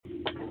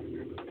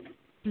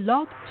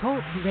Blog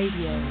Talk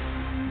Radio.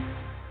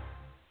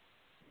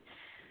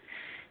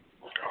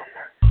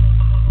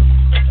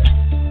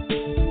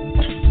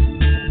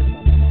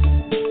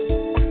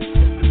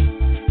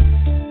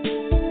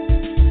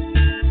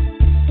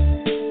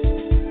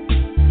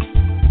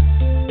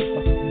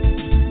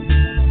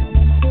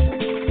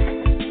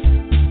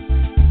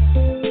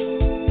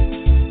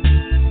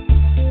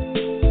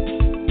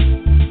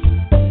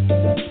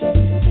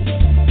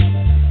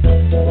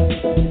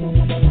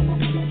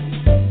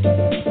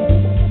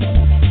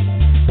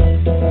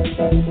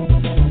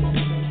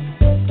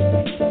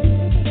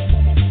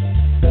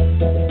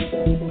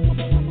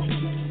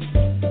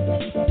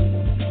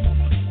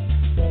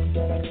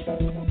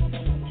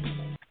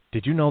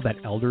 Did you know that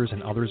elders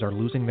and others are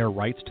losing their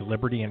rights to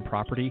liberty and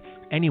property?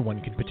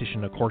 Anyone can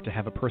petition a court to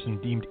have a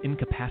person deemed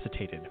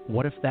incapacitated.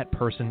 What if that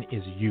person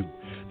is you?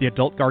 The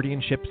adult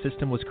guardianship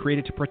system was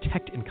created to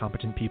protect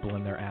incompetent people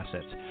and their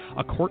assets.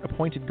 A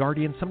court-appointed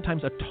guardian,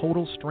 sometimes a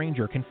total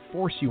stranger, can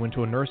force you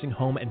into a nursing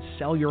home and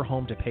sell your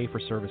home to pay for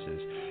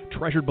services.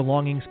 Treasured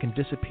belongings can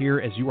disappear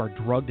as you are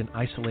drugged and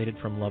isolated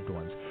from loved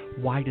ones.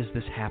 Why does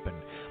this happen?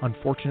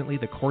 Unfortunately,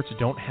 the courts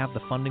don't have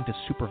the funding to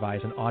supervise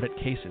and audit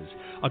cases.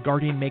 A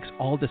guardian makes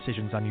all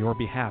decisions on your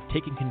behalf,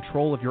 taking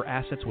control of your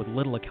assets with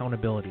little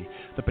accountability.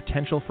 The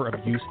potential for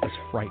abuse is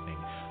frightening.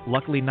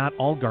 Luckily, not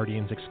all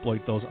guardians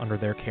exploit those under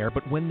their care,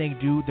 but when they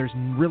do, there's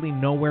really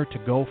nowhere to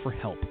go for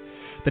help.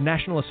 The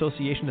National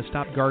Association to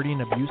Stop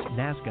Guardian Abuse,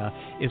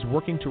 NASGA, is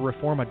working to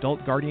reform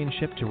adult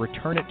guardianship to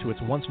return it to its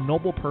once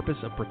noble purpose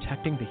of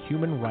protecting the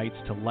human rights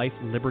to life,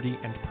 liberty,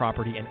 and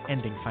property and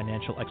ending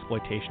financial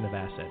exploitation of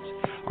assets.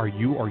 Are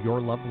you or your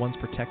loved ones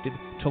protected?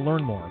 To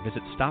learn more,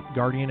 visit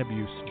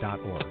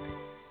stopguardianabuse.org.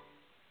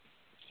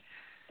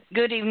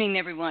 Good evening,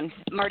 everyone.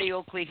 Marty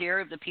Oakley here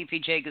of the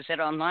PPJ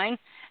Gazette Online,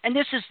 and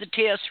this is the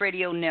TS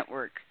Radio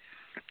Network.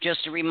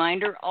 Just a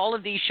reminder, all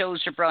of these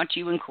shows are brought to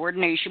you in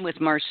coordination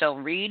with Marcel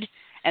Reed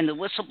and the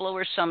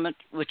Whistleblower Summit,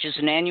 which is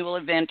an annual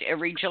event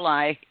every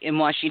July in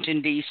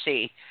Washington,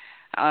 D.C.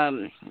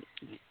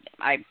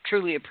 I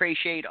truly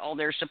appreciate all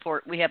their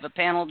support. We have a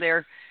panel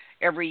there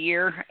every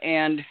year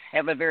and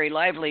have a very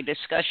lively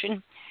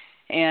discussion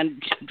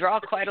and draw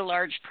quite a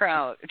large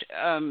crowd.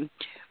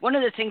 One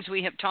of the things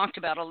we have talked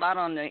about a lot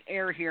on the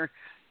air here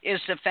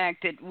is the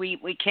fact that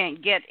we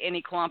can't get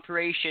any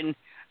cooperation.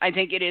 I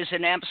think it is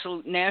an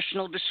absolute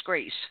national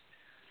disgrace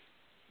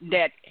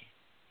that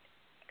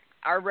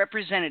our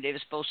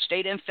representatives, both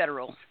state and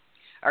federal,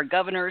 our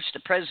governors,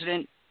 the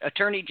president,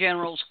 attorney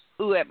generals,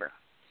 whoever,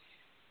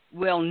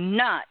 will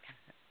not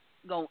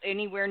go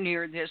anywhere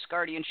near this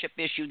guardianship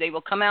issue. They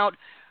will come out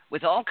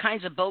with all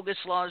kinds of bogus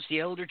laws,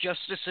 the Elder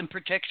Justice and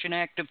Protection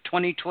Act of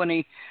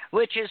 2020,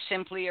 which is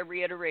simply a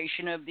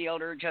reiteration of the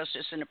Elder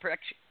Justice and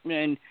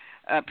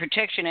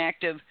Protection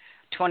Act of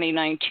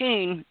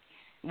 2019,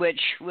 which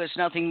was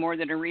nothing more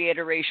than a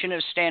reiteration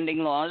of standing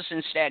laws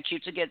and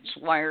statutes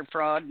against wire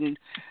fraud and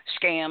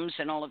scams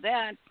and all of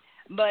that.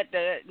 But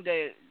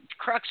the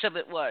crux of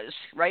it was,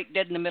 right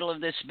dead in the middle of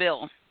this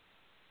bill,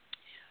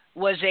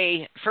 was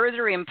a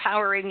further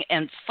empowering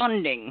and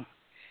funding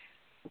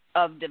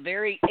of the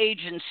very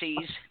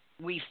agencies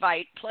we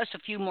fight, plus a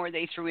few more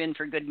they threw in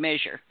for good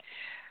measure.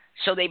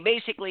 So they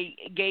basically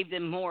gave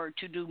them more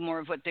to do more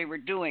of what they were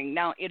doing.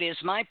 Now, it is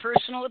my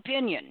personal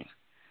opinion.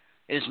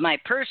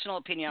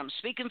 I'm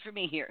speaking for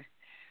me here.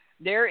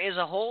 There is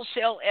a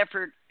wholesale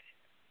effort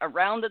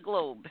around the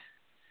globe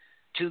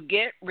to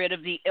get rid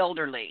of the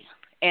elderly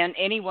and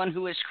anyone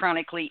who is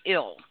chronically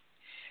ill.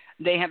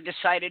 They have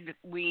decided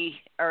we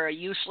are a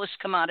useless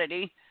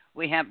commodity.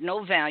 We have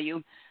no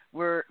value.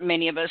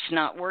 Many of us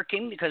not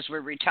working because we're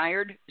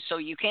retired, so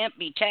you can't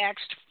be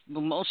taxed.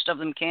 Well, most of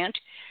them can't.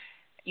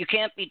 You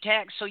can't be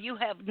taxed, so you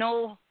have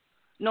no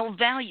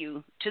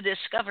value to this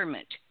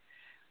government.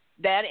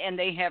 That, and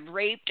they have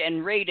raped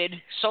and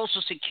raided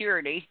Social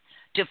Security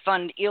to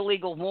fund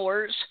illegal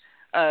wars,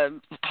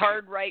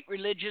 hard right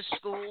religious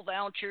school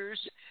vouchers,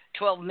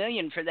 $12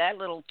 million for that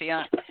little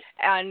fiat,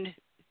 and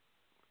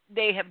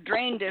they have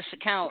drained this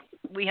account.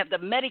 We have the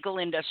medical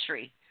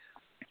industry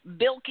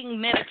bilking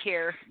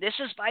Medicare. This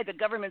is by the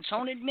government's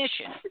own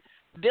admission,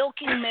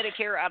 bilking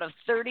Medicare out of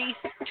 $30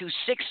 to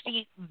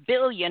 $60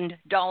 billion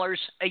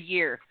a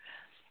year,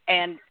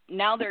 and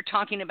now they're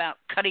talking about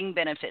cutting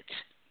benefits.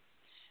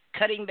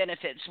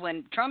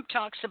 When Trump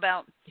talks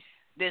about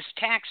this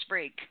tax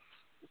break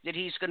that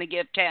he's going to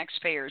give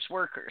taxpayers,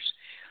 workers,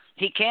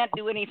 he can't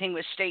do anything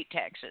with state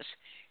taxes.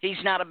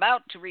 He's not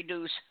about to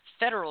reduce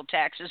federal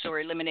taxes or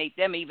eliminate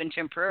them even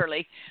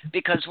temporarily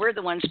because we're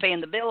the ones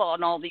paying the bill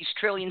on all these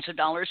trillions of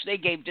dollars they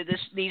gave to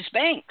these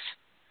banks.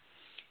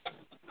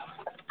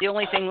 The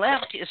only thing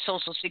left is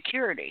Social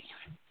Security,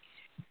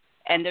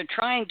 and they're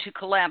trying to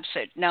collapse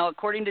it. Now,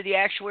 according to the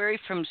actuary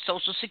from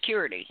Social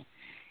Security,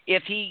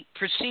 if he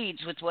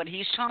proceeds with what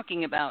he's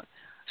talking about,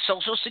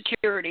 Social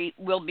Security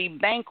will be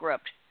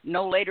bankrupt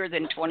no later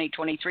than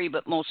 2023,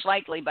 but most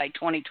likely by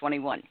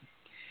 2021.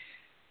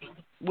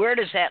 Where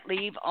does that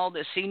leave all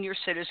the senior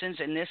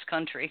citizens in this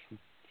country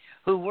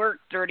who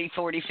worked 30,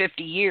 40,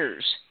 50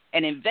 years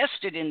and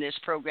invested in this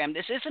program.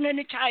 This isn't an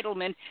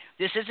entitlement.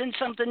 This isn't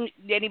something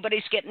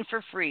anybody's getting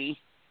for free.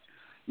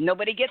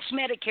 Nobody gets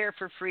Medicare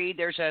for free.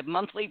 There's a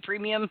monthly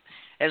premium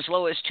as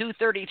low as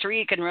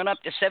 $233. It can run up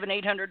to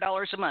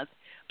 $700-800 a month,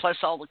 plus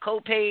all the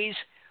co-pays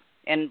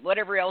and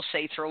whatever else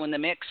they throw in the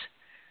mix.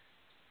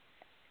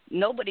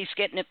 Nobody's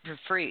getting it for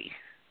free.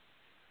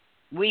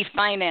 We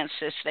financed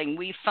this thing.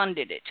 We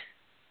funded it.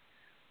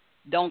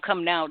 Don't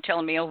come now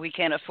telling me, oh, we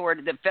can't afford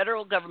it. The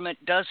federal government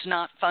does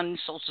not fund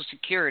Social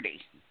Security.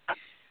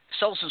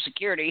 Social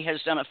Security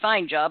has done a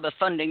fine job of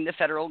funding the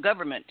federal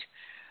government.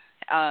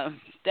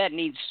 That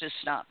needs to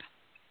stop.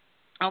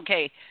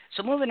 Okay,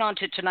 so moving on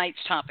to tonight's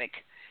topic.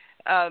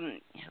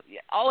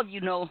 All of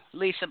you know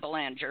Lisa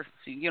Belanger.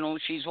 You know,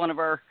 she's one of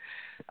our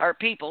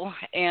people,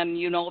 and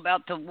you know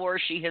about the war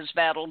she has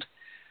battled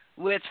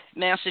with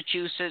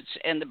Massachusetts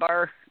and the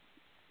Bar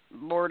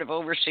Board of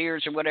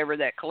Overseers, or whatever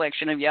that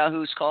collection of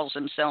yahoos calls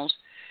themselves,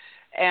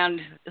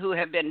 and who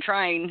have been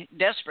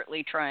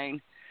desperately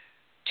trying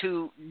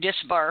to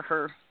disbar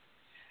her,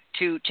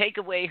 to take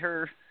away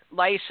her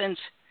license.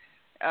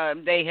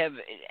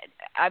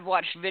 I've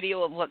watched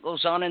video of what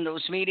goes on in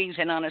those meetings,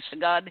 and honest to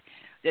God,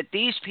 that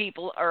these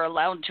people are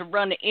allowed to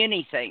run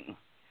anything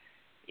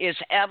is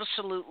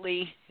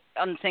absolutely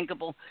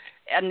unthinkable.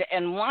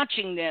 And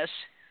watching this,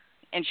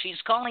 and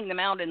she's calling them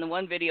out in the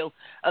one video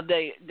of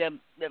the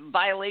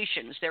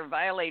violations. They're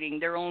violating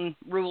their own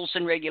rules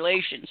and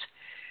regulations,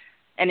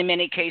 and in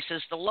many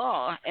cases the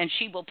law. And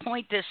she will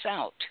point this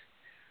out,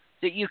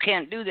 that you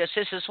can't do this.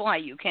 This is why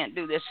you can't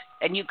do this.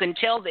 And you can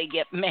tell they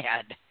get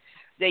mad.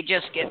 They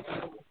just get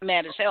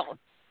mad as hell.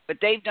 But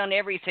they've done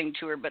everything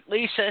to her. But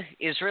Lisa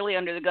is really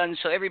under the gun.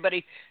 So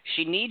everybody,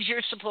 she needs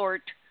your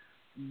support.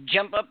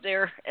 Jump up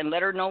there and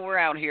let her know we're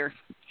out here.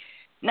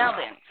 Now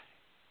then,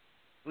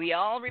 we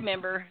all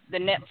remember the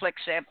Netflix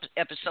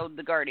episode,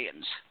 The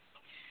Guardians.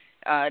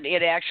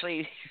 It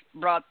actually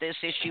brought this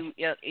issue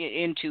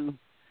into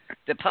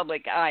the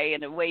public eye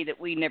in a way that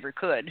we never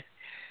could.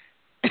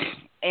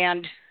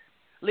 And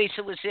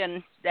Lisa was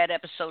in that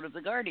episode of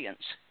The Guardians.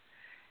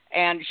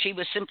 And she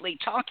was simply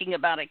talking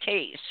about a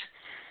case.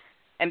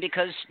 And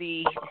because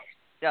the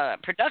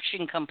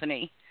production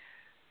company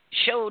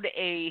showed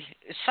a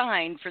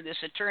sign for this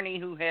attorney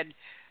who had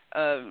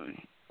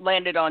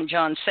landed on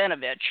John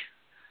Senovich,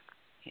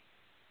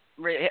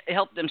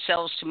 helped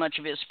themselves to much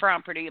of his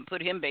property and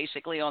put him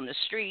basically on the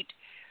street,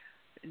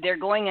 they're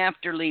going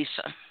after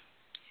Lisa.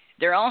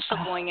 They're also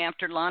going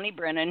after Lonnie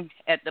Brennan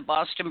at the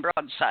Boston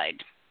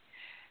Broadside.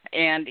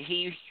 And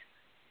he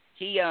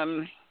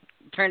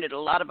printed a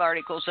lot of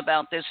articles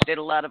about this, did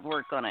a lot of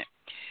work on it.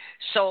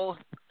 So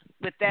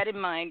with that in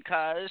mind,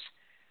 Kaz,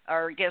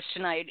 our guest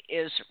tonight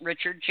is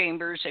Richard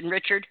Chambers. And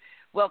Richard,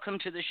 welcome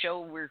to the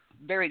show. We're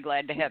very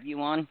glad to have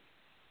you on.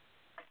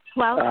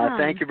 Welcome.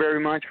 Thank you very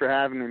much for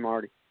having me,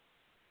 Marty.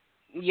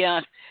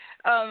 Yeah.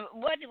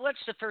 What's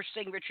the first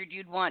thing, Richard,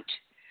 you'd want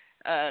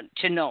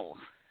to know?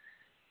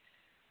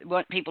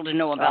 Want people to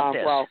know about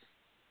this? Well,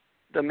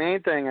 the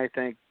main thing I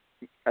think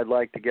I'd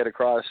like to get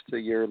across to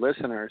your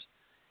listeners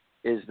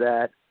is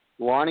that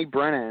Lonnie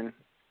Brennan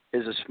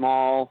is a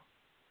small,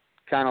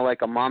 kind of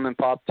like a mom and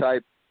pop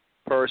type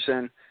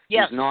person.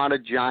 Yes. He's not a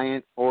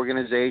giant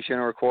organization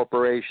or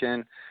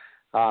corporation.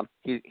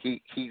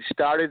 He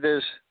started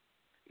this.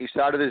 He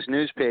started this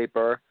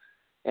newspaper,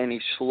 and he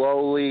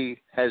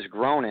slowly has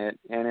grown it,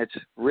 and it's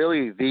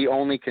really the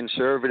only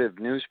conservative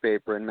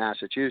newspaper in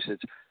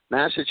Massachusetts.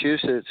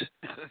 Massachusetts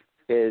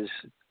is,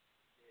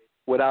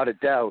 without a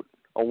doubt,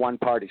 a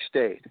one-party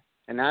state,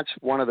 and that's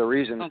one of the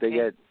reasons they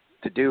get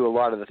to do a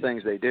lot of the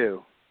things they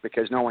do,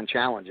 because no one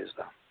challenges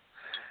them.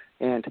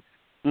 And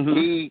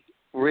he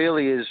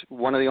really is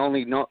one of the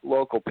only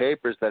local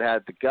papers that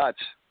had the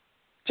guts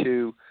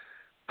to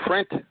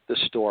print the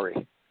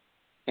story,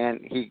 and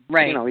he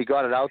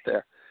got it out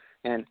there.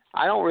 And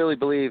I don't really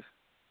believe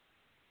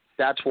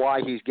that's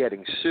why he's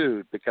getting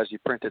sued, because he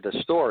printed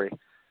a story.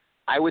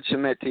 I would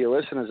submit to your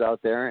listeners out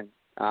there, and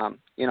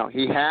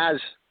he has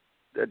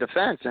a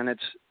defense, and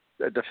it's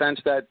a defense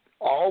that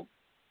all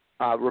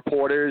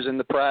reporters in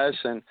the press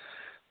and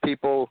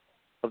people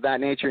of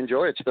that nature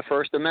enjoy. It's the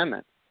First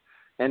Amendment,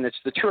 and it's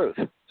the truth.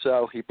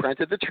 So he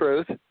printed the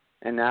truth,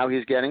 and now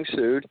he's getting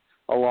sued,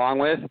 along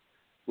with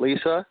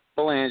Lisa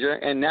Belanger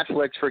and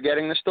Netflix for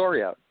getting the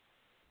story out.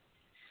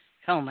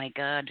 Oh, my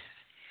God.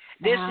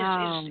 This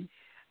is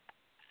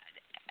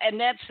and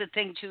that's the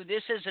thing, too.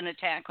 This is an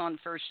attack on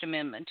First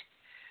Amendment.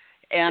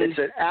 And it's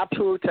an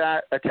absolute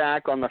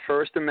attack on the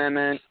First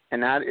Amendment,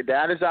 and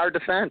that is our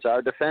defense.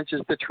 Our defense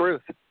is the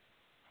truth.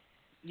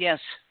 Yes.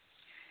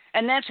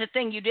 And that's the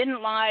thing. You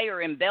didn't lie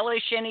or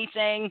embellish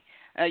anything.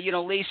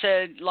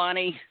 Lisa,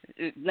 Lonnie,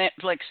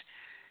 Netflix,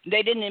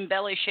 they didn't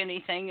embellish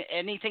anything.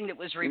 Anything that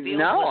was revealed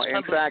was public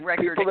in fact,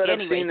 record people that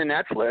anyway. have seen the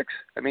Netflix,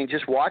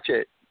 just watch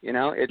it.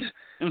 It's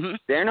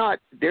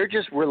they're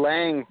just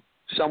relaying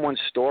someone's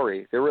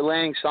story. They're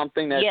relaying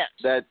something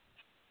that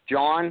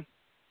John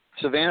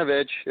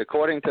Savanovich,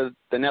 according to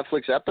the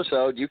Netflix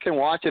episode, you can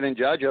watch it and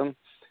judge him.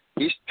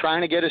 He's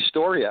trying to get his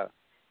story out.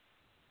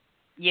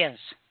 Yes.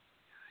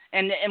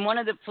 And one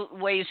of the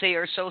ways they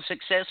are so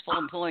successful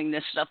in pulling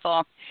this stuff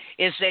off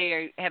is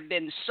have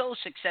been so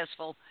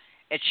successful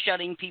at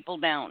shutting people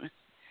down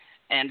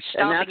and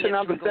stopping that's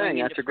another thing.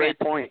 That's a great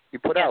point you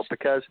put out,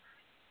 because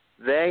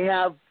they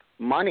have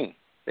money.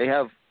 They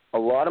have a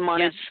lot of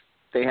money. Yes.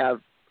 They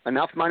have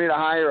enough money to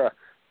hire a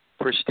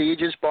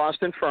prestigious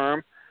Boston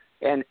firm,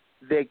 and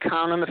they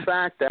count on the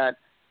fact that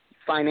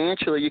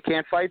financially you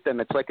can't fight them.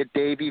 It's like a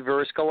Davy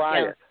versus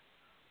Goliath.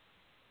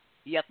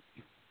 Yep.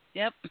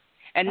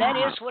 And that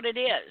is what it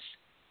is.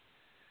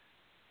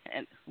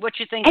 And what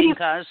you thinking,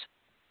 Cos?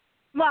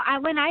 Well,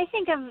 when I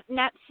think of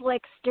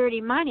Netflix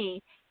Dirty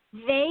Money,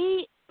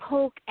 they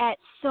poke at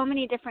so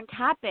many different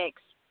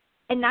topics,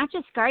 and not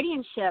just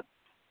guardianship,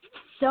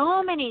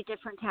 so many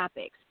different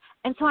topics.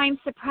 And so I'm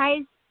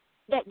surprised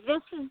that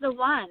this is the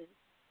one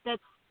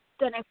that's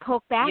going to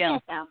poke back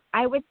at them.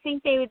 I would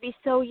think they would be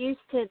so used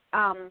to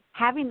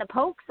having the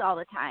pokes all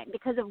the time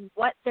because of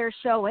what their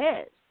show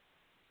is.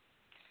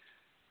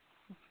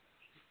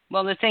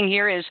 Well, the thing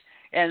here is,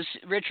 as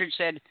Richard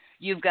said,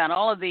 you've got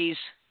all of these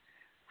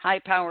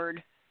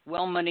high-powered,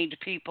 well-moneyed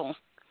people,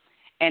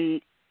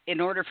 and in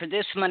order for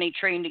this money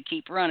train to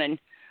keep running,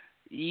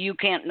 you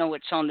can't know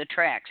it's on the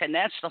tracks, and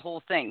that's the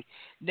whole thing.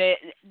 This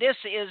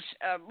is,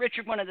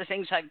 Richard, one of the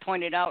things I've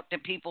pointed out to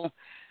people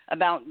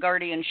about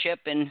guardianship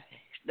and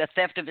the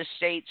theft of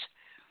estates.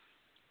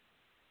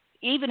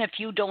 Even if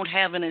you don't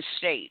have an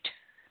estate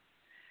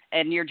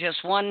and you're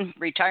just one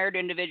retired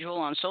individual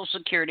on Social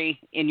Security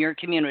in your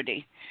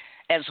community,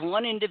 as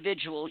one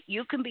individual,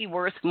 you can be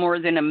worth more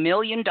than $1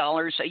 million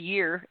a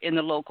year in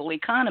the local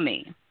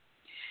economy.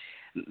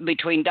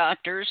 Between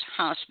doctors,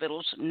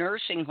 hospitals,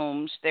 nursing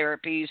homes,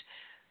 therapies,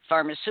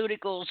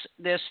 pharmaceuticals,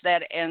 this,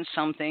 that, and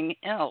something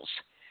else.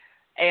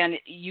 And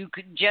you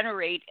could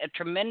generate a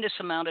tremendous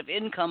amount of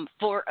income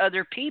for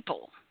other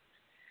people.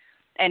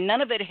 And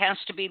none of it has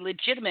to be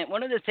legitimate.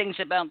 One of the things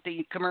about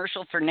the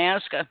commercial for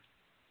NASCA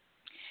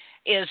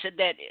is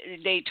that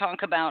they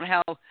talk about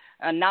how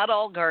not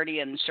all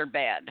guardians are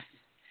bad.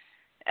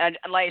 And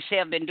like I say,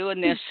 I've been doing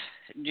this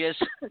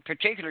just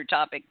particular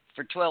topic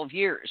for 12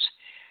 years.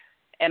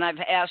 And I've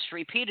asked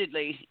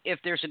repeatedly, if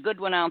there's a good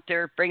one out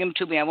there, bring them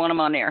to me. I want them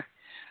on air.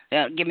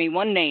 Give me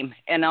one name.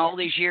 And all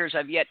these years,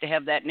 I've yet to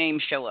have that name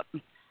show up.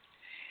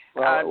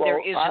 What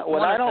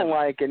I don't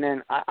like, and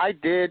then I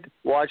did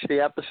watch the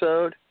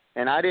episode,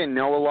 and I didn't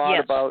know a lot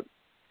about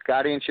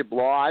guardianship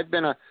law. I've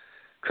been a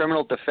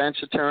criminal defense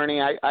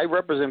attorney. I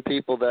represent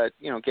people that,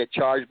 get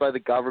charged by the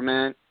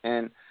government,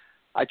 and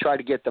I try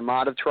to get them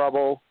out of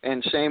trouble,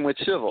 and same with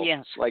civil.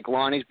 Yes. Like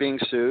Lonnie's being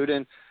sued,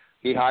 and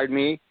he hired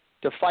me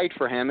to fight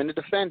for him and to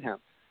defend him.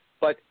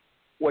 But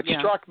what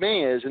struck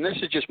me is, and this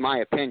is just my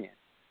opinion,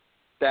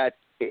 that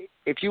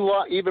if you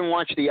even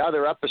watch the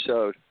other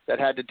episode that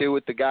had to do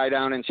with the guy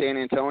down in San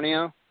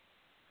Antonio,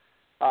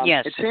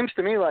 it seems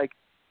to me like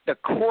the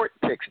court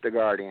picks the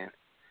guardian,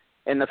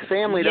 and the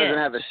family doesn't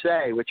have a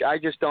say, which I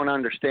just don't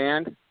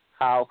understand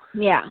how,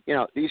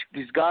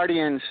 these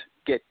guardians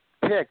get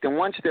picked, and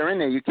once they're in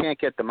there, you can't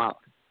get them out.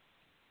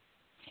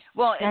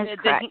 Well,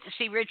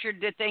 see,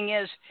 Richard, the thing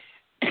is,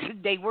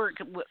 they work,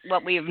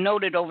 what we have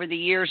noted over the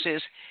years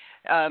is,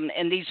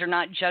 and these are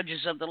not judges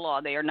of the law.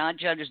 They are not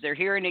judges. They're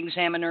hearing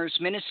examiners,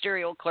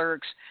 ministerial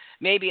clerks,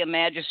 maybe a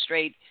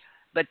magistrate,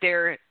 but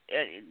they're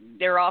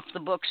off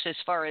the books as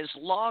far as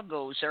law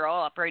goes. They're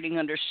all operating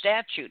under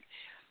statute.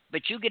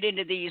 But you get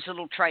into these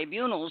little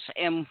tribunals,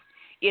 and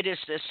it is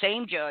the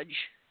same judge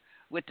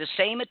with the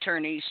same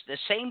attorneys, the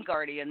same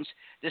guardians,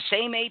 the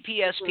same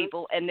APS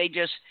people, and they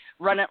just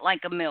run it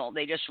like a mill.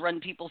 They just run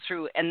people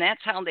through, and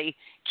that's how they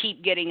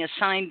keep getting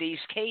assigned these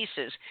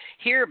cases.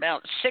 Here,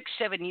 about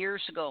 6-7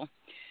 years ago,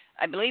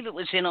 I believe it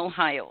was in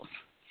Ohio,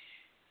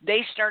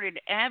 they started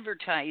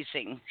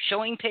advertising,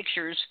 showing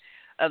pictures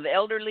of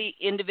elderly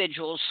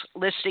individuals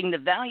listing the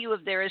value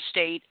of their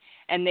estate,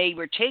 and they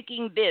were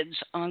taking bids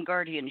on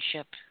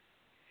guardianship.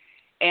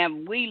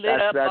 And we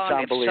lit up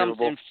on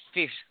something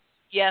fierce.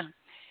 Yeah.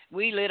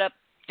 We lit up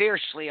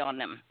fiercely on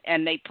them,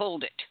 and they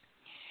pulled it.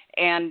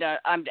 And I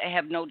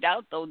have no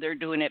doubt, though, they're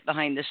doing it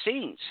behind the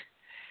scenes.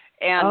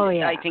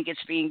 And I think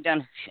it's being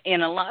done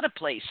in a lot of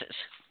places.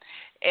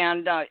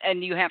 And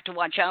you have to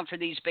watch out for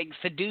these big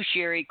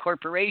fiduciary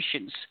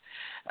corporations.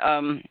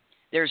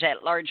 There's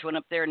that large one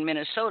up there in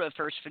Minnesota,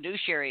 First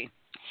Fiduciary.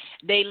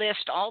 They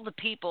list all the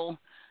people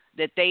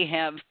that they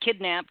have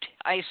kidnapped,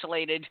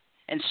 isolated,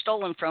 and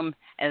stolen from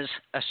as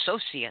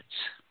associates.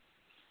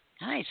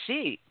 I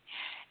see.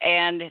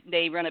 And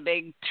they run a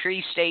big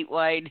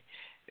 3-statewide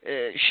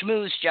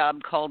schmooze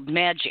job called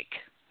Magic.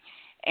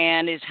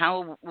 And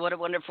what a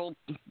wonderful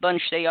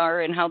bunch they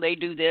are, and how they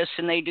do this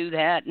and they do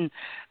that. And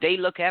they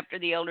look after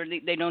the elderly.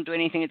 They don't do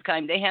anything of the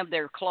kind. They have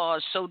their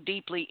claws so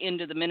deeply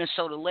into the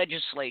Minnesota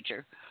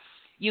legislature,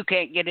 you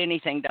can't get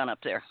anything done up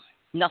there.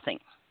 Nothing.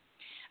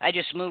 I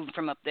just moved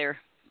from up there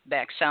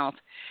back south.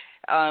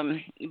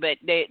 But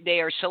they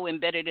are so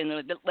embedded in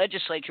the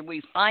legislature.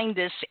 We find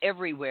this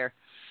everywhere.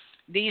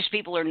 These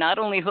people are not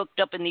only hooked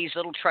up in these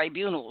little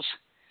tribunals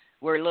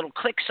where little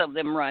cliques of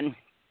them run,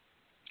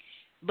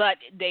 but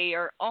they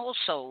are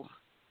also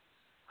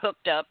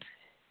hooked up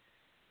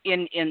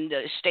in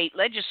the state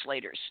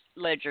legislatures.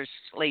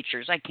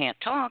 I can't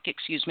talk,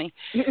 excuse me.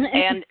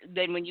 And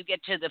then when you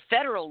get to the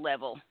federal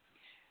level,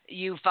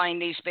 you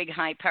find these big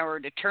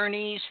high-powered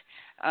attorneys,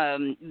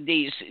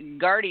 these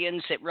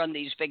guardians that run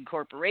these big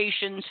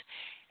corporations,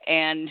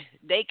 and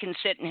they can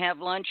sit and have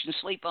lunch and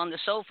sleep on the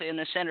sofa in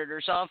the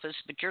senator's office,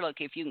 but you're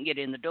lucky if you can get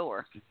in the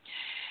door.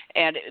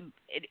 And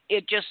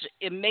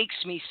it makes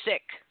me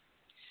sick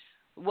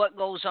what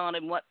goes on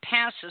and what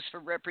passes for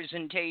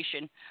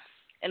representation.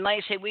 And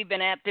like I say, we've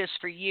been at this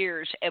for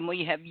years, and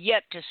we have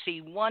yet to see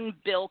one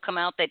bill come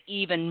out that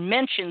even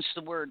mentions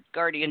the word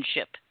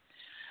guardianship,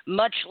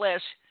 much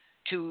less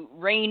to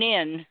rein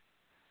in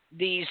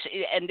these.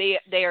 And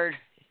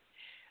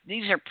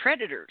these are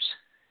predators.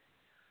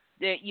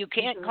 You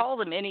can't call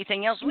them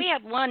anything else. We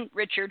have one,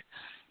 Richard,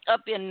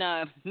 up in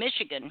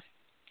Michigan.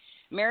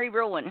 Mary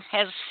Rowan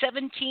has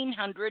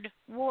 1,700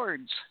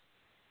 wards.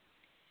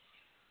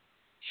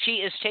 She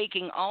is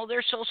taking all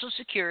their Social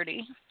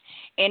Security,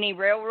 any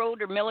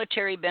railroad or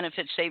military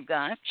benefits they've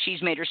got.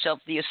 She's made herself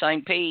the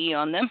assigned payee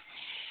on them.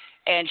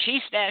 And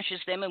she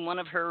stashes them in one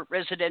of her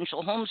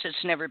residential homes that's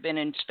never been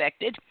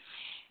inspected.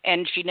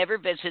 And she never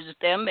visits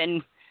them.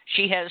 And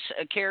she has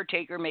a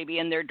caretaker maybe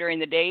in there during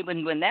the day.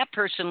 When that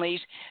person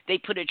leaves, they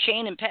put a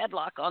chain and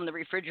padlock on the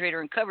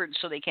refrigerator and cupboard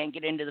so they can't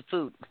get into the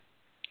food.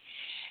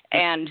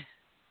 And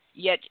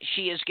yet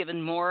she is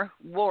given more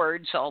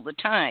wards all the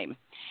time.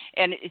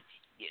 And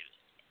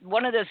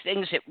one of the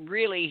things that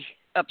really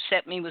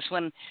upset me was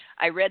when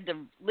I read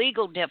the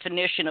legal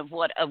definition of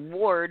what a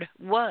ward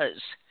was.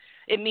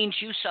 It means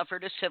you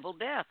suffered a civil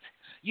death.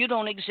 You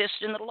don't exist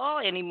in the law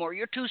anymore.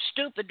 You're too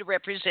stupid to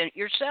represent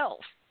yourself.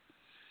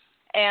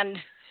 And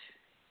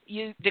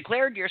you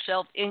declared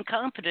yourself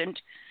incompetent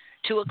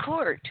to a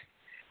court.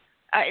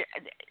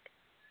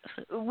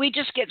 We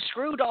just get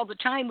screwed all the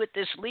time with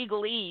this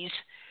legalese,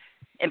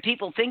 and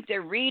people think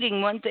they're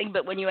reading one thing,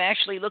 but when you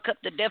actually look up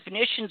the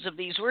definitions of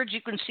these words,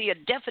 you can see a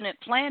definite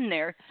plan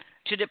there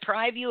to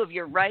deprive you of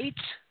your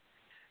rights,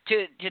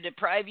 to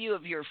deprive you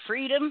of your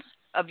freedom,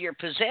 of your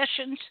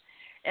possessions.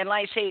 And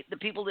like I say, the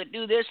people that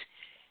do this,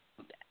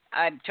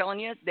 I'm telling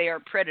you, they are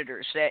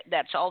predators.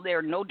 That's all.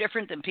 They're no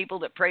different than people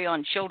that prey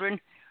on children.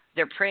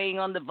 They're preying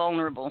on the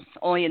vulnerable.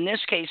 Only in this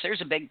case,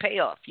 there's a big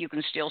payoff. You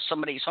can steal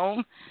somebody's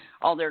home,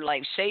 all their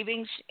life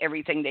savings,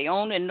 everything they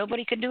own, and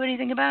nobody can do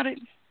anything about it.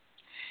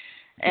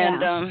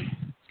 And,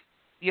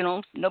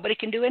 nobody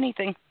can do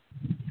anything.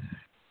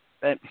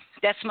 But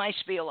that's my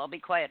spiel. I'll be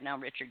quiet now,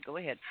 Richard. Go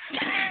ahead.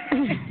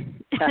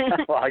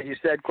 Well, you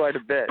said quite a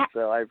bit,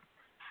 so I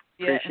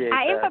appreciate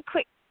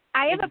that.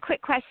 I have a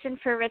quick question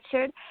for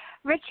Richard.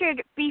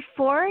 Richard,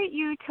 before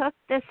you took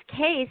this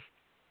case,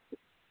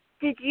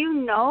 did you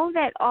know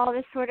that all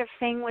this sort of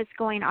thing was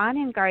going on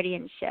in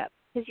guardianship?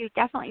 Because you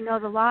definitely know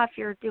the law if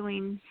you're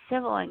doing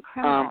civil and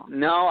criminal.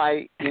 No,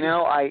 I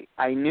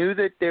knew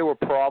that there were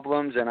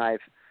problems, and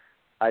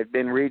I've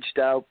been reached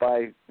out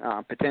by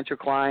potential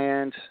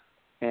clients,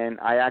 and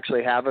I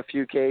actually have a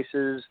few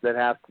cases that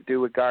have to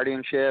do with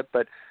guardianship,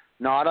 but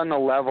not on the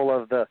level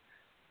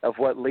of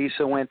what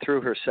Lisa went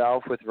through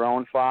herself with her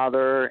own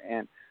father,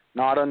 and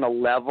not on the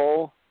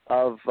level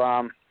of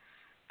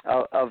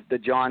the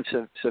John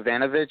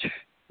Savanovich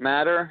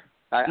matter.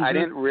 I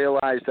didn't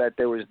realize that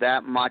there was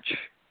that much,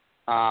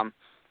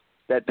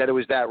 that it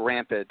was that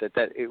rampant,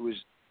 that it was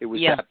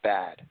that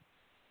bad.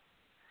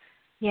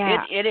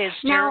 Yeah, it is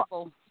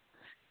terrible.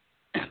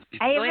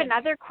 I have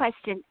another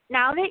question.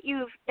 Now that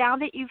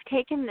you've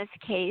taken this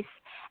case,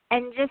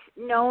 and just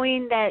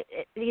knowing that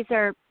these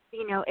are,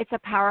 it's a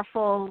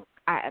powerful,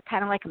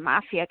 kind of like a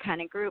mafia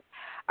kind of group,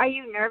 are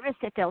you nervous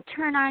that they'll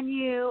turn on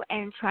you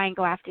and try and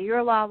go after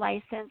your law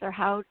license, or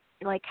how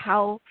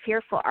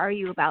fearful are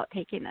you about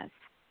taking this?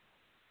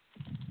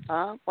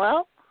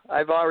 Well,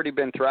 I've already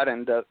been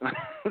threatened,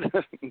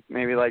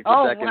 maybe like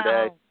the second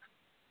day.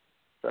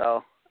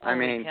 So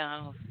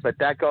but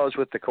that goes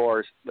with the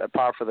course,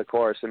 par for the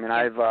course. I mean,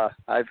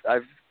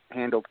 I've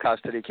handled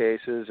custody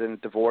cases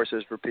and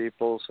divorces for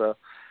people, so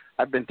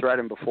I've been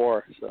threatened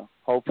before. So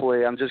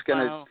hopefully, I'm just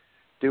gonna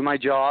do my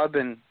job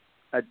and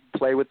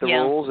play with the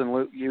rules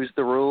and use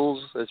the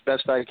rules as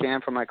best I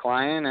can for my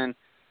client, and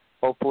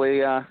hopefully,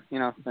 they're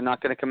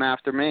not going to come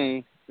after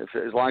me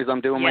as long as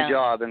I'm doing my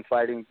job and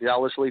fighting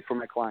zealously for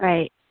my client.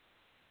 Right.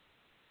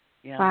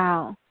 Yeah.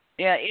 Wow.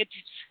 Yeah,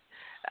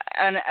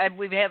 and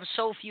we have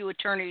so few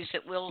attorneys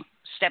that will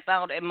step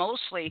out, and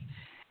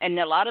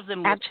a lot of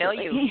them will tell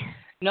you,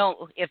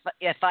 no,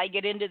 if I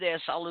get into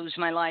this, I'll lose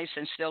my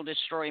license, they'll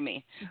destroy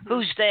me. Mm-hmm.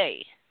 Who's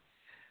they?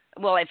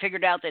 Well, I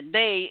figured out that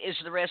they is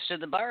the rest of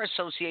the bar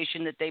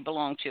association that they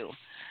belong to.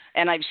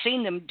 And I've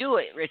seen them do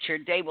it,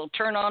 Richard. They will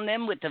turn on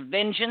them with a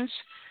vengeance.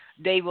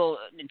 They will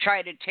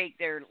try to take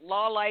their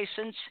law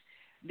license.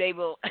 They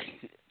will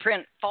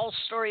print false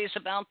stories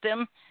about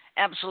them,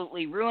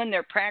 absolutely ruin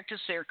their practice,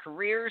 their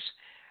careers,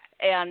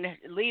 and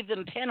leave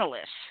them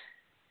penniless.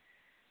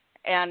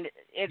 And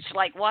it's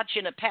like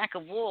watching a pack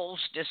of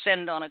wolves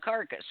descend on a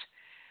carcass.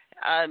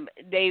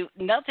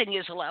 Nothing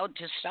is allowed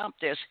to stop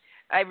this.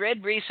 I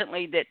read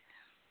recently that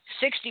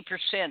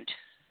 60%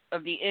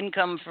 of the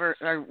income for,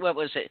 or what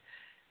was it?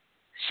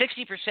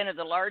 60% of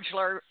the large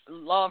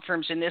law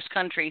firms in this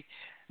country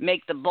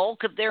make the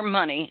bulk of their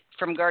money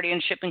from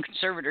guardianship and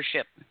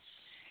conservatorship.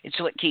 It's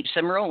what keeps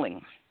them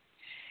rolling.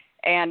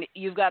 And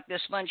you've got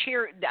this bunch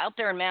here out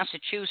there in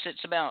Massachusetts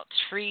about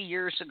 3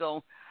 years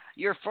ago.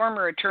 Your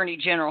former Attorney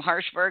General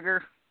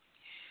Harshbarger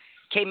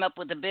came up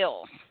with a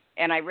bill,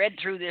 and I read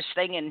through this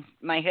thing and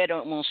my head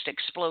almost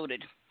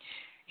exploded.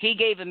 He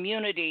gave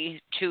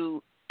immunity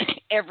to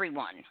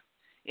everyone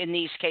in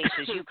these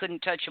cases. You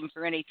couldn't touch them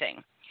for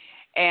anything.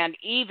 And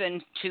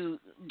even to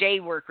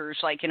day workers,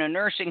 like in a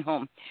nursing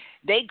home,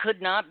 they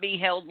could not be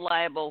held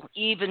liable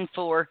even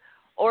for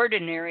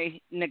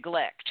ordinary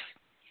neglect.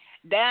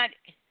 That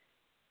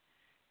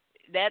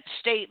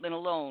statement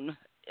alone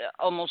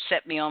almost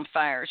set me on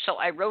fire. So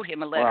I wrote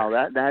him a letter.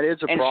 Well, that is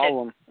a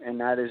problem, and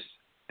that's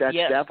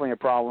yes. definitely a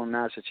problem in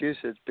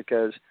Massachusetts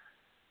because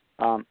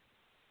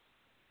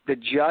the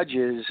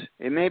judges,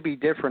 it may be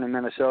different in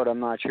Minnesota, I'm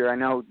not sure. I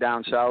know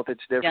down south it's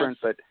different,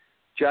 yes. but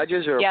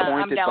judges are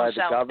appointed by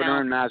the governor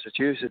now. in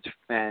Massachusetts,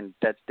 and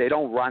that they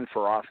don't run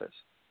for office.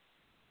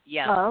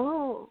 Yeah.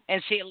 Oh.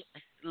 And see,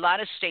 a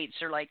lot of states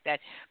are like that.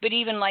 But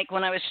even like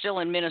when I was still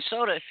in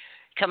Minnesota,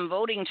 come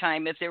voting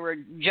time, if there were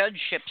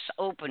judgeships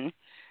open,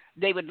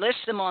 they would list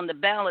them on the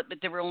ballot, but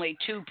there were only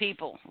 2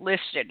 people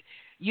listed.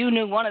 You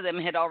knew one of them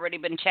had already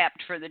been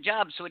tapped for the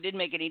job, so it didn't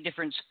make any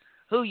difference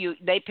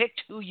they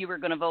picked who you were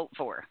going to vote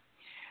for.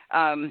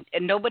 And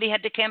nobody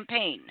had to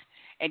campaign.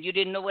 And you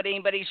didn't know what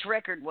anybody's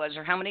record was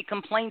or how many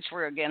complaints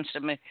were against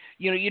them.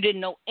 You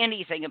didn't know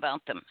anything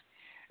about them.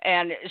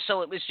 And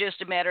so it was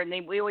just a matter,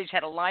 and we always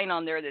had a line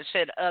on there that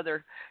said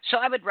other. So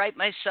I would write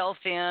myself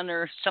in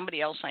or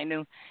somebody else I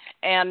knew.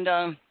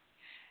 And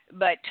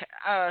but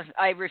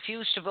I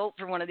refused to vote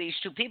for one of these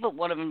 2 people.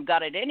 One of them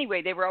got it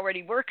anyway. They were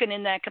already working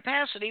in that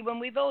capacity when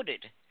we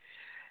voted.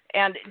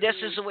 And this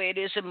is the way it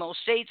is in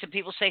most states. And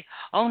people say,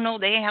 oh, no,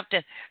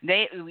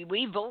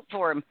 we vote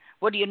for them.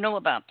 What do you know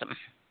about them?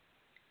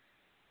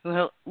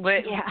 Well,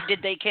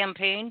 did they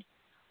campaign?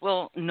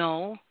 Well,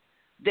 no.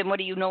 Then what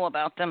do you know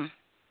about them?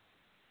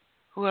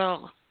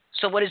 Well,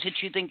 so what is it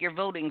you think you're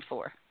voting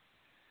for?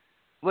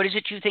 What is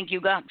it you think you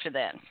got for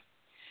that?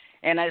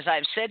 And as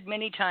I've said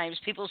many times,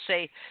 people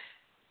say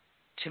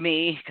to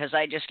me, because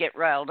I just get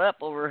riled up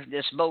over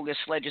this bogus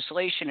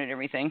legislation and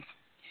everything,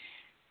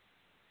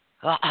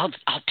 I'll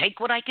take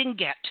what I can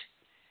get.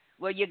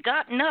 Well, you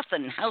got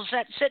nothing. How's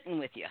that sitting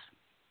with you?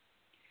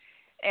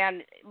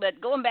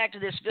 But going back to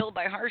this bill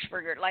by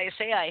Harshbarger, like I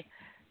say, I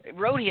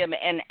wrote him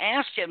and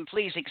asked him,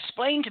 please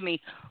explain to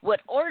me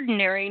what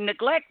ordinary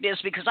neglect is,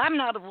 because I'm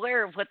not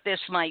aware of what this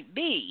might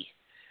be.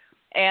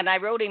 And I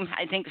wrote him,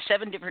 I think,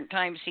 7 different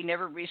times. He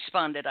never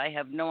responded. I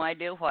have no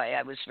idea why.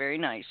 I was very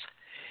nice.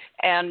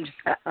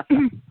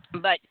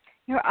 But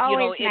you're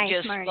always nice, it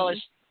just Marty.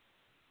 was,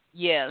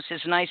 yes, as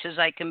nice as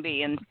I can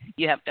be, and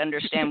you have to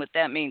understand what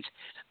that means.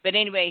 But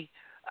anyway,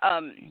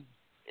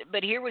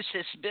 but here was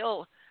this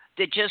bill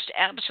that just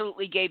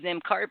absolutely gave them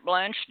carte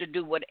blanche to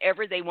do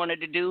whatever they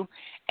wanted to do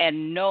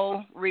and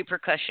no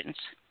repercussions.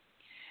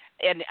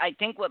 And I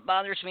think what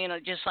bothers me,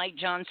 and just like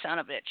John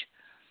Sanovich,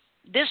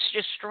 this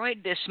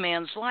destroyed this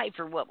man's life,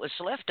 or what was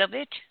left of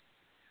it.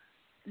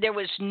 There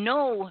was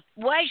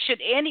why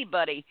should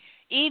anybody,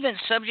 even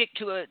subject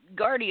to a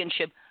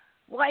guardianship,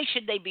 why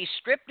should they be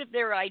stripped of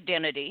their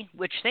identity,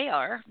 which they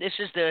are? This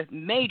is the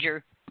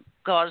major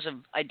cause of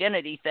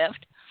identity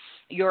theft.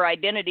 Your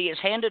identity is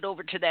handed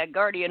over to that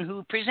guardian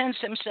who presents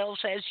themselves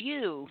as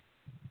you.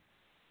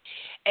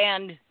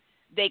 And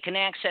they can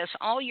access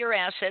all your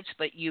assets,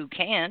 but you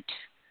can't.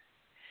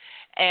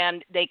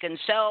 And they can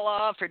sell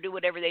off or do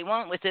whatever they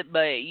want with it,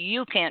 but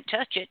you can't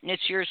touch it, and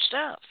it's your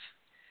stuff.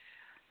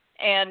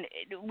 And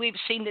we've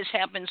seen this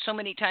happen so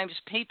many times.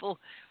 People,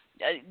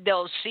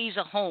 they'll seize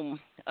a home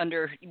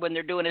when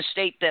they're doing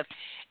estate theft,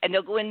 and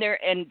they'll go in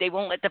there and they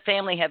won't let the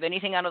family have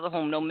anything out of the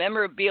home, no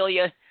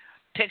memorabilia,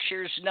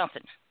 pictures,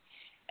 nothing.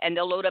 And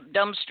they'll load up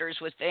dumpsters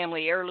with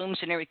family heirlooms,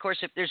 and of course,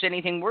 if there's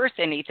anything worth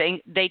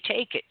anything, they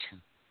take it.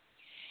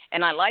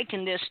 And I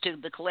liken this to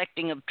the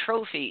collecting of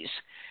trophies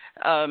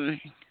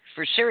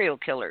for serial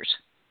killers.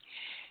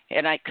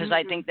 And because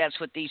I think that's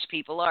what these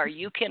people are.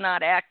 You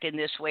cannot act in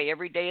this way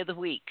every day of the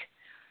week,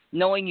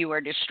 knowing you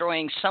are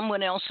destroying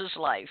someone else's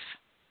life,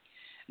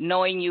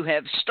 knowing you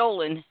have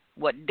stolen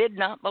what did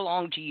not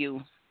belong to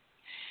you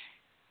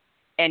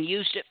and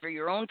used it for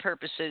your own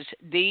purposes.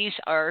 These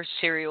are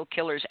serial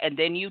killers. And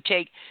then you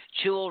take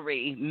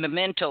jewelry,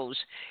 mementos,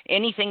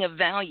 anything of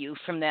value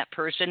from that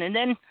person, and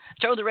then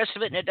throw the rest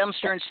of it in a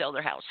dumpster and sell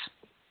their house.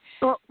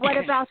 Well, what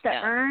about the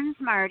urns,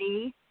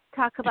 Marty?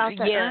 Talk about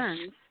the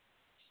urns.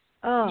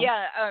 Oh.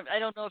 Yeah, I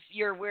don't know if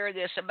you're aware of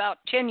this. About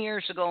 10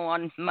 years ago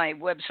on my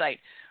website,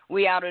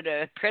 we outed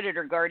a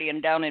predator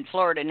guardian down in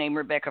Florida named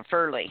Rebecca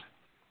Furley.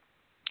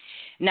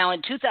 Now,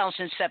 in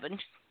 2007,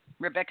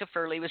 Rebecca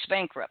Furley was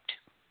bankrupt.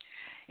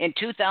 In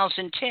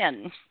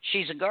 2010,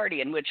 she's a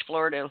guardian, which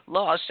Florida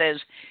law says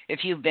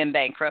if you've been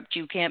bankrupt,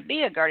 you can't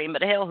be a guardian.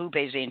 But hell, who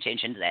pays any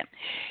attention to that?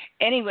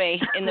 Anyway,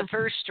 in the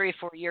first 3 or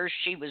 4 years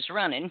she was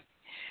running,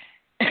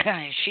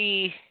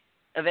 she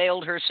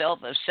availed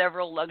herself of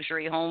several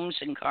luxury homes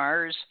and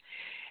cars,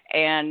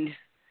 and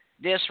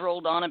this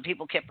rolled on, and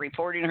people kept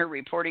reporting her,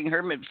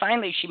 but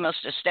finally she must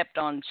have stepped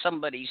on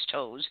somebody's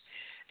toes,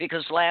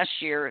 because last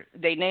year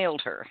they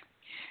nailed her.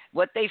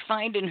 What they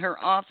find in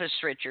her office,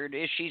 Richard,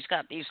 is she's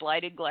got these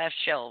lighted glass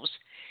shelves,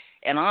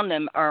 and on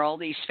them are all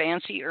these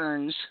fancy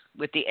urns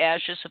with the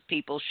ashes of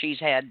people she's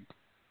had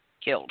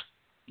killed,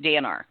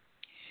 DNR.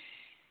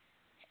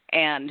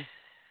 And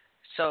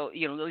so,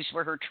 these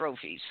were her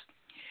trophies.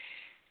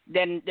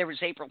 Then there was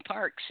April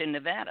Parks in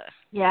Nevada.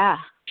 Yeah.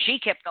 She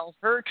kept all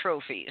her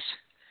trophies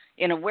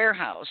in a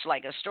warehouse,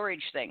 like a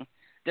storage thing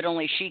that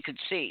only she could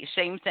see.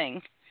 Same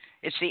thing.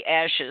 It's the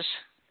ashes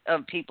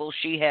of people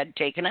she had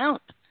taken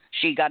out.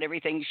 She got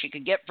everything she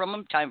could get from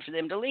them. Time for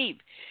them to leave.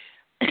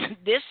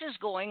 This is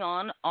going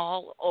on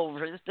all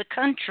over the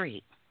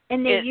country.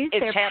 And they use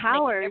their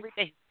powers.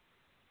 They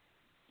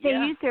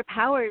Yeah. use their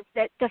powers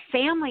that the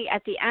family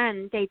at the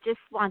end, they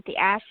just want the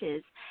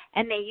ashes.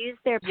 And they use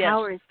their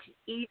powers to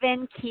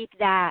even keep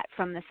that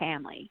from the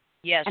family.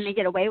 Yes. And they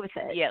get away with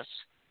it. Yes.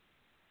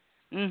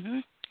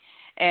 Mhm.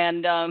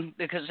 And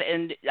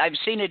and I've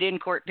seen it in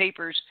court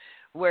papers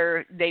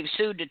where they've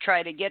sued to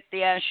try to get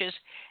the ashes,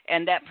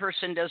 and that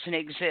person doesn't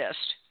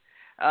exist.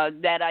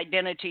 That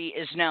identity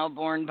is now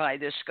borne by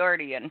this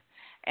guardian,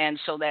 and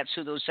so that's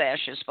who those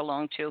ashes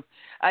belong to.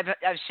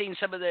 I've seen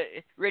some of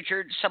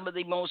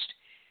the most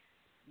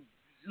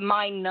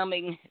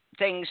mind-numbing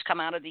things come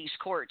out of these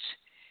courts,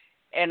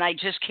 and I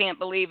just can't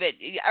believe it.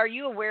 Are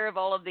you aware of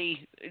all of the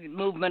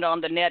movement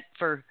on the net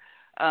for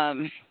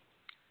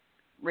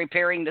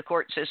repairing the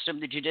court system,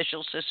 the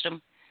judicial system?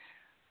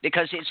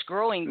 Because it's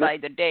growing by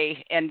the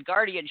day, and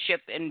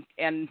guardianship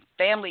and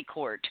family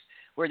court,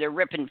 where they're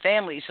ripping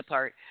families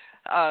apart,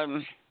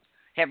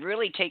 have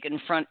really taken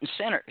front and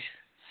center.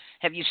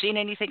 Have you seen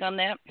anything on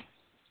that?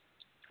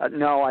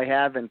 No, I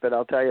haven't, but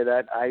I'll tell you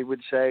that I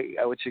would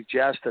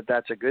suggest that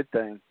that's a good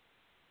thing.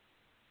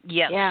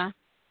 Yes. Yeah.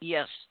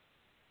 Yes.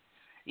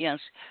 Yes.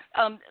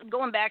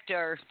 Going back to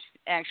our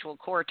actual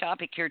core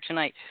topic here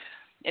tonight,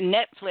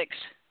 Netflix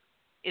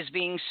is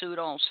being sued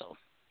also.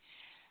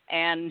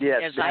 And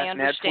yes, as I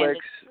understand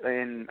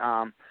Netflix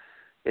and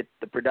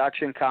the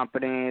production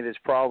company, there's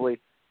probably,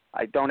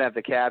 I don't have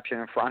the caption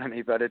in front of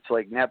me, but it's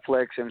like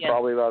Netflix and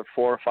probably about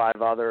 4 or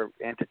 5 other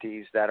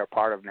entities that are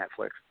part of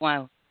Netflix.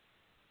 Wow.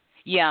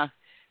 Yeah,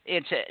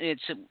 it's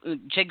a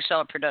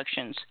Jigsaw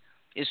Productions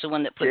is the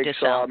one that put this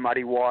out.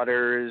 Muddy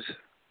Waters.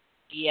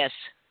 Yes.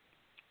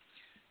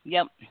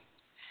 Yep.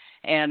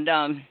 And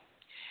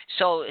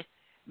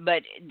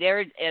but there,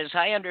 as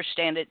I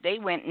understand it, they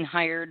went and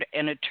hired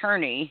an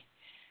attorney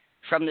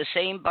from the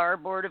same Bar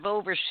Board of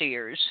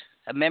Overseers,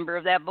 a member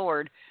of that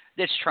board,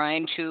 that's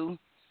trying to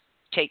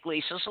take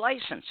Lisa's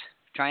license,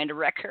 trying to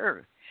wreck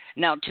her.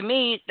 Now,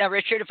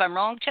 Richard, if I'm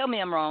wrong, tell me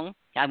I'm wrong.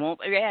 I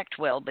won't react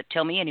well, but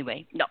tell me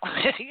anyway. No.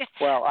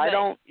 Well, I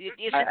don't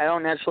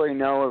necessarily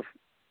know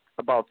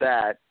about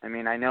that. I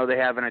mean, I know they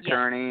have an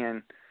attorney,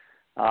 and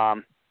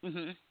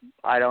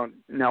I don't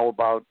know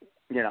about,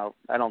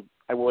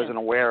 I wasn't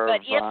aware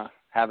of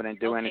having to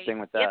do anything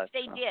with that.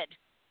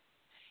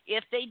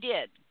 If they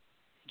did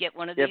get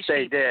one of these people.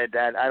 If they did,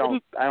 that I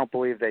don't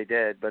believe they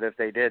did, but if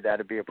they did,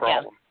 that'd be a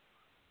problem.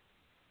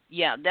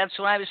 Yeah, that's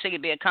what I was thinking.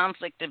 It'd be a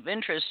conflict of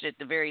interest at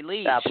the very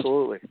least.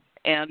 Absolutely.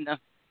 And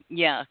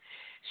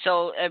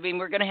so I mean,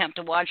 we're going to have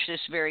to watch this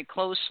very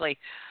closely.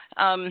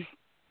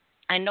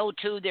 I know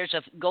too. There's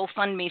a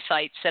GoFundMe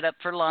site set up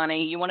for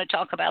Lonnie. You want to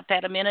talk about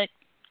that a minute?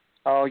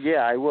 Oh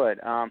yeah, I would.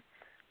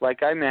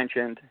 Like I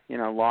mentioned,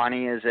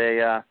 Lonnie is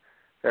a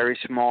very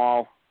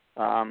small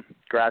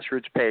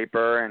grassroots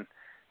paper, and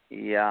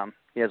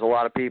he has a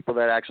lot of people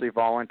that actually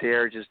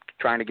volunteer, just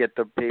trying to get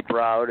the paper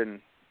out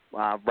and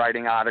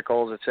writing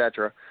articles,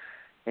 etc.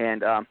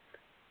 And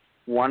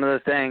one of the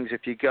things,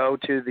 if you go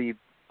to the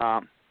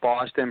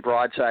Boston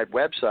Broadside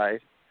website,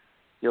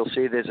 you'll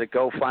see there's a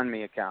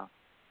GoFundMe account.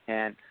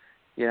 And,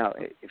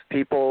 if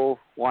people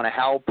want to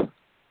help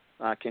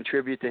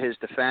contribute to his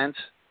defense,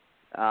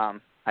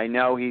 I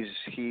know he's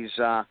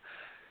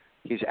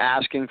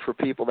asking for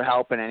people to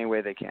help in any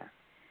way they can.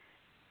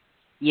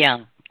 Yeah.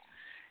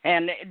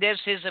 And this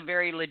is a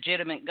very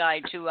legitimate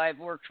guy, too. I've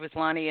worked with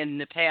Lonnie in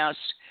the past,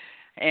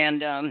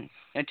 and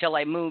until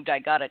I moved, I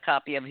got a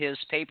copy of his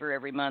paper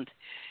every month.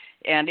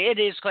 And it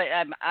is quite,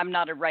 I'm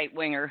not a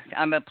right-winger.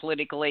 I'm a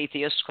political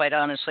atheist, quite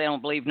honestly. I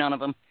don't believe none of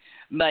them.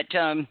 But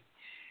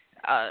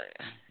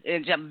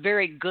it's a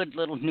very good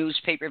little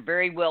newspaper,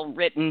 very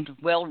well-written,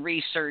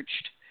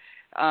 well-researched.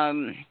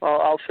 Well,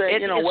 I'll say,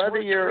 whether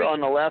you're on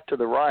the left or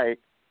the right,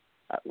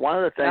 one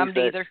of the things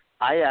that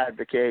I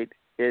advocate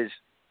is,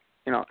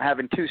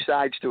 having two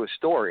sides to a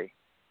story.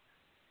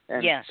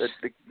 And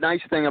the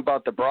nice thing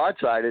about the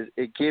Broadside is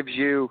it gives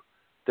you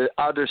the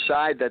other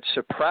side that's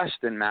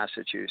suppressed in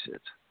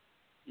Massachusetts.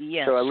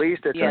 Yes. So at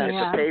least it's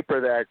Yeah. a paper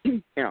that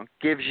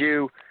gives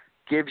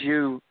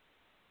you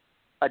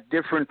a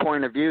different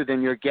point of view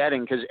than you're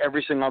getting, because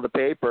every single other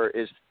paper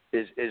is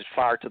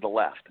far to the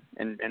left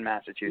in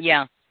Massachusetts.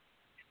 Yeah.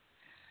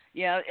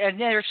 Yeah, and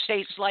there are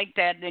states like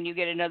that. Then you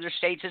get another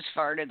state that's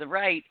far to the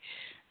right,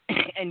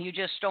 and you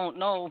just don't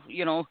know,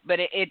 But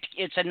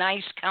it's a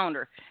nice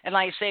counter, and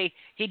like I say,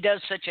 he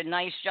does such a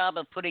nice job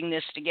of putting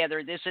this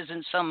together. This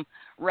isn't some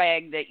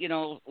rag that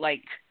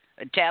like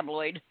a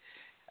tabloid.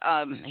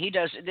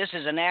 This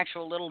is an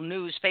actual little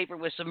newspaper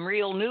with some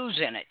real news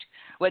in it.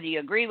 Whether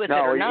you agree with it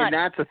or not, and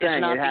that's the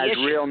thing. It has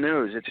real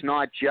news. It's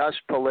not just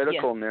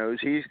political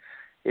news.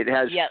 It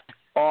has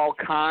all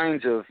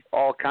kinds of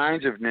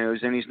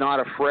news, and he's not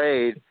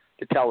afraid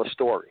to tell a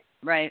story.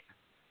 Right.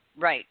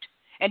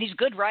 And he's a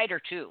good writer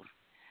too.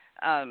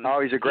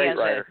 He's a great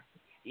writer.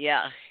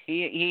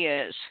 He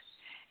is.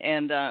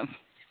 And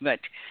but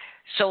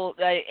so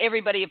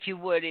everybody, if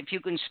you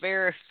can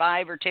spare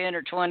 5 or 10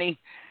 or 20.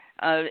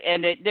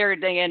 And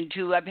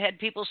I've had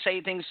people say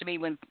things to me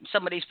when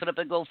somebody's put up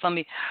a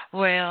GoFundMe.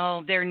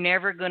 Well, they're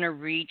never going to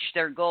reach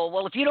their goal.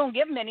 Well, if you don't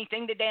give them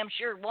anything, they damn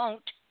sure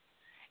won't.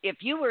 If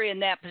you were in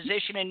that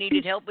position and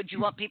needed help, would you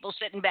want people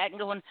sitting back and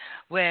going,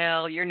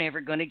 well, you're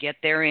never going to get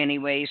there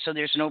anyway, so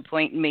there's no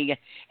point in me.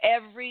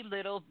 Every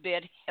little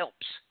bit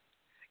helps.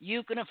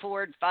 You can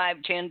afford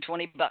 $5, $10,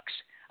 $20.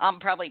 I'm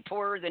probably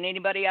poorer than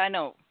anybody I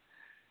know,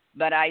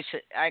 but I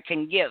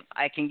can give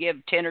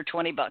 10 or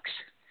 $20.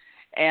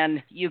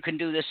 And you can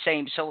do the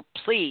same. So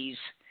please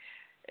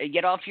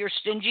get off your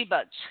stingy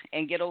butts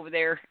and get over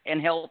there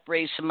and help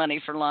raise some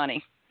money for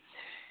Lonnie.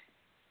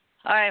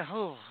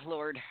 Oh,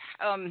 Lord.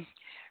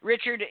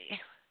 Richard,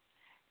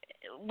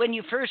 when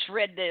you first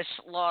read this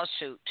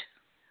lawsuit,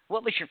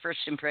 what was your first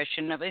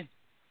impression of it?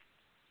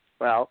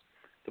 Well,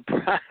 it's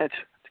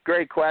a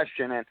great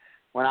question. And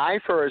when I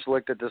first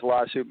looked at this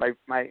lawsuit,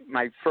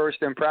 my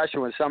first impression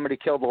was somebody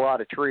killed a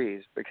lot of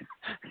trees, because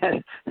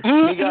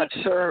he got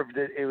served.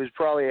 It was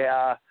probably,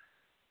 I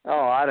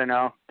don't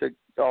know,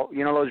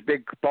 those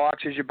big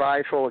boxes you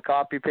buy full of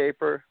copy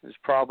paper? It was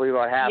probably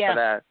about half of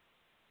that.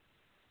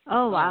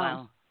 Oh,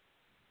 wow.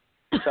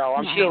 So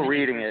I'm still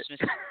reading it.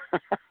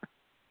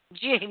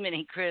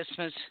 Jiminy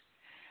Christmas.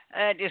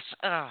 I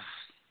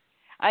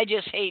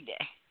just hate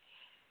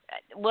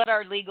what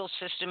our legal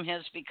system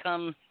has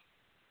become.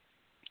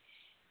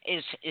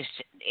 Is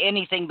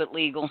anything but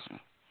legal,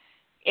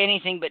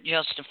 anything but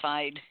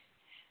justified.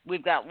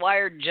 We've got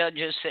wired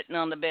judges sitting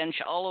on the bench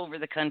all over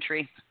the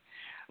country.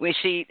 We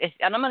see,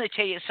 and I'm going to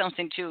tell you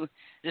something too,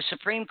 the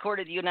Supreme Court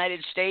of the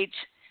United States,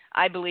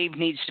 I believe,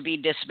 needs to be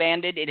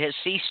disbanded. It has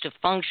ceased to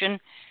function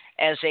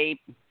as a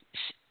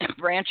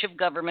branch of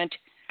government.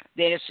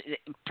 The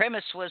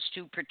premise was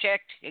to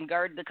protect and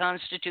guard the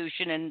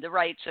Constitution and the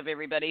rights of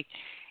everybody,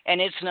 and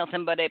it's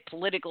nothing but a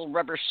political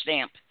rubber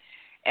stamp.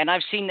 And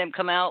I've seen them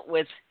come out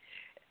with,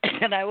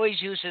 and I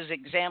always use as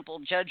example,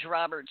 Judge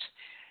Roberts'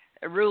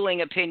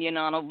 ruling opinion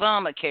on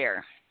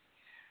Obamacare.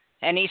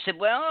 And he said,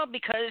 well,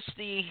 because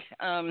the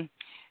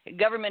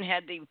government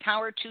had the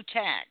power to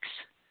tax,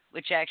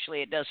 which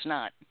actually it does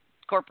not,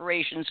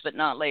 corporations but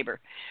not labor.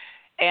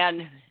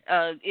 And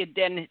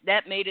then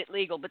that made it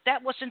legal. But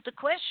that wasn't the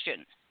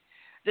question.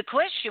 The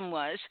question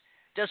was,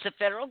 does the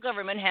federal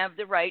government have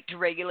the right to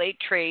regulate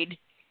trade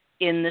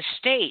in the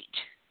state?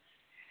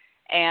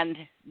 And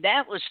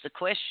that was the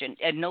question.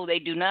 And no, they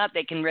do not.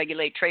 They can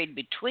regulate trade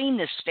between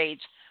the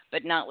states,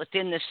 but not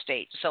within the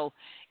state. So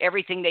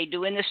everything they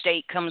do in the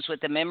state comes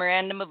with a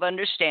memorandum of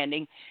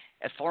understanding,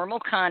 a formal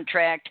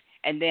contract,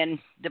 and then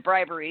the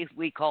bribery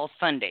we call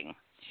funding.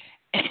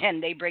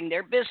 And they bring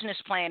their business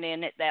plan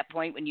in at that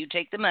point when you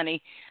take the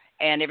money,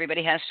 and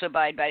everybody has to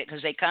abide by it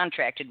because they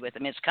contracted with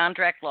them. It's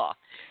contract law.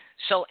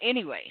 So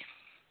anyway,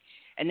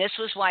 and this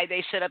was why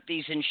they set up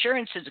these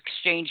insurance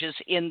exchanges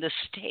in the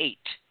state,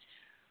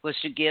 was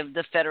to give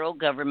the federal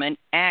government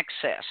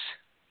access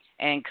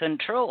and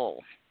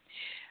control.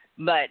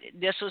 But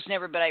this was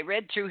never, but I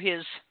read through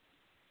his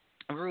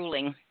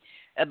ruling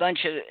a bunch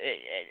of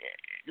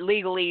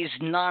legalese,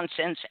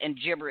 nonsense, and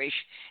gibberish.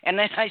 And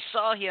then I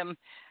saw him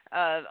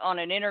on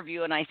an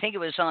interview, and I think it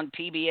was on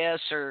PBS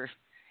or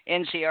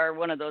NCR,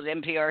 one of those,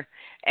 NPR,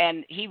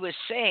 and he was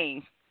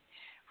saying,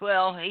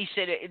 well, he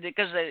said,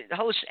 because the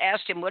host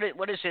asked him, what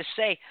does this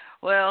say?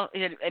 Well,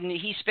 and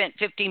he spent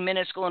 15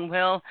 minutes going,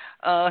 well,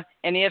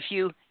 and if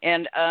you,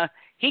 and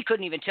he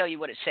couldn't even tell you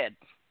what it said.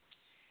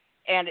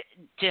 And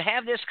to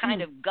have this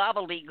kind of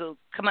gobbledygook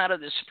come out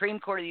of the Supreme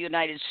Court of the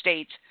United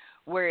States,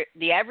 where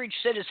the average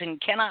citizen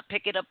cannot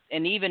pick it up,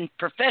 and even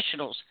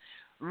professionals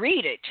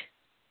read it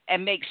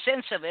and make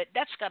sense of it,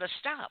 that's got to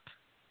stop.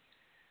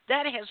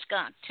 That has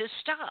got to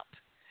stop.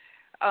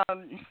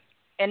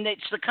 And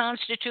it's the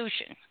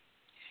Constitution.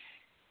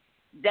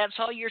 That's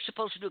all you're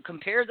supposed to do.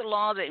 Compare the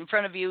law that in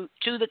front of you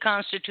to the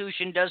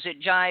Constitution. Does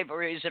it jive,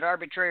 or is it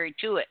arbitrary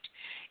to it?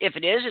 If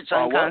it is, it's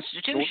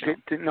unconstitutional.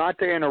 Not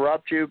to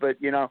interrupt you, but,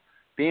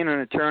 being an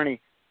attorney,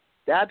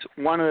 that's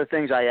one of the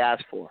things I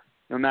ask for.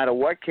 No matter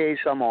what case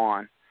I'm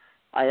on,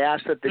 I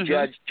ask that the Mhm.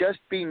 judge just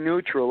be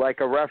neutral like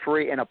a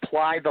referee and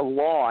apply the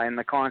law and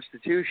the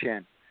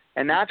Constitution.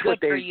 And that's what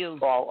Good for they, you.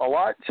 well, a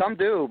lot, some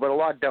do, but a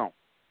lot don't.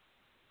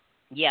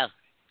 Yeah.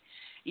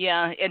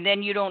 Yeah, and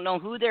then you don't know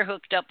who they're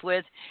hooked up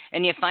with,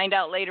 and you find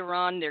out later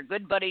on they're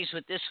good buddies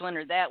with this one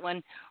or that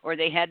one, or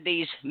they had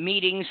these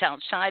meetings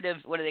outside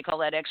of, what do they call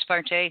that, ex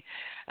parte,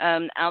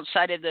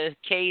 outside of the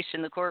case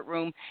in the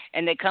courtroom,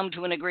 and they come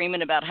to an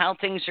agreement about how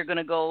things are going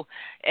to go,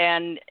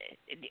 and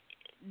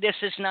this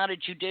is not a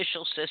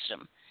judicial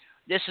system.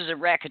 This is a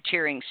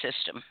racketeering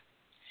system.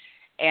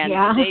 And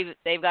Yeah.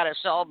 they've got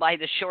us all by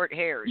the short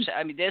hairs.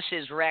 I mean, this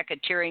is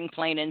racketeering,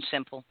 plain and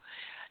simple.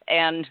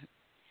 And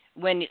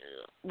when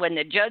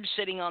the judge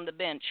sitting on the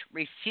bench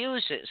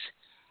refuses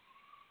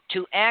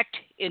to act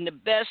in the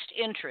best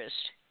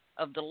interest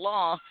of the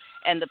law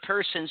and the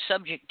person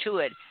subject to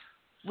it,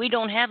 we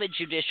don't have a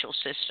judicial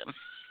system.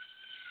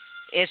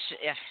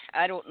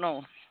 I don't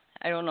know.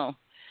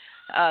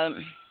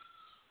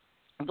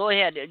 Go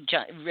ahead,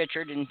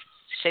 Richard, and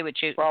say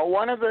what you. Well,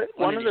 one of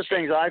the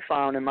things I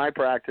found in my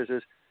practice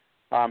is,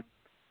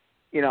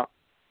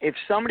 if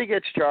somebody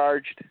gets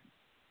charged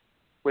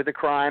with a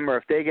crime or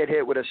if they get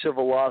hit with a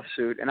civil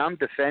lawsuit and I'm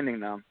defending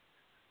them,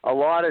 a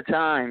lot of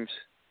times,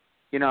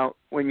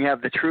 when you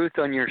have the truth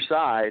on your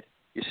side,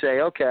 you say,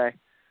 okay,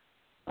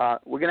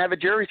 we're going to have a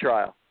jury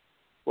trial.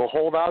 We'll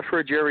hold out for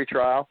a jury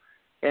trial.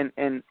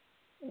 And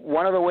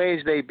one of the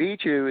ways they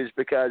beat you is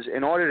because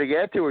in order to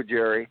get to a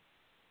jury,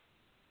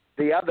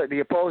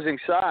 the opposing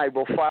side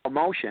will file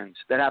motions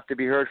that have to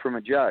be heard from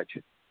a judge.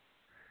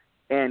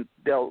 And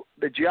the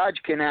judge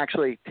can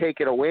actually take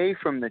it away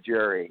from the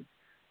jury.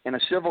 In a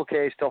civil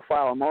case, they'll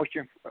file a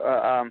motion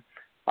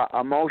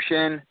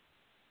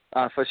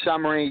for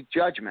summary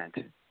judgment,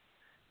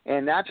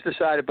 and that's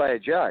decided by a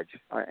judge.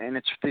 And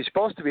it's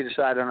supposed to be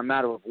decided on a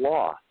matter of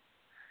law.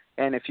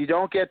 And if you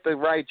don't get the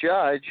right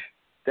judge,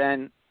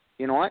 then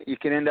you know what? You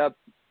can end up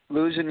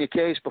losing your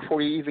case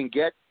before you even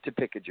get to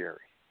pick a jury.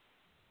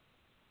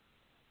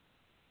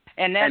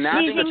 And that's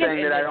the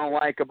thing that I don't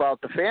like about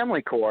the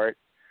family court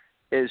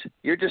is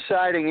you're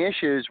deciding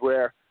issues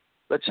where,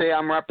 let's say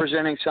I'm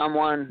representing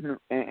someone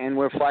and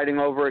we're fighting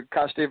over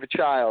custody of a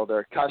child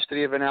or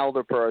custody of an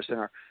elder person,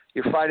 or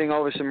you're fighting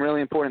over some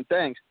really important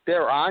things.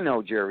 There are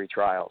no jury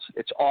trials.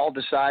 It's all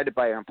decided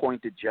by an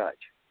appointed judge.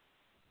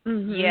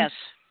 Mm-hmm.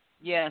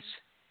 Yes.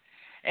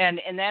 And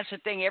that's the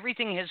thing.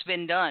 Everything has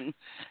been done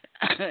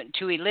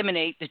to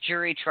eliminate the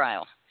jury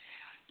trial.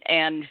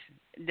 And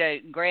the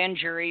grand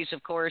juries,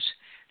 of course,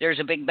 there's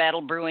a big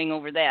battle brewing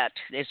over that.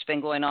 It's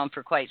been going on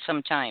for quite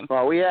some time.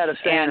 Well, we had a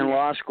saying in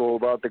law school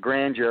about the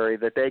grand jury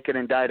that they could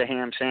indict a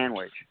ham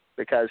sandwich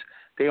because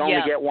they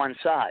only get one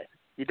side.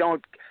 You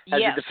don't,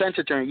 as a defense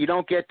attorney, you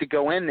don't get to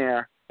go in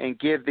there and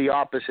give the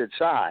opposite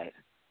side.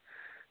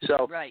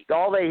 So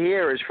all they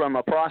hear is from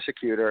a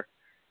prosecutor,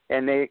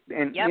 and they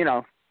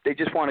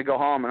just want to go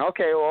home and,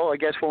 okay, well, I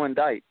guess we'll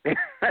indict.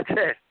 That's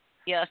it.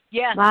 Yeah.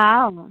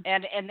 Wow.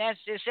 And that's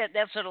just it.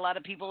 That's what a lot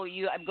of people.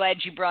 I'm glad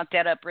you brought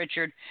that up,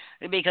 Richard,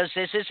 because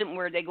this isn't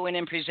where they go in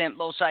and present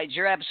both sides.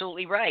 You're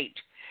absolutely right.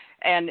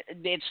 And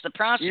it's the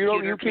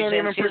prosecutor. You can't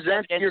even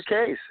present your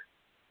case.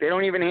 They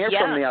don't even hear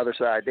from the other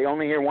side. They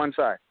only hear one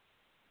side.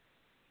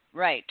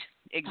 Right.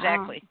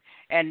 Exactly.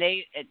 And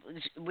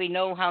we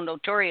know how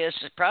notorious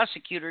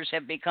prosecutors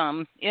have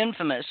become,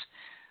 infamous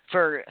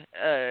for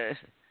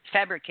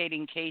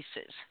fabricating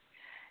cases.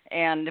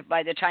 And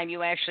by the time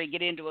you actually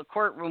get into a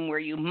courtroom where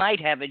you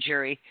might have a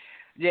jury,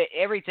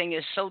 everything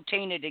is so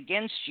tainted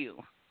against you.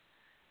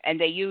 And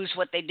they use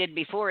what they did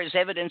before as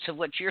evidence of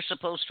what you're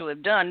supposed to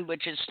have done,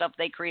 which is stuff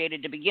they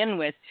created to begin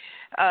with.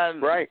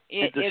 Right.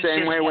 It's the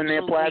same way when they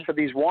apply for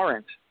these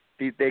warrants.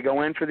 They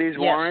go in for these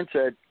warrants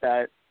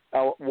at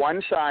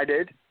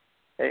one-sided,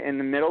 in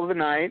the middle of the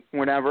night,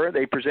 whenever.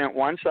 They present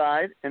one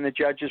side, and the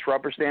judge just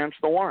rubber stamps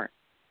the warrant.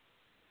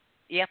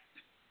 Yep.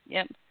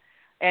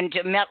 And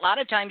a lot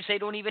of times they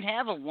don't even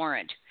have a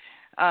warrant.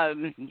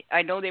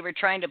 I know they were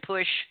trying to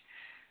push,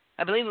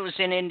 I believe it was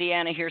in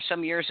Indiana here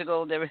some years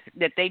ago,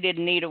 that they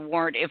didn't need a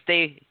warrant if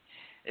they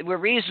were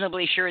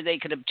reasonably sure they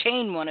could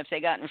obtain one if they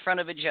got in front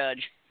of a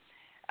judge.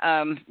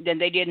 Then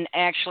they didn't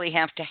actually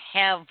have to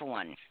have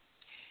one.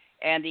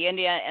 And the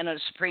Indiana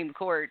Supreme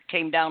Court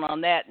came down on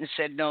that and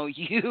said, no,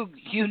 you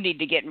need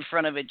to get in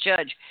front of a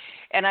judge.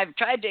 And I've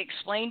tried to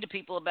explain to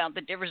people about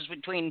the difference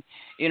between,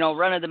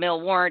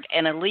 run-of-the-mill warrant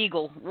and a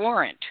legal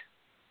warrant.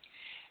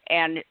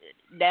 And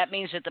that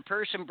means that the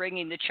person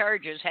bringing the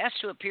charges has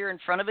to appear in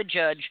front of a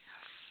judge,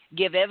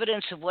 give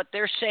evidence of what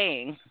they're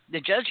saying.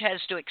 The judge has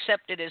to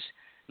accept it as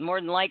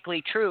more than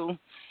likely true,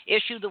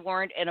 issue the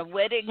warrant, and a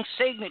wedding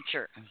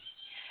signature,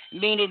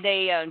 meaning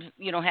they,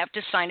 have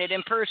to sign it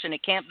in person.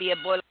 It can't be a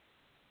boiler.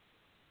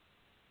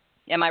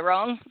 Am I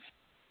wrong?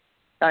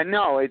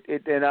 No.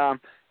 And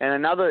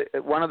another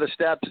one of the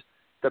steps,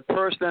 the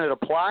person that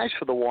applies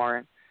for the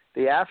warrant,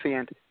 the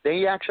affiant,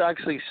 they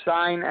actually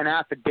sign an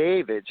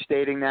affidavit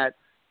stating that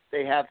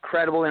they have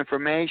credible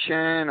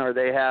information or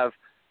they have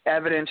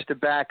evidence to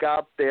back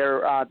up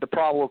their the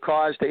probable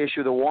cause to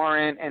issue the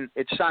warrant, and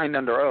it's signed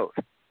under oath.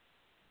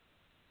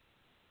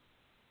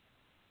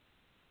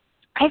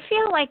 I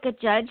feel like a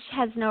judge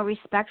has no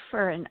respect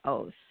for an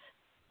oath.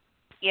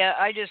 Yeah,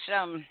 I just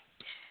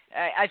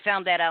I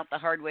found that out the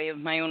hard way of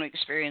my own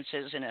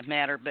experiences in a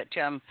matter. But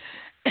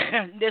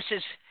this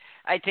is,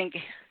 I think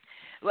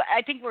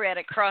we're at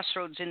a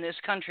crossroads in this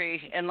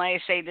country, and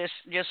like I say this,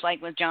 just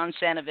like with John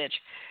Sanovich,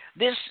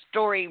 this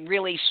story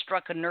really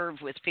struck a nerve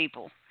with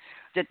people,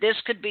 that this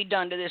could be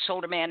done to this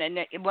older man.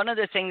 And one of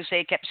the things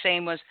they kept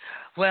saying was,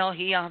 well,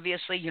 he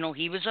obviously,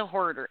 he was a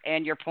hoarder.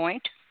 And your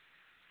point?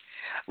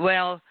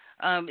 Well,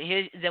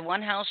 the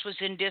one house was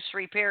in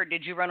disrepair.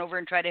 Did you run over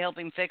and try to help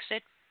him fix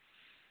it?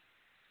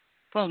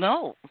 Well,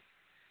 no.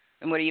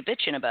 And what are you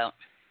bitching about?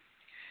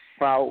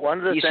 Well, one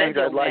of the things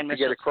I'd like to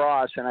get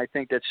across, and I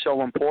think that's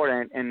so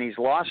important in these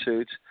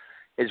lawsuits,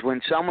 is when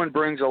someone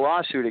brings a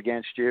lawsuit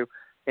against you,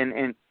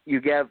 and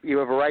you have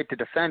a right to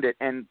defend it.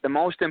 And the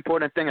most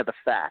important thing are the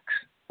facts.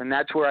 And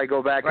that's where I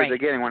go back to the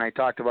beginning when I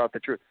talked about the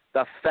truth.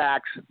 The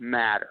facts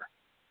matter.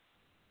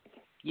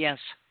 Yes.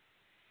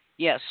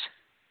 Yes.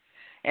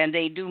 And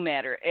they do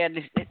matter.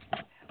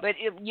 But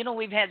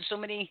we've had so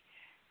many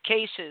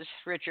cases,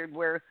 Richard,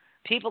 where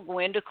people go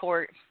into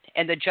court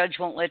and the judge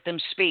won't let them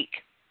speak.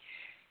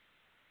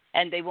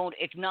 And they won't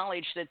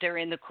acknowledge that they're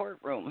in the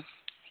courtroom.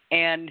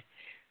 And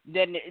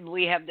then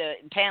we have the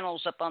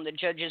panels up on the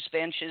judges'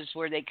 benches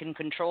where they can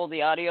control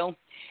the audio.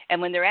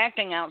 And when they're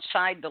acting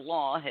outside the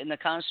law in the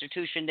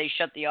Constitution, they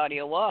shut the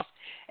audio off.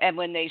 And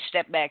when they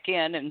step back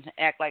in and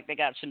act like they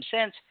got some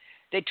sense,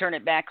 they turn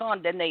it back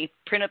on. Then they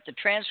print up the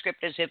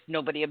transcript as if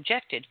nobody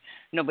objected.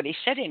 Nobody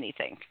said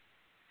anything.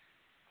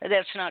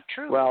 That's not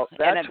true. Well,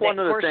 that's one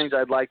of the things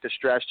I'd like to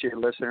stress to your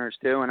listeners,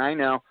 too. And I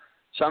know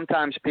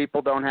sometimes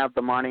people don't have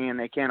the money and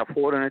they can't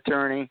afford an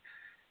attorney.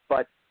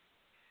 But,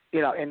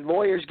 and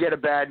lawyers get a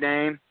bad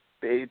name.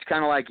 It's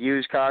kind of like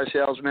used car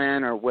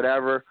salesmen or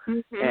whatever.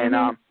 Mm-hmm.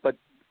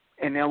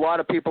 And a lot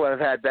of people have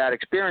had bad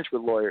experience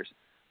with lawyers.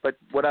 But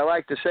what I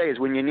like to say is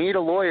when you need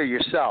a lawyer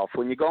yourself,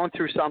 when you're going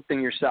through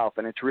something yourself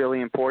and it's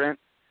really important,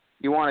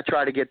 you want to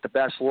try to get the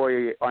best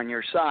lawyer on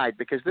your side,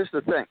 because this is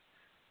the thing.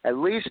 At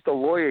least the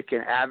lawyer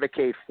can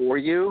advocate for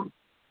you.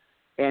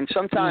 And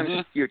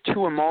sometimes you're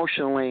too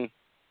emotionally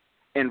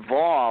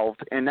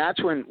involved, and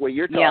that's what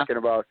you're talking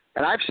about.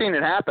 And I've seen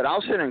it happen.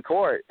 I'll sit in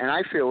court, and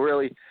I feel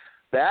really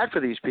bad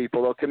for these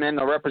people. They'll come in,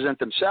 they'll represent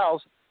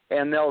themselves,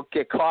 and they'll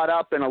get caught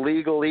up in a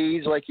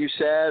legalese, like you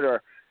said,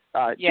 or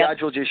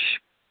judge will just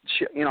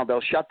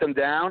they'll shut them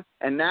down,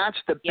 and that's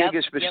the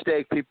biggest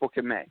mistake people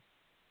can make.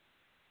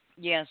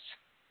 Yes.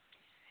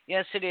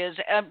 Yes, it is.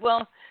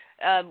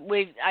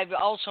 I've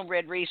also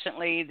read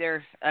recently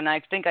there, and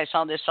I think I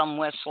saw this on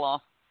Westlaw,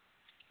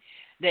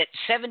 that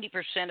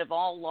 70% of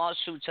all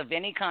lawsuits of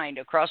any kind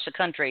across the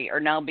country are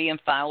now being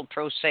filed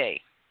pro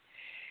se.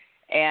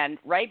 And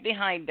right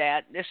behind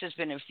that, this has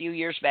been a few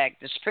years back,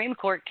 the Supreme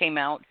Court came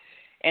out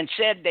and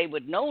said they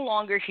would no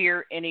longer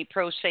hear any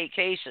pro se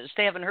cases.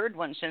 They haven't heard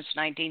one since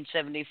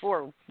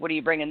 1974. What are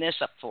you bringing this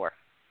up for?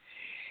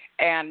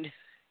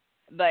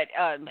 But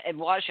in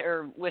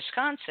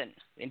Wisconsin,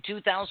 in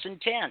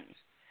 2010,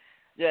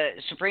 the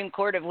Supreme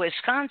Court of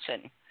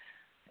Wisconsin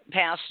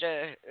passed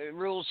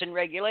rules and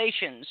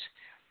regulations.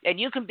 And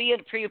you can be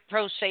a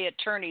pro se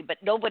attorney, but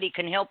nobody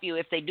can help you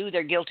if they do.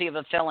 They're guilty of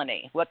a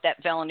felony. What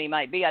that felony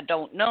might be, I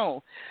don't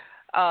know.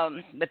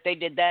 But they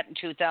did that in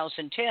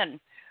 2010.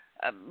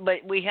 But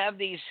we have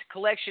these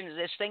collections,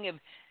 this thing of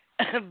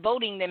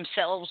voting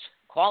themselves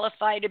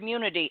qualified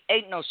immunity.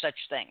 Ain't no such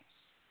thing.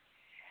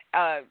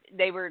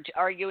 They were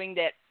arguing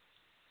that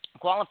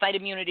qualified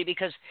immunity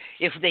because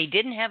if they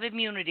didn't have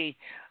immunity,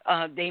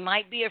 they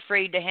might be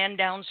afraid to hand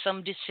down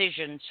some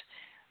decisions.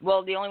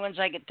 Well, the only ones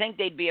I could think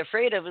they'd be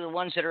afraid of are the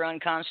ones that are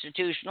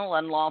unconstitutional,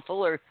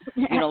 unlawful, or,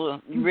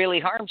 really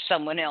harm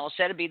someone else.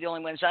 That'd be the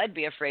only ones I'd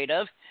be afraid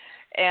of.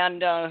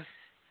 And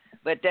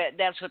but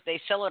that's what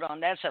they sell it on.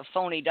 That's a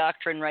phony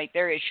doctrine right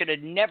there. It should have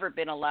never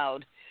been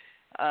allowed.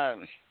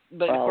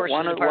 But, of course,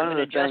 one of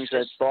the things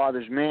that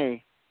bothers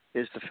me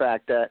is the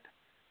fact that,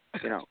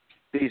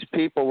 these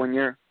people, when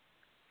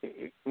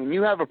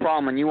you have a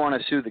problem and you want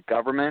to sue the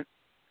government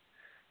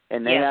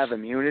and they have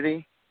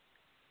immunity,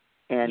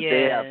 and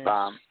they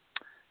have,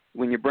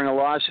 when you bring a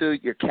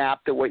lawsuit, you're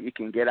capped at what you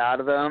can get out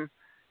of them,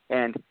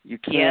 and you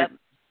can't,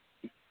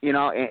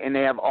 and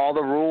they have all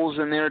the rules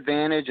in their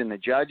advantage, and the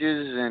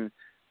judges, and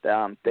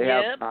they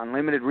have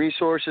unlimited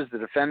resources to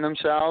defend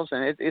themselves,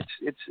 and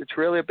it's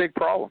really a big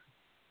problem.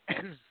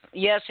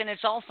 Yes, and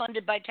it's all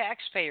funded by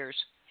taxpayers.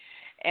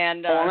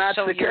 And that's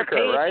so the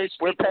kicker, right?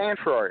 We're paying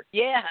for it.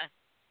 Yeah.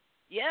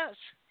 Yes.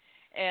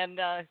 And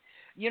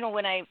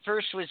when I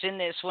first was in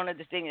this, one of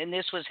the things, and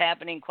this was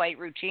happening quite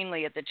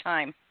routinely at the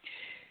time,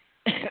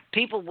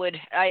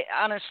 I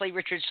honestly,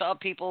 Richard, saw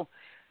people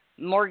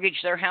mortgage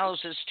their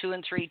houses 2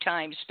 and 3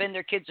 times, spend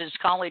their kids'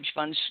 college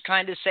funds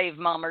trying to save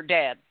mom or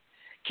dad.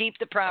 Keep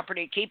the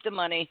property, keep the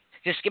money,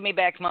 just give me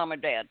back mom or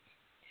dad.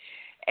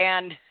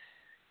 And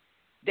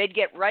they'd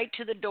get right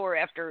to the door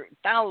after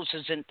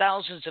thousands and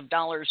thousands of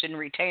dollars in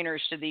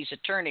retainers to these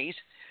attorneys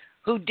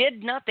who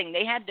did nothing.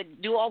 They had to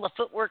do all the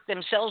footwork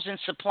themselves and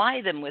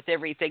supply them with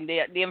everything,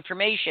 the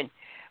information.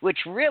 which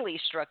really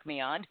struck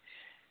me odd.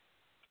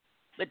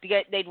 But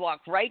they'd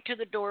walk right to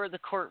the door of the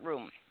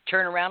courtroom,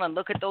 turn around and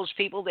look at those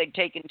people they'd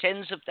taken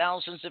tens of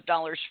thousands of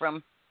dollars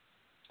from,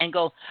 and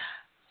go,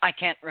 I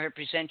can't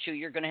represent you.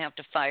 You're going to have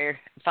to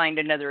find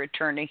another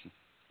attorney,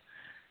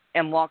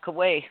 and walk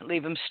away,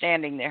 leave them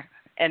standing there.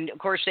 And, of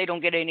course, they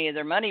don't get any of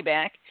their money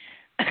back.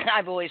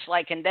 I've always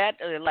likened that,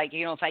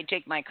 if I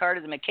take my car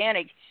to the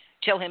mechanic,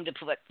 tell him to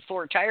put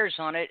 4 tires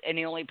on it, and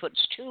he only puts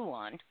 2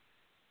 on,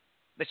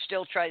 but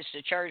still tries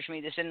to charge me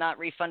this and not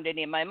refund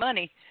any of my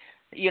money,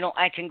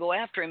 I can go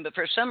after him. But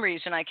for some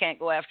reason, I can't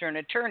go after an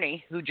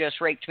attorney who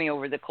just raked me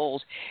over the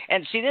coals.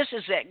 And see, this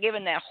is that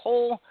given that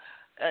whole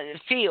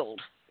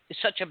field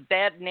such a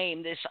bad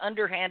name, this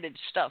underhanded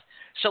stuff.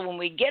 So when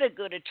we get a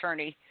good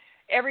attorney,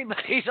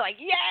 everybody's like,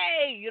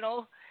 yay,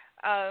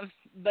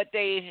 but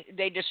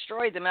they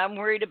destroy them. I'm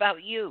worried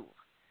about you.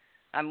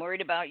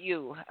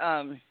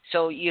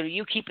 So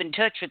you keep in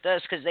touch with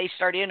us, because they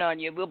start in on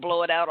you. We'll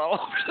blow it out all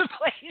over the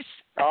place.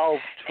 Oh,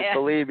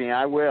 believe me,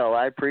 I will.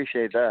 I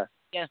appreciate that.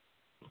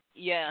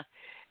 Yeah.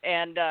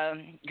 And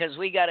because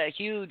we got a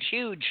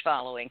huge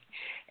following,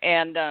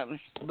 and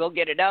we'll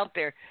get it out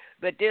there.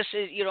 But this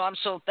is, I'm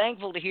so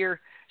thankful to hear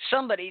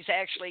somebody's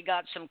actually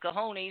got some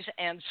cojones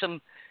and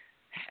some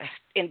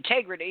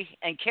integrity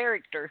and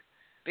character,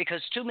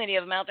 because too many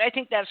of them out there, I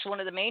think that's one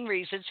of the main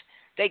reasons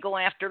they go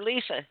after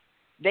Lisa.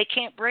 They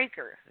can't break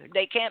her.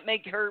 They can't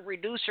make her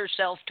reduce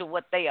herself to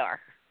what they are,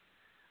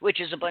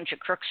 which is a bunch of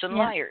crooks and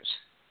liars.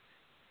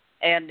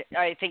 And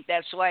I think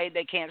that's why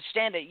they can't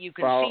stand it. You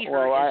can see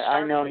her. Well,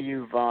 I know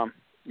you've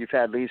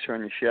had Lisa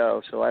on your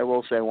show, so I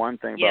will say one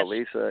thing about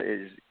Lisa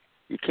is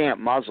you can't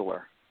muzzle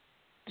her.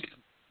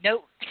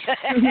 No.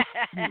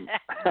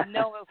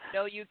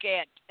 No, you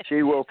can't.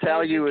 She will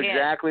tell you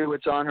exactly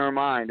what's on her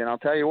mind, and I'll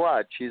tell you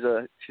what, she's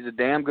a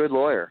damn good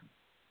lawyer.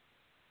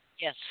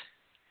 Yes,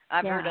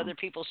 I've heard other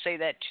people say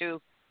that too.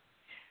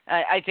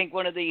 I think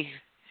one of the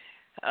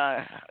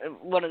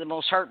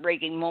most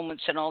heartbreaking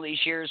moments in all these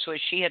years was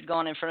she had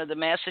gone in front of the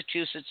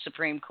Massachusetts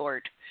Supreme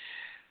Court,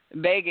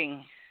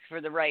 begging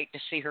for the right to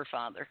see her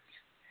father.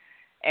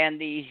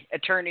 And the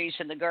attorneys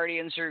and the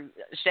guardians are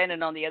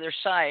standing on the other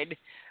side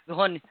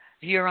going,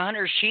 Your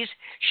Honor,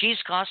 she's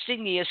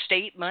costing the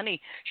estate money.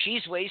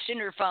 She's wasting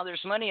her father's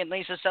money. And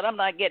Lisa said, I'm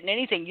not getting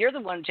anything. You're the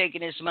one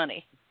taking his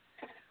money.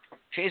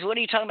 She says, what are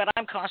you talking about?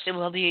 I'm costing.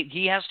 Well,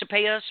 he has to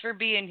pay us for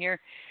being here.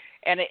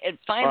 And it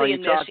finally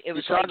it was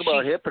you talk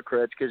about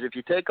hypocrites, because if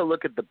you take a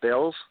look at the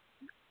bills,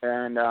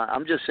 and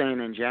I'm just saying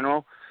in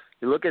general,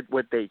 you look at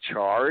what they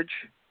charge,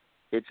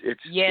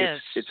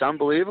 it's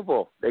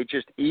unbelievable. They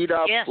just eat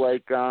up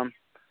like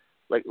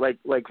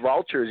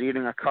vultures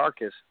eating a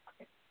carcass.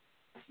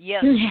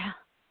 Yes. Yeah.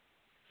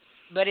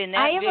 But in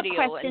that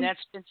video, and that's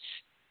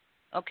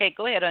okay.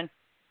 Go ahead, on.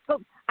 Oh,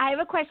 I have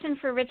a question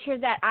for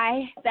Richard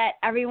that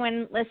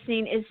everyone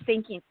listening is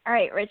thinking. All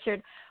right,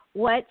 Richard,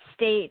 what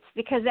states?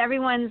 Because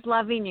everyone's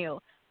loving you.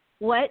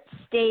 What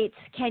states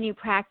can you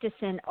practice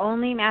in?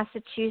 Only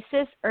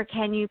Massachusetts, or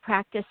can you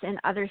practice in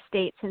other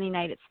states in the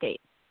United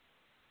States?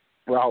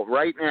 Well,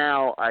 right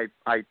now I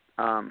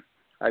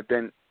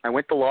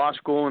went to law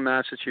school in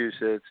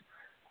Massachusetts,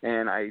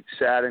 and I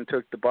sat and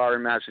took the bar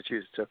in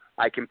Massachusetts. So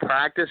I can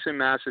practice in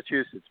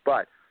Massachusetts,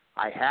 but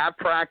I have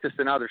practiced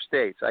in other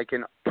states. I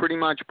can pretty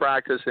much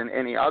practice in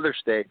any other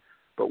state,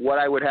 but what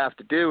I would have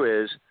to do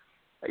is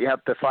you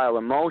have to file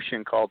a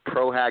motion called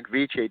pro hac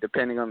vice,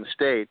 depending on the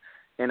state.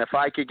 And if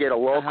I could get a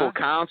local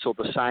counsel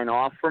to sign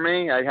off for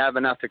me, I have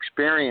enough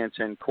experience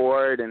in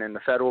court and in the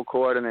federal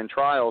court and in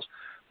trials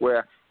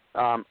where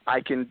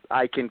I can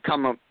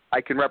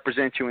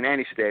represent you in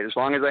any state as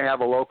long as I have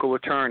a local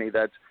attorney.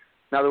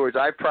 In other words,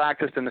 I've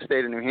practiced in the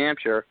state of New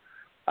Hampshire.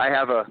 I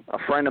have a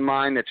friend of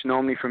mine that's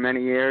known me for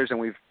many years, and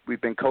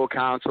we've been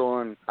co-counsel,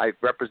 and I've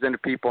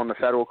represented people in the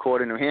federal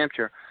court in New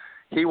Hampshire.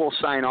 He will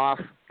sign off,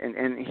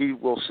 and he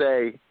will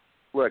say,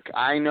 look,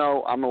 I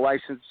know I'm a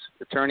licensed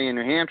attorney in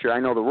New Hampshire. I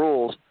know the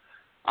rules.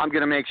 I'm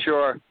going to make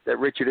sure that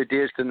Richard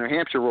adheres to the New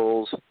Hampshire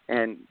rules,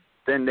 and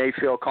then they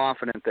feel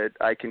confident that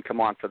I can come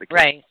on for the case.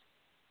 Right.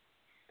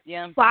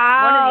 Yeah.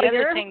 Wow. One of the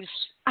other things.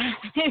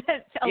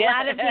 A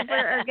lot of people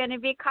are going to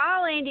be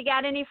calling. You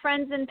got any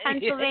friends in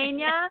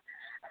Pennsylvania?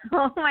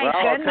 Oh my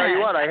goodness. I'll tell you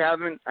what, I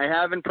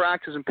haven't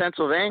practiced in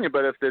Pennsylvania,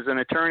 but if there's an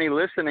attorney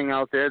listening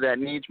out there that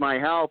needs my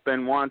help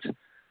and wants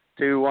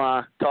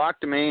to talk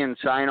to me and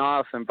sign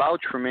off and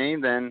vouch for me,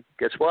 then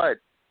guess what?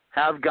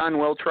 Have gun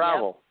will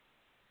travel.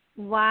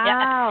 Yep.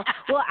 Wow.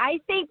 Well, I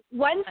think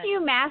once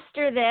you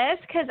master this,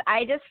 because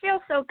I just feel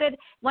so good,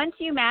 once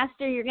you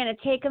master, you're going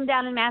to take them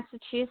down in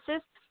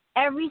Massachusetts.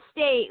 Every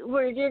state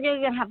where you're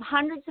going to have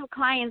hundreds of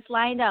clients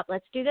lined up.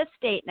 Let's do this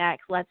state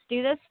next. Let's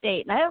do this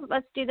state.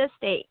 Let's do this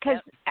state.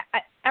 Because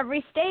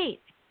every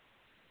state.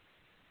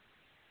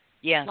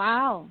 Yes.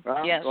 Wow.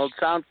 Yes. Well, it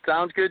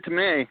sounds good to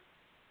me.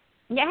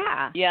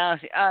 Yeah. Yeah.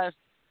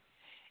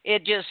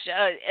 It just,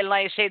 and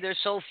like I say, there's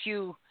so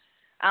few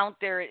out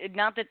there.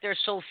 Not that there's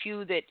so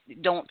few that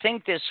don't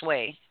think this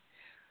way,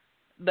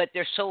 but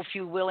there's so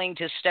few willing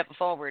to step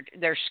forward.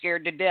 They're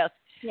scared to death.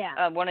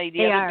 Yeah. One of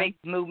the other big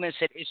movements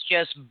that is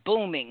just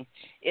booming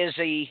is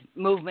a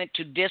movement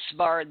to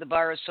disbar the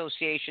bar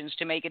associations,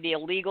 to make it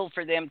illegal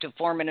for them to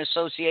form an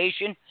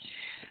association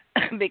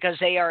because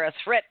they are a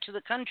threat to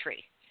the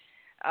country.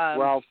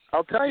 Well,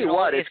 I'll tell you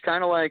what, it's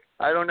kind of like,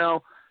 I don't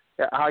know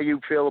how you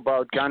feel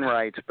about gun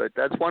rights, but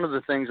that's one of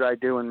the things I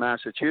do in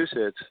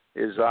Massachusetts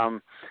is,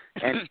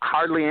 and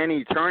hardly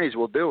any attorneys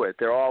will do it.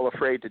 They're all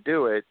afraid to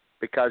do it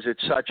because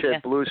it's such a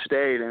blue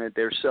state and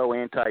they're so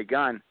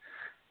anti-gun.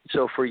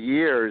 So for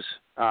years,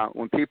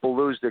 when people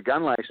lose their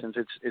gun license,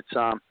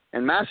 it's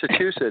in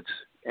Massachusetts,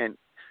 and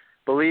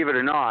believe it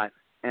or not,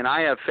 and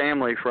I have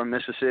family from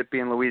Mississippi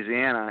and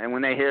Louisiana, and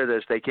when they hear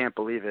this, they can't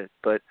believe it,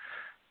 but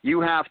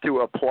you have to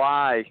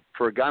apply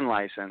for a gun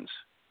license,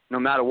 no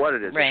matter what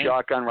it is, a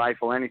shotgun,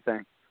 rifle,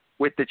 anything,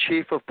 with the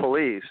chief of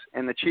police,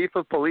 and the chief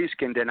of police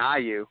can deny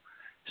you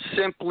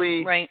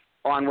simply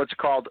on what's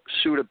called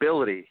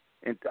suitability.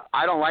 And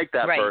I don't like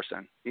that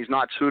person. He's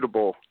not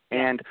suitable,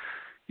 and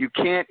you're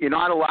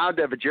not allowed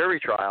to have a jury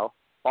trial.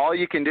 All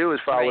you can do is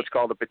file what's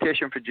called a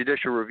petition for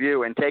judicial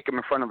review and take them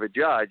in front of a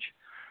judge.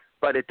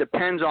 But it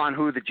depends on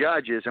who the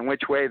judge is and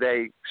which way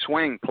they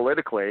swing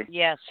politically.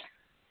 Yes.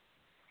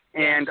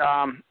 And,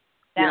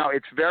 you know,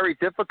 it's very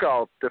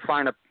difficult to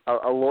find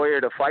a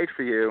lawyer to fight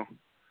for you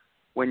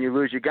when you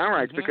lose your gun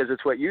rights because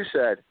it's what you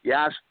said. You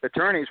ask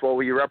attorneys, well,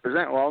 will you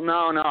represent? Well,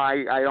 no,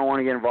 I don't want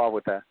to get involved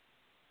with that.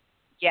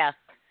 Yeah.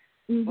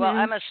 Well,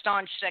 I'm a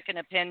staunch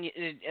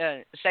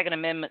Second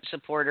Amendment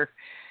supporter,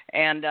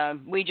 and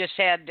we just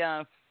had,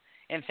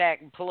 in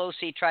fact,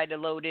 Pelosi tried to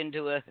load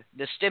into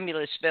the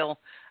stimulus bill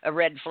a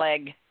red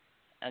flag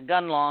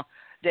gun law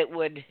that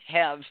would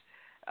have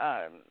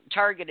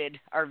targeted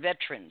our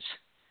veterans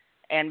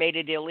and made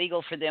it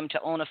illegal for them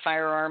to own a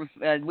firearm.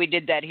 We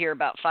did that here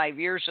about 5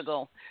 years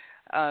ago.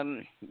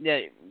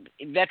 The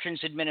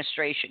Veterans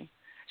Administration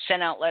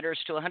sent out letters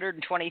to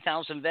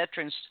 120,000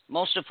 veterans,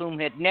 most of whom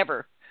had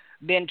never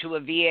been to a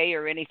VA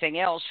or anything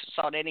else,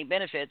 sought any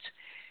benefits,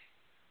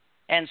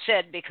 and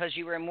said, because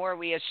you were in war,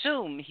 we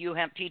assume you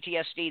have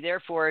PTSD,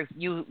 therefore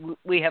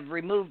we have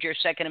removed your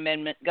Second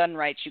Amendment gun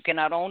rights. You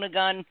cannot own a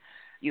gun,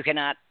 you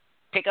cannot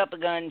pick up a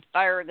gun,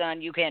 fire a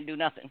gun, you can't do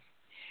nothing.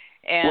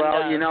 And,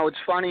 well, you know, it's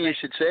funny you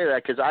should say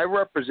that because I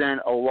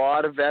represent a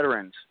lot of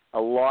veterans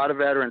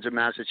in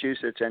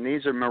Massachusetts, and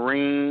these are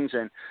Marines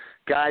and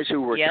guys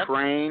who were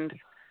trained,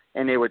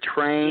 and they were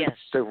trained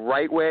the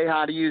right way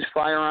how to use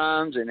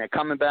firearms, and they're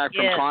coming back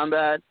from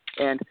combat.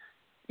 And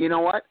you know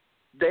what?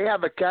 They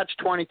have a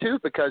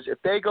catch-22 because if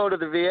they go to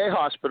the VA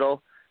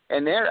hospital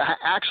and they're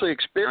actually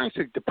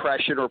experiencing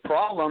depression or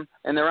problem,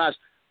 and they're asked,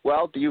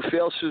 well, do you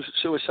feel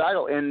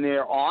suicidal? And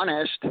they're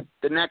honest,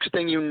 the next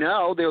thing you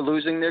know, they're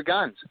losing their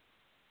guns.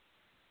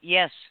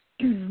 Yes.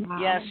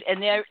 Yes,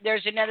 and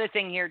there's another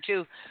thing here,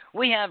 too.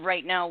 We have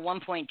right now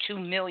 1.2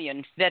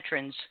 million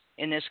veterans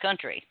in this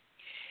country.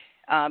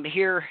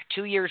 Here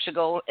 2 years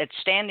ago at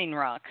Standing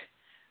Rock,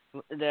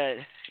 the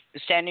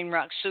Standing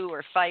Rock Sioux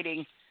are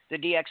fighting the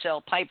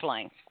DXL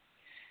pipeline,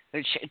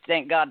 which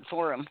thank God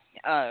for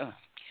them,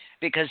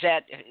 because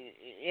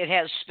it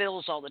has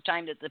spills all the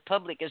time that the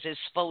public is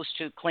supposed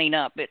to clean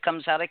up. It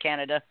comes out of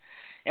Canada.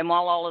 And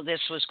while all of this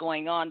was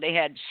going on, they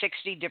had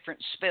 60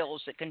 different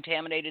spills that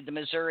contaminated the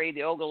Missouri,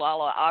 the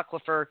Ogallala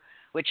Aquifer,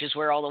 which is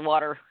where all the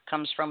water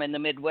comes from in the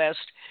Midwest.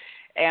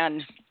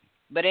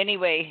 But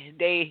anyway,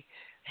 they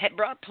had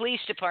brought police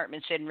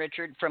departments in,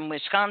 Richard, from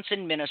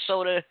Wisconsin,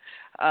 Minnesota,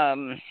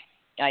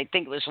 I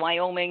think it was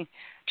Wyoming,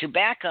 to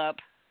back up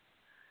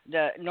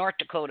the North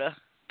Dakota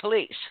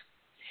police.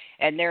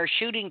 And they're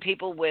shooting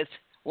people with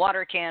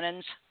water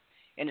cannons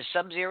in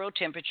sub-zero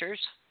temperatures.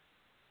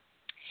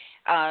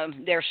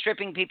 They're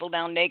stripping people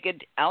down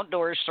naked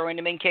outdoors, throwing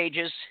them in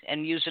cages,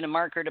 and using a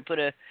marker to put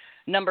a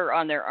number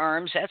on their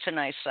arms. That's a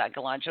nice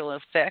psychological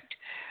effect.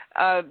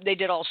 They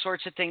did all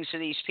sorts of things to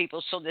these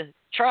people. So the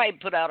tribe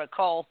put out a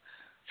call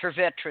for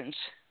veterans.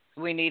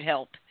 We need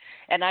help.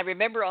 And I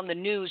remember on the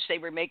news they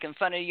were making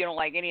fun of,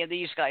 like any of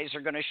these guys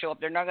are going to show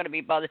up. They're not going to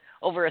be bothered.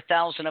 Over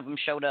 1,000 of them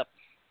showed up.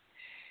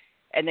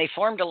 And they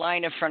formed a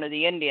line in front of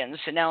the Indians.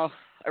 And now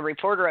a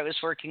reporter I was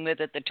working with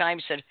at the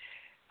time said,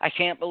 I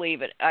can't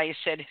believe it. I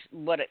said,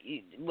 what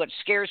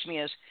scares me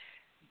is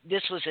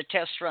this was a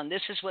test run.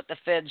 This is what the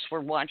feds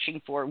were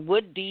watching for.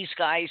 Would these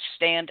guys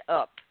stand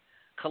up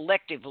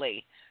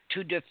collectively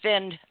to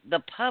defend the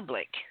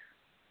public?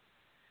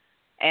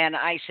 And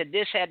I said,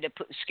 this had to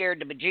scared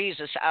the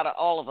bejesus out of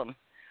all of them.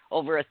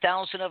 Over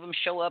 1,000 of them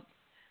show up.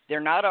 They're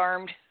not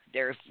armed.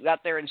 They've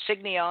got their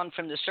insignia on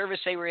from the service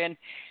they were in.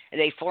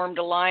 They formed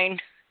a line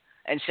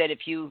and said,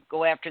 if you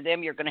go after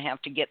them, you're going to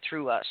have to get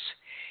through us.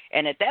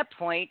 And at that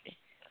point,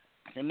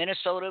 the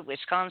Minnesota,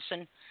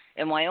 Wisconsin,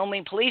 and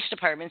Wyoming police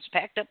departments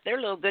packed up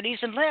their little goodies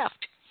and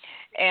left.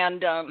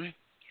 And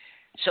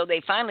so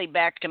they finally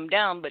backed them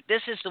down. But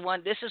this is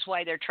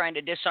why they're trying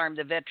to disarm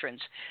the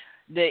veterans.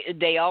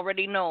 They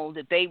already know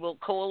that they will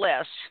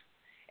coalesce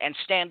and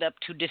stand up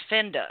to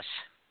defend us.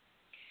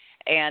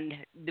 And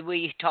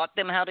we taught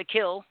them how to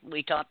kill.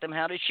 We taught them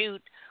how to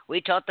shoot.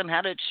 We taught them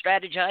how to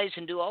strategize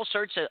and do all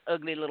sorts of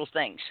ugly little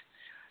things.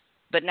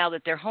 But now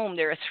that they're home,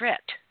 they're a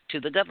threat to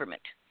the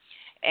government.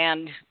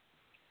 And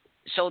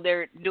so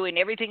they're doing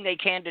everything they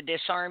can to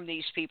disarm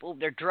these people.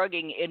 They're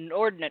drugging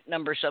inordinate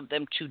numbers of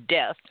them to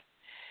death.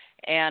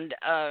 And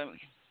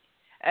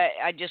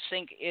I just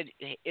think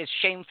it is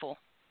shameful.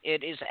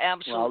 It is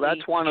absolutely Well,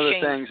 that's one of the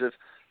shameful. things. If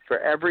for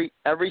every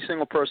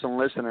single person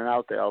listening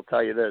out there, I'll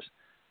tell you this.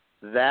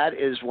 That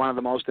is one of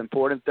the most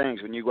important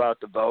things when you go out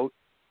to vote.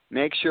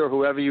 Make sure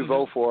whoever you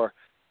vote for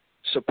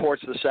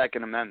supports the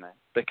Second Amendment.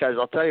 Because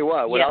I'll tell you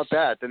what, without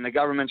that, then the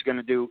government's going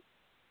to do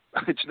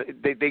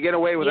they get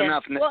away with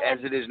enough as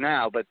it is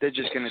now, but they're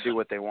just going to do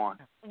what they want.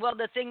 Well,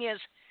 the thing is,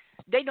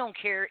 they don't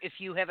care if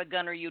you have a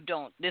gun or you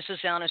don't. This is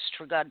honest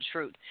for God's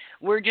truth.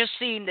 We're just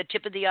seeing the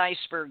tip of the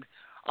iceberg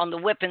on the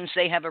weapons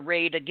they have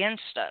arrayed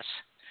against us,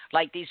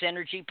 like these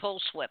energy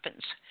pulse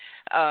weapons,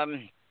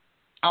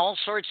 all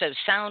sorts of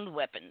sound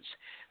weapons,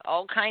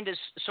 all kinds of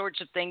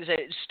sorts of things,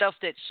 stuff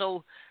that's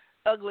so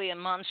ugly and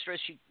monstrous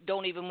you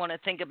don't even want to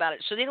think about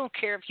it. So they don't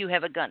care if you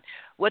have a gun.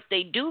 What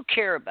they do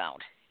care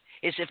about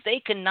is if they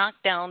can knock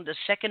down the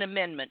Second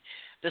Amendment,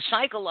 the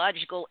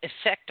psychological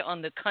effect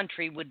on the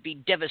country would be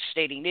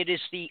devastating. It is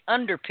the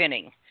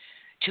underpinning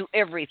to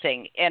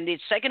everything. And the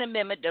Second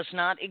Amendment does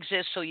not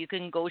exist so you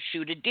can go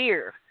shoot a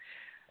deer.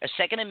 A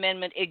Second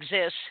Amendment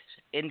exists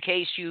in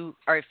case you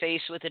are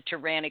faced with a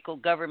tyrannical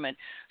government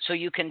so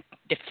you can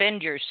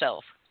defend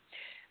yourself.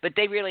 But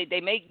they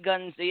make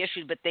guns the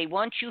issue, but they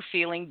want you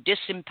feeling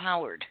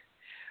disempowered,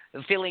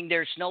 feeling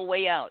there's no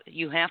way out.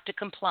 You have to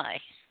comply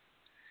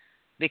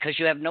because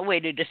you have no way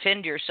to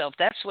defend yourself.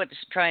 That's what's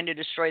trying to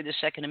destroy the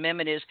Second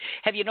Amendment is.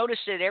 Have you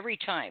noticed that every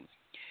time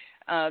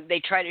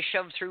they try to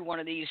shove through one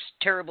of these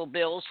terrible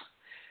bills,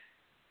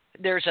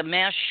 there's a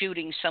mass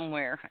shooting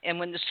somewhere? And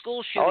when the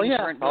school shootings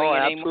weren't doing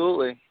it anymore.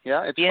 Absolutely.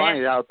 Yeah, it's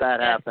funny how that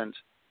happens.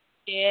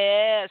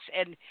 Yes,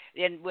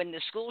 and when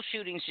the school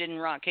shootings didn't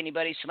rock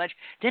anybody so much,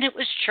 then it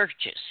was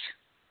churches.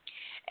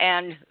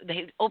 And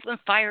they open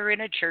fire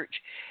in a church,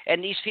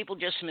 and these people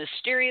just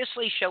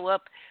mysteriously show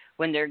up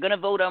when they're going to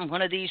vote on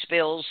one of these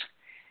bills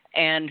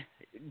and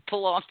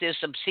pull off this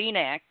obscene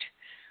act,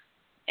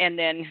 and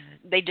then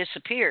they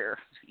disappear,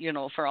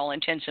 for all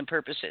intents and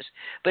purposes.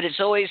 But it's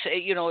always,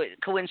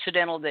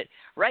 coincidental that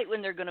right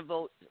when they're going to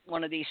vote,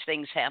 one of these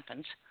things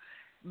happens.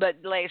 But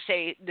like I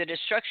say, the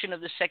destruction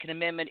of the Second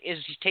Amendment is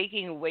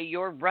taking away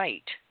your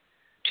right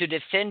to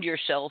defend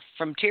yourself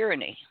from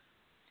tyranny.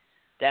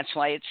 That's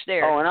why it's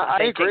there. Oh, and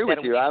I agree with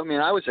you. I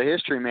mean, I was a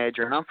history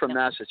major, and I'm from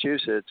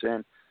Massachusetts,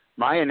 and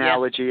my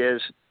analogy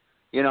is,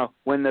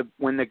 when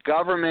the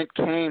government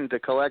came to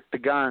collect the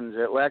guns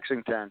at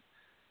Lexington,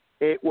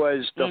 it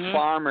was the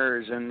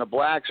farmers and the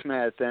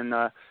blacksmith and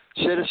the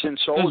citizen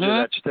soldier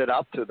that stood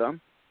up to them.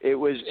 It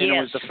was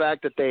the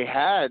fact that they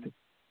had,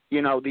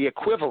 the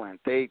equivalent.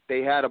 They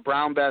had a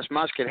brown bass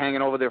musket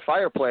hanging over their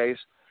fireplace,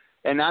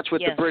 and that's what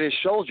the British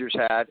soldiers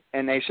had.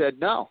 And they said,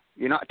 no,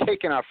 you're not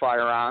taking our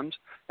firearms.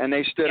 And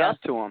they stood up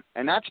to them.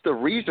 And that's the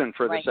reason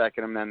for the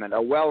Second Amendment,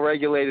 a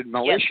well-regulated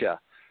militia.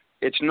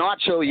 It's not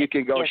so you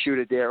can go shoot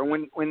a deer.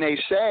 When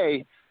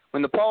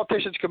the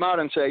politicians come out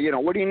and say,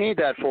 what do you need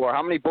that for?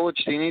 How many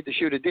bullets do you need to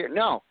shoot a deer?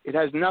 No, it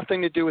has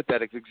nothing to do with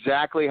that. It's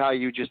exactly how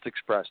you just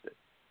expressed it.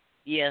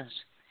 Yes.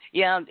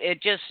 Yeah,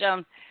 it just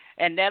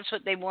and that's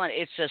what they want.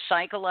 It's a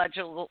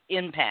psychological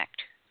impact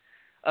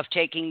of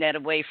taking that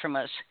away from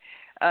us.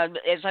 As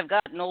I've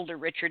gotten older,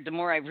 Richard, the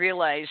more I've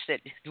realized that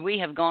we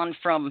have gone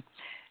from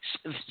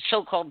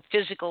so-called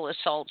physical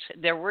assaults.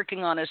 They're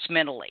working on us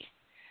mentally.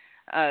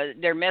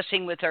 They're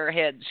messing with our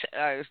heads.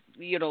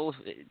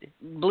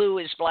 Blue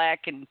is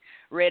black and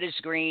red is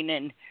green,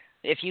 and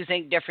if you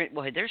think different,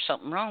 well, there's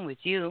something wrong with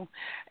you.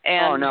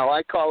 And no,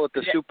 I call it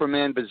the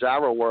Superman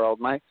Bizarro world.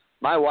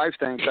 My wife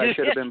thinks I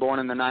should have been born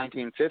in the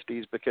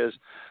 1950s because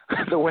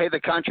the way the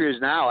country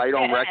is now, I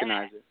don't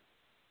recognize it.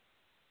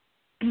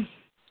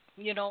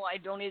 I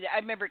don't either. I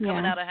remember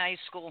coming out of high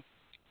school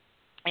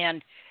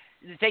and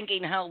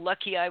thinking how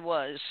lucky I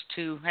was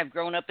to have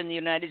grown up in the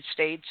United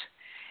States.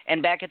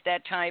 And back at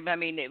that time, I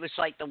mean, it was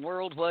like the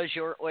world was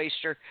your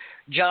oyster.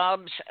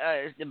 Jobs,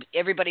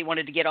 everybody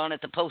wanted to get on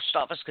at the post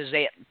office because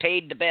they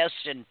paid the best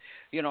and,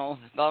 blah,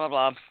 blah,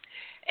 blah.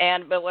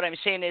 But what I'm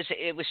saying is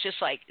it was just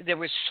like there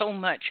was so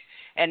much,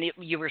 and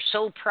you were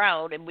so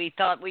proud, and we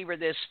thought we were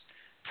this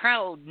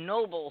proud,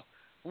 noble,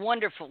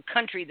 wonderful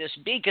country, this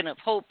beacon of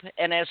hope.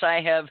 And as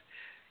I have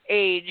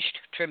aged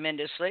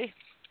tremendously,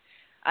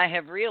 I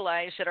have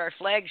realized that our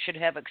flag should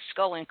have a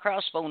skull and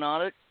crossbone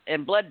on it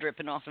and blood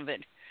dripping off of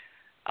it.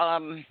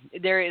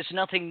 There is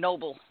nothing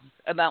noble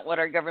about what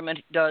our government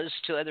does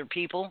to other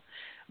people,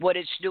 what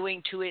it's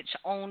doing to its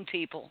own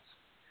people.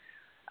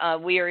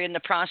 We are in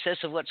the process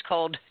of what's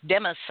called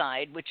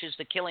democide, which is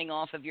the killing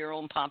off of your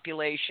own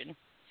population.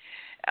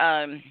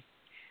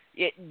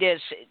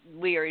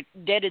 We are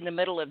dead in the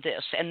middle of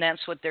this, and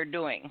that's what they're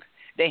doing.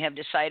 They have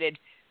decided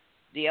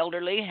the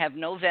elderly have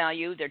no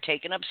value. They're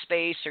taking up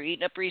space. They're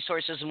eating up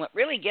resources. And what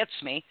really gets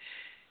me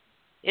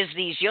is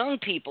these young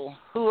people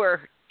who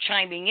are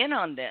chiming in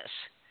on this.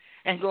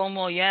 and going,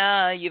 well,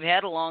 yeah, you've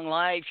had a long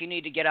life. You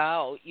need to get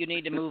out. You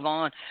need to move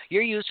on.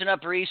 You're using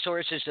up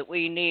resources that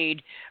we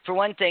need. For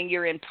one thing,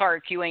 you're in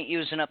park. You ain't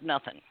using up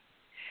nothing.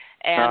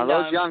 And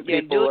those young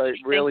people are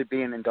really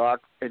being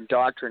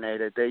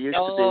indoctrinated. They used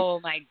to be,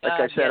 my God, like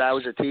I said, yes. I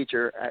was a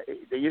teacher.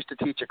 They used to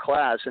teach a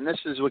class, and this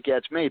is what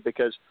gets me,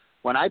 because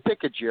when I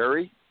pick a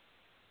jury,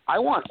 I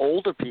want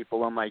older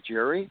people on my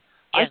jury.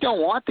 Yes. I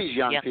don't want these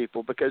young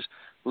people, because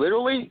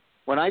literally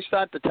when I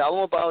start to tell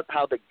them about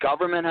how the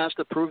government has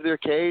to prove their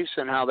case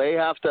and how they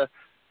have to,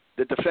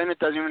 the defendant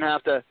doesn't even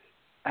have to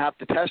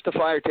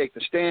testify or take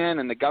the stand,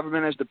 and the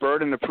government has the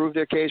burden to prove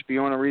their case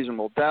beyond a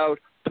reasonable doubt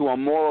to a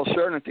moral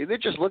certainty, they're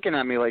just looking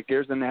at me like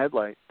deers in the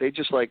headlight. They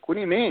just like, what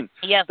do you mean?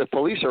 Yeah. The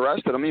police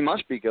arrested him. He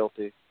must be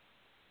guilty.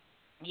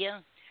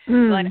 Yeah.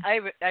 But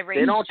I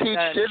raised they don't teach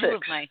civics. two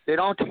of my... They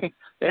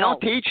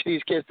don't teach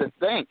these kids to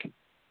think.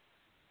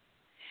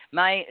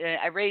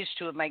 I raised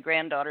two of my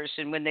granddaughters,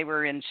 and when they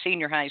were in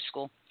senior high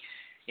school,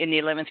 in the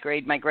 11th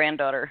grade, my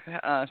granddaughter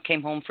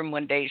came home from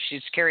one day.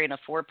 She's carrying a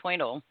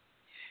 4.0,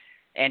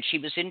 and she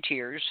was in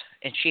tears,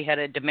 and she had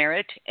a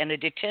demerit and a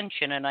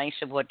detention. And I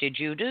said, what did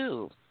you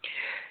do?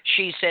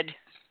 She said,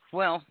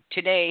 well,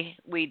 today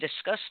we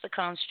discussed the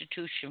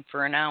Constitution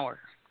for an hour.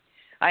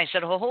 I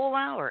said, a whole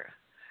hour?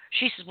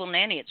 She says, well,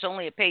 Nanny, it's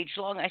only a page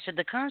long. I said,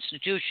 the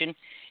Constitution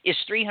is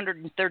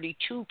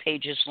 332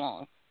 pages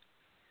long.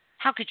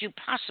 How could you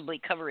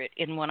possibly cover it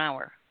in 1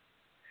 hour?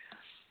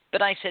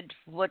 But I said,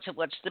 what's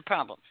the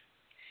problem?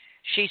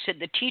 She said,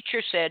 the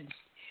teacher said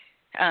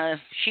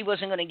she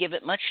wasn't going to give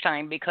it much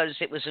time because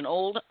it was an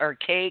old,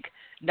 archaic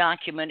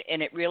document,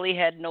 and it really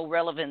had no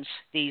relevance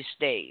these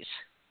days.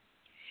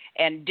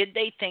 And did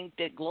they think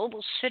that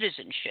global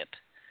citizenship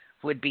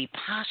would be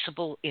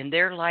possible in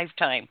their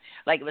lifetime,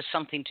 like it was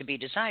something to be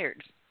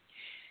desired?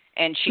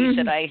 And she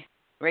said, I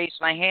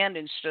raised my hand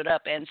and stood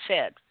up and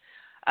said,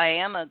 I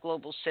am a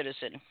global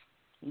citizen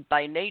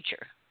by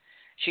nature.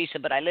 She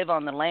said, but I live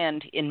on the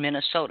land in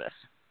Minnesota.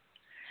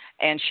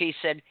 And she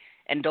said,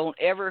 and don't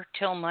ever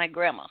tell my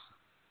grandma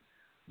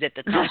that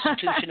the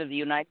Constitution of the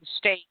United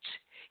States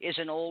is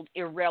an old,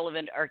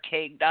 irrelevant,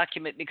 archaic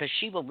document, because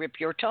she will rip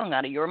your tongue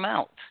out of your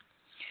mouth.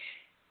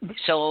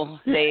 So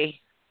they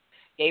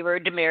gave her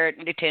a demerit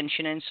and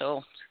detention, and so,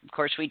 of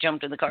course, we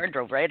jumped in the car and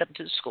drove right up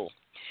to the school.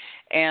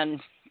 And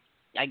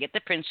I get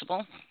the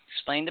principal,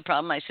 explained the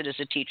problem. I said, is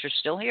the teacher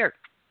still here?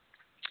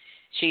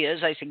 She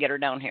is. I said, get her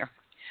down here.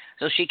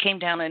 So she came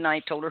down, and I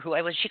told her who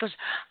I was. She goes,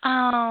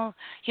 oh,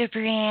 you're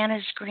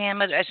Brianna's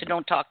grandmother. I said,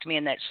 don't talk to me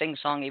in that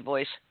sing-songy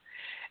voice.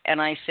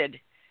 And I said,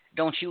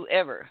 don't you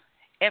ever,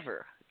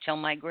 ever tell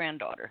my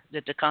granddaughter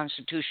that the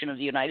Constitution of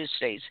the United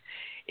States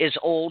is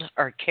old,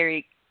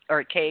 archaic,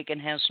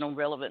 and has no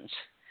relevance.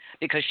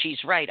 Because she's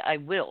right. I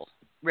will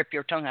rip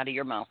your tongue out of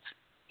your mouth.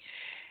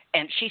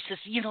 And she says,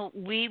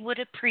 we would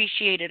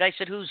appreciate it. I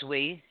said, who's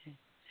we?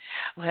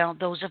 Well,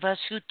 those of us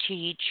who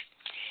teach.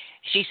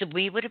 She said,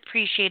 we would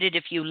appreciate it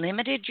if you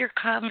limited your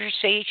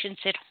conversations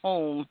at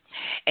home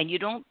and you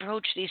don't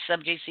broach these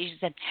subjects. She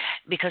said,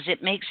 because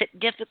it makes it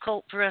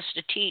difficult for us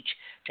to teach.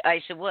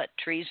 I said, what,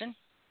 treason?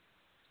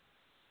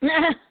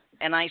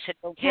 And I said,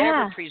 don't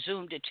ever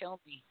presume to tell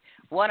me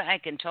what I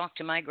can talk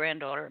to my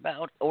granddaughter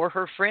about, or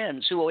her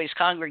friends who always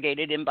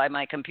congregated in by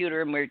my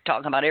computer, and we were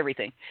talking about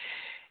everything.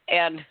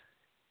 And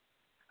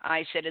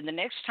I said, and the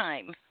next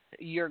time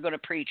you're going to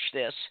preach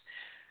this,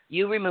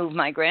 you remove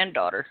my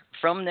granddaughter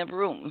from the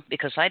room,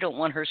 because I don't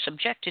want her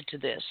subjected to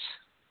this.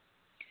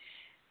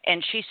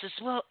 And she says,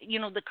 well,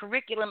 the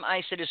curriculum,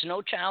 I said, is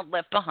No Child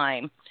Left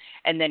Behind,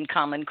 and then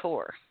Common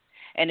Core.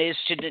 And is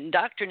to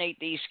indoctrinate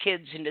these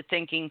kids into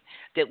thinking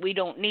that we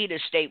don't need a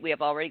state. We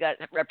have already got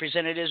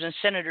representatives and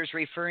senators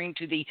referring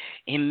to the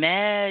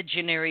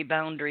imaginary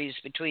boundaries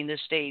between the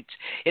states.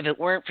 If it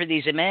weren't for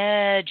these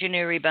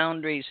imaginary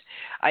boundaries,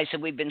 I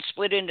said, we've been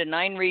split into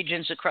 9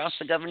 regions across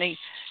the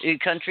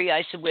country.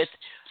 I said, with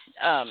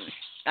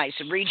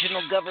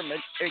regional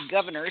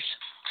governors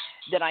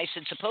that I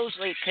said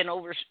supposedly can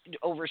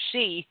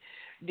oversee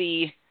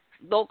the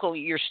local,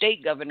 your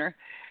state governor,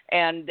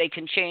 and they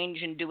can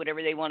change and do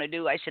whatever they want to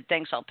do. I said,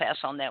 thanks, I'll pass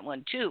on that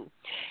one too.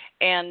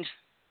 And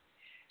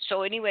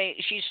so anyway,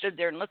 she stood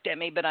there and looked at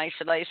me, but I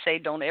say,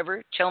 don't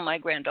ever tell my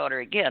granddaughter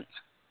again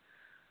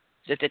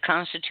that the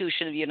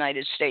Constitution of the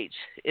United States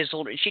is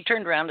older. She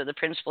turned around to the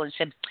principal and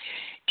said,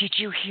 did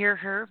you hear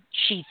her?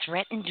 She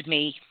threatened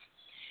me.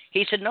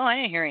 He said, no, I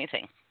didn't hear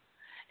anything.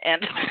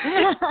 And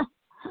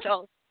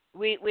so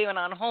we went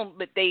on home,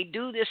 but they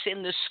do this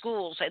in the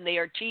schools, and they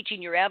are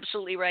teaching, you're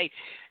absolutely right,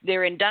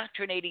 they're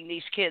indoctrinating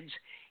these kids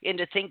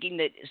into thinking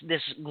that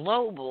this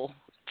global,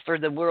 for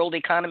the world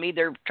economy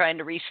they're trying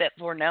to reset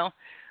for now,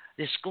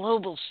 this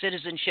global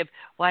citizenship,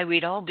 why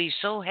we'd all be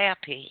so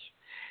happy.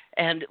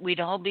 And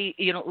we'd all be,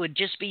 it would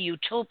just be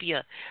utopia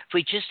if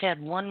we just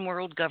had one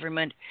world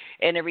government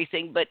and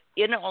everything. But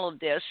in all of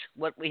this,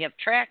 what we have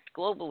tracked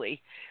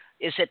globally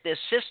is that this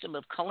system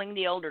of culling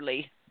the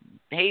elderly,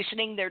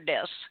 hastening their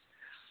deaths,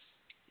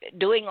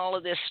 doing all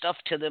of this stuff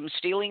to them,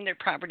 stealing their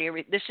property,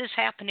 this is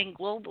happening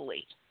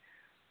globally.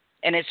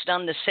 And it's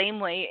done the same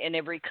way in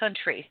every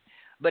country.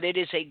 but it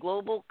is a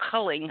global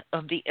culling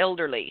of the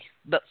elderly.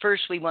 But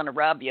first, we want to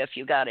rob you if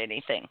you got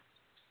anything.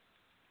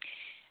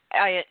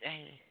 I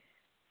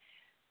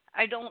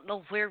don't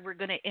know where we're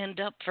going to end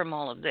up from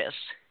all of this.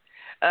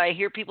 I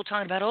hear people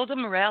talking about, the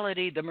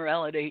morality.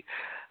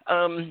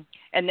 And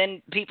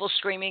then people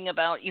screaming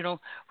about,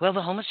 well,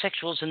 the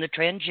homosexuals and the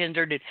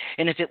transgendered,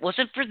 and if it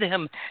wasn't for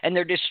them, and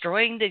they're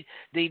destroying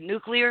the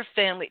nuclear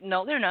family.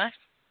 No, they're not.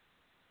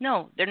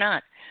 No, they're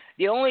not.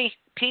 The only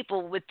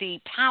people with the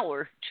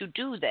power to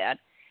do that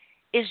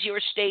is your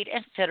state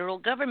and federal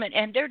government,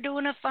 and they're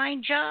doing a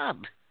fine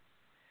job.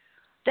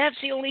 That's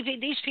the only thing.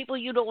 These people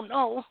you don't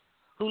know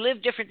who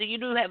live different than you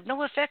do have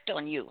no effect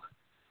on you.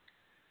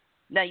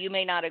 Now, you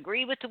may not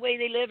agree with the way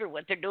they live or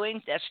what they're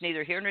doing. That's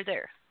neither here nor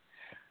there.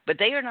 But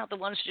they are not the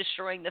ones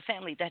destroying the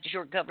family. That's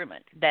your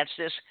government. That's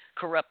this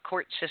corrupt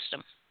court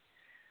system.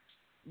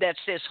 That's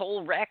this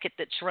whole racket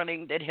that's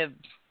running that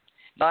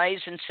buys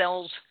and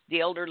sells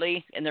the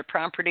elderly and their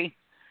property.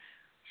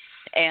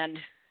 And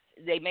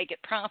they make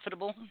it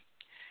profitable.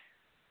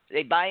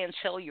 They buy and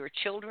sell your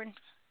children.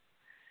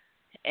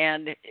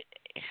 And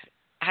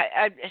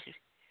I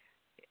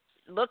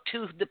look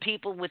to the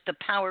people with the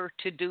power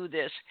to do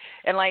this.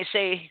 And like I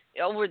say,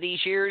 over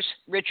these years,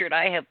 Richard,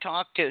 I have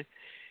talked to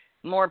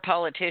more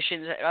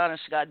politicians.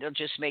 Honest to God, they'll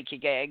just make you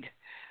gag.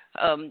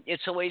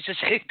 It's always the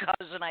same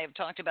cause, and I have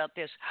talked about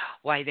this.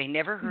 Why, they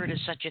never heard of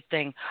such a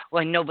thing.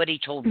 Why, nobody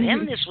told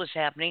them this was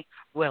happening.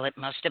 Well, it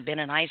must have been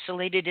an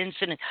isolated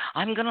incident.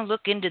 I'm going to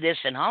look into this,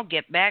 and I'll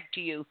get back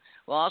to you.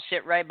 Well, I'll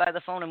sit right by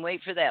the phone and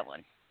wait for that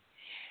one.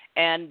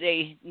 And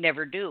they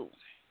never do,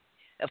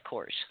 of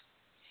course.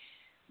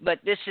 But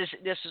this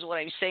is what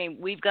I'm saying.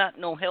 We've got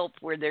no help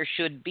where there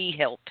should be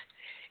help.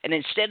 And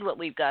instead what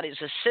we've got is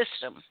a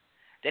system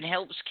that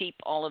helps keep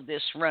all of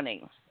this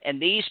running.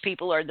 And these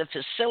people are the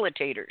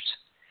facilitators.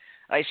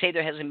 I say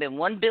there hasn't been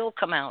one bill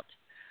come out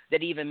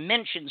that even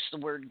mentions the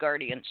word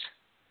guardians.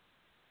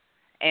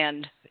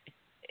 And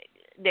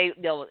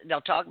they'll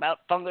talk about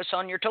fungus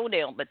on your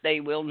toenail, but they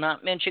will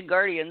not mention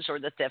guardians or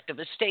the theft of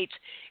estates.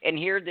 And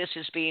here this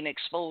is being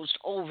exposed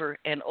over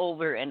and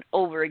over and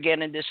over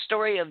again. And this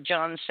story of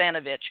John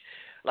Sanovich,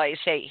 like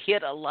I say,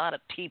 hit a lot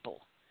of people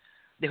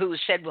who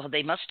said, well,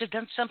 they must have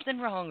done something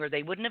wrong or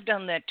they wouldn't have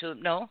done that to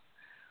him. No,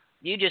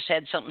 you just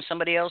had something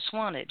somebody else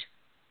wanted.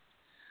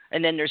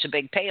 And then there's a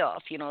big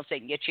payoff, if they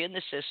can get you in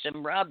the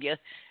system, rob you,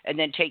 and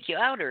then take you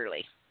out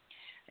early.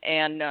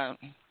 And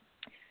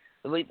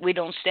we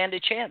don't stand a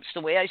chance.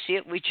 The way I see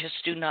it, we just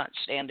do not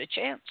stand a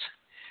chance.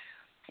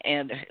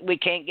 And we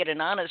can't get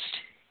an honest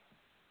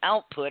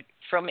output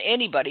from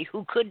anybody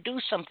who could do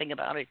something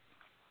about it.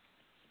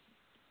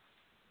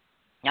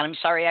 And I'm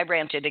sorry I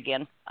ranted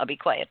again. I'll be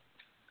quiet.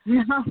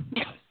 No.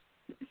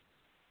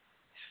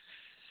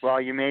 Well,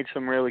 you made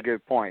some really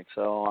good points.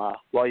 So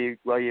while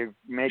you're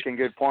making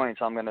good points,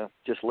 I'm going to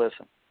just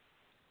listen.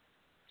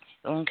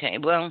 Okay.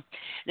 Well,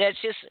 that's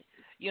just,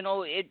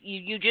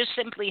 you just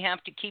simply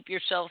have to keep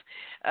yourself.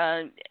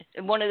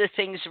 One of the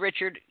things,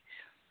 Richard,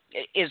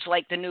 is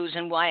like the news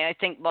and why I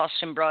think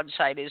Boston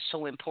Broadside is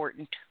so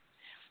important.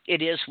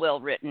 It is well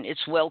written.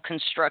 It's well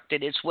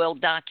constructed. It's well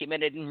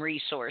documented and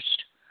resourced.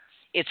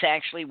 It's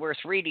actually worth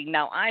reading.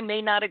 Now, I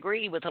may not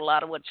agree with a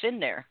lot of what's in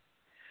there,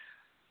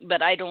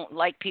 but I don't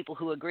like people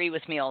who agree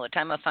with me all the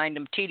time. I find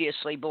them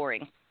tediously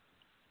boring.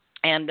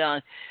 And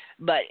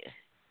but,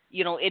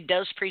 it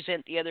does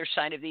present the other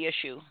side of the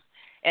issue.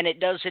 And it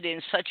does it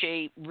in such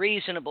a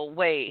reasonable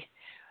way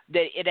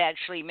that it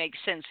actually makes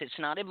sense. It's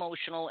not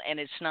emotional, and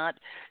it's not,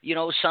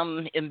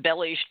 some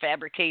embellished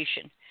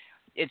fabrication.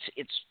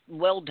 It's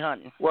well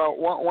done. Well,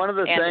 one of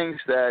the things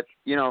that,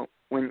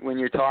 when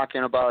you're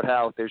talking about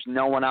how there's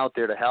no one out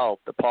there to help,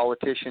 the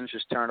politicians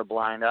just turn a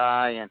blind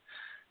eye, and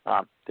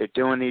they're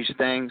doing these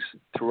things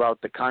throughout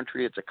the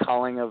country. It's a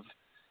culling of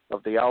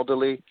the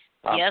elderly.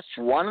 Yes.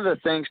 One of the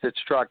things that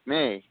struck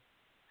me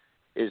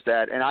is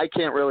that, and I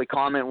can't really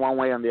comment one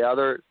way or the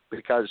other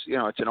because,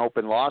 it's an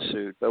open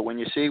lawsuit, but when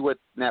you see what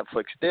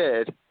Netflix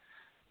did,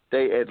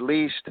 they at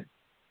least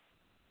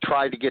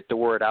tried to get the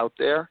word out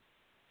there.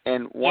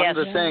 And one of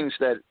the things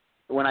that,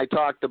 when I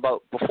talked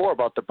about before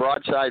about the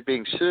Broadside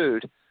being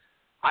sued,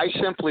 I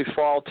simply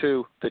fall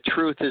to the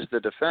truth is the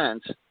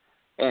defense.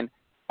 And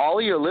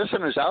all your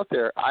listeners out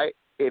there,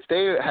 if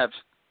they have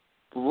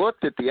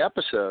looked at the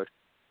episode,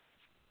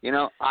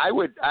 I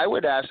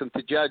would ask them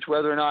to judge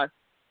whether or not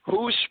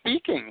who's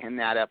speaking in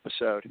that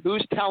episode,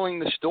 who's telling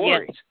the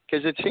stories.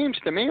 Because it seems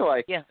to me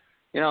like,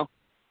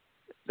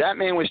 that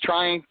man was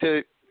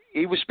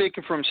he was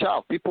speaking for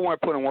himself. People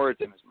weren't putting words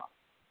in his mouth.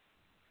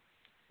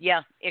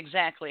 Yeah,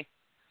 exactly.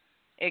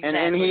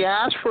 And he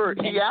asked for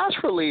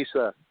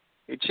Lisa.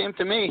 It seemed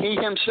to me he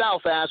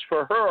himself asked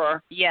for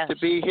her to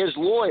be his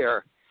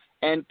lawyer,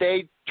 and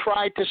they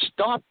tried to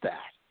stop that.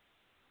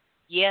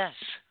 Yes.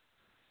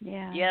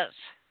 Yeah. Yes.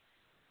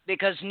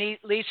 Because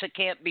Lisa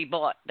can't be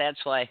bought. That's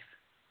why.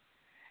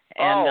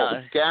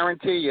 And,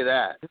 guarantee you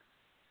that.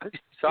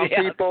 Some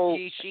people,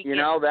 she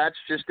that's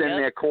just in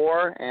their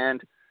core,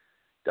 and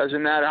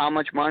doesn't matter how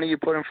much money you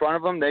put in front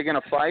of them, they're going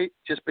to fight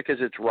just because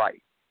it's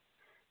right.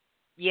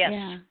 Yes,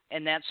 Yeah.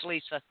 and that's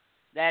Lisa.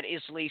 That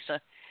is Lisa.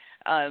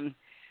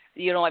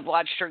 I've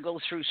watched her go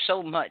through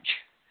so much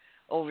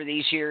over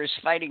these years,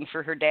 fighting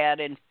for her dad,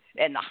 and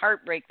the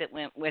heartbreak that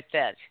went with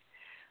that.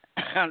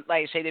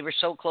 Like I say, they were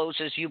so close,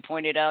 as you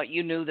pointed out.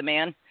 You knew the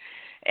man,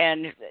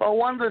 and well,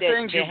 one of the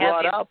things you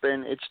brought up,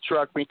 and it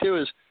struck me too,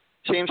 is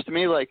seems to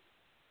me like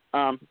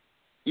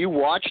you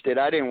watched it.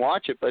 I didn't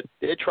watch it, but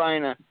they're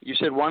trying to. You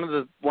said one of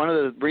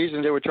the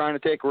reasons they were trying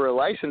to take her a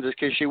license is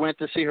because she went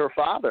to see her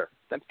father.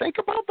 Then think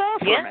about that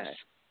for a minute.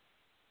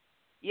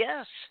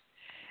 Yes.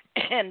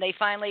 And they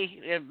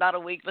finally, about a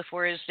week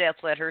before his death,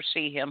 let her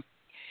see him.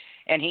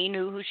 And he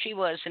knew who she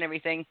was and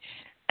everything.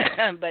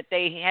 But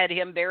they had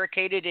him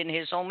barricaded in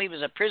his home. He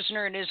was a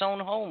prisoner in his own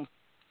home.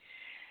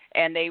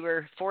 And they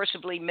were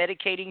forcibly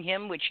medicating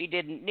him, which he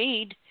didn't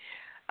need,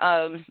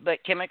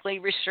 but chemically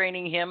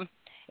restraining him.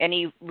 And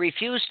he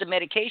refused the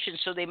medication,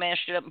 so they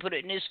mashed it up and put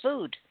it in his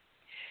food.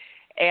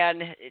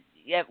 And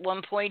at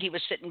one point, he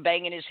was sitting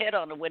banging his head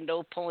on a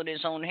window, pulling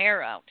his own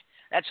hair out.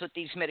 That's what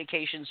these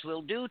medications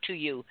will do to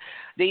you.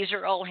 These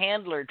are all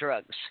handler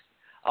drugs.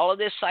 All of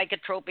this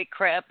psychotropic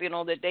crap,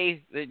 that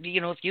they,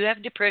 if you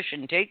have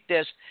depression, take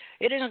this.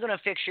 It isn't going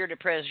to fix your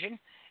depression.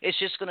 It's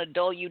just going to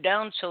dull you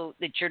down so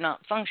that you're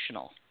not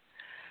functional.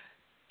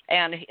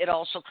 And it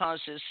also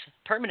causes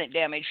permanent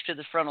damage to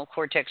the frontal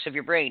cortex of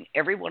your brain,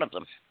 every one of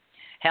them.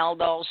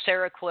 Haldol,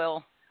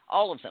 Seroquel,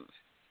 all of them.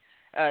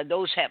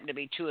 Those happen to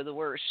be two of the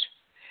worst.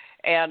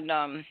 And,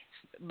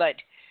 but...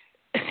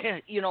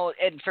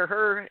 and for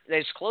her,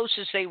 as close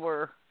as they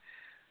were,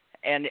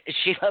 and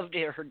she loved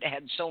her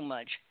dad so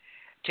much,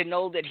 to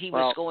know that he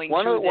was going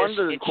through this. One of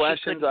the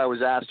questions I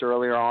was asked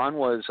earlier on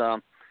was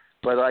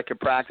whether I could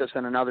practice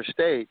in another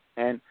state,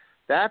 and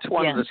that's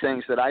one of the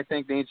things that I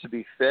think needs to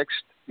be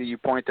fixed, that you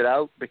pointed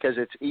out, because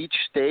each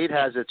state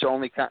has its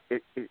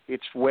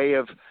its way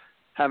of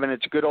having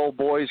its good old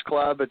boys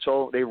club.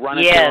 They run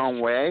it their own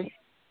way,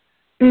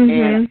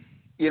 and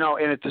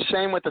and it's the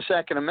same with the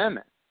Second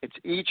Amendment. It's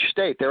each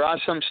state. There are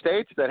some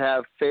states that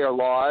have fair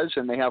laws,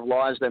 and they have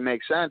laws that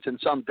make sense, and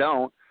some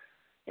don't.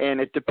 And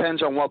it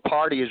depends on what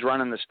party is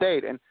running the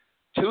state. And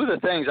two of the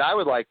things I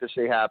would like to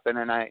see happen,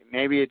 and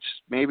maybe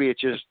it's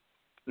just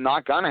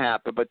not going to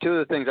happen, but two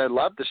of the things I'd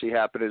love to see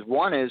happen is,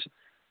 one is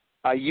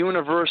a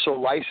universal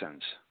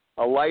license,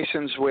 a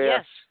license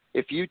where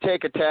if you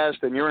take a test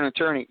and you're an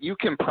attorney, you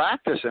can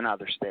practice in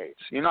other states.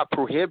 You're not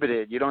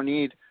prohibited. You don't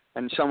need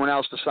someone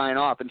else to sign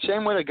off. And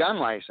same with a gun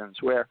license,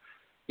 where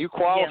you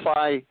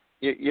qualify.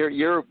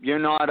 You're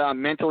not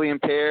mentally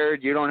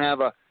impaired. You don't have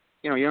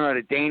you're not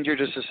a danger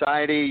to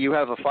society. You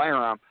have a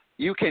firearm.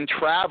 You can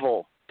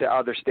travel to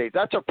other states.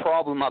 That's a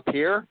problem up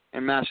here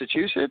in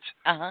Massachusetts.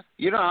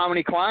 You know how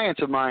many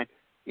clients of mine,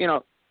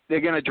 they're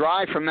going to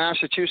drive from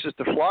Massachusetts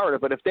to Florida,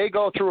 but if they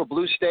go through a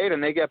blue state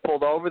and they get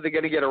pulled over, they're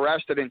going to get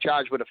arrested and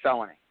charged with a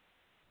felony.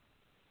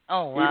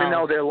 Oh, wow. Even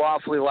though they're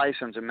lawfully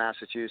licensed in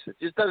Massachusetts.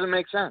 It just doesn't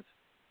make sense.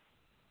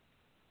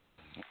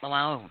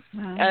 Wow.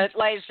 Like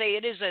I say,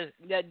 it is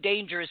a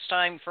dangerous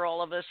time for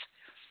all of us.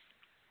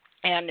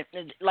 And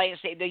like I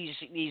say,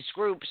 these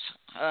groups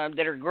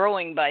that are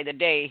growing by the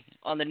day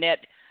on the net,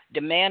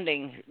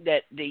 demanding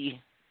that the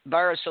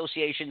bar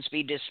associations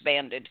be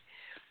disbanded,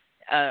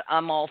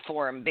 I'm all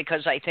for them,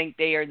 because I think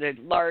they are the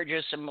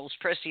largest and most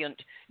prescient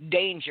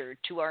danger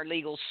to our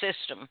legal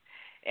system.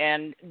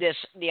 And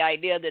the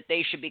idea that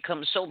they should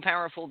become so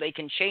powerful they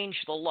can change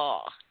the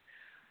law.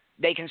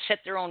 They can set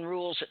their own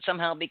rules that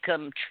somehow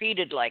become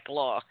treated like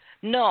law.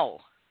 No,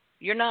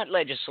 you're not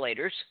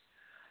legislators.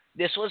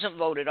 This wasn't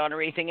voted on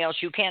or anything else.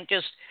 You can't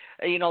just,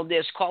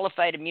 this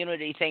qualified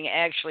immunity thing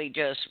actually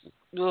just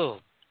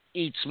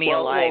eats me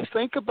alive. Well,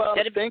 think about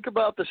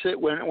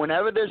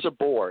whenever there's a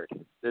board,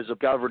 there's a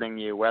governing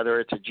you, whether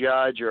it's a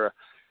judge or,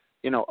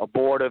 a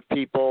board of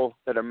people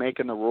that are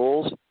making the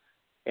rules,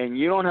 and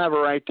you don't have a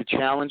right to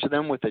challenge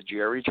them with a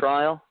jury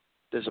trial,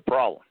 there's a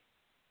problem.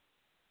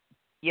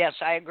 Yes,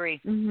 I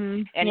agree.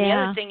 And the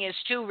other thing is,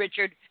 too,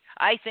 Richard,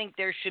 I think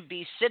there should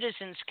be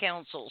citizens'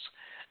 councils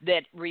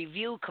that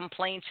review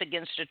complaints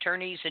against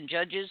attorneys and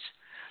judges.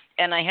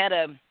 And I had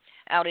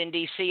out in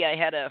D.C., I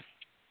had a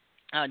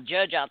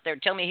judge out there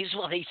tell me,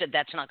 he said,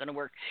 that's not going to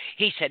work.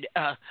 He said,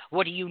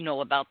 what do you know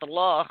about the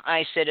law?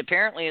 I said,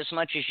 apparently as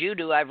much as you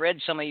do. I've read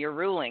some of your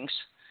rulings.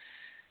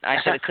 I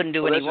said, it couldn't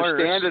do any worse. There's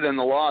a standard in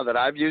the law that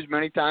I've used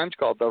many times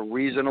called the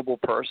reasonable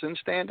person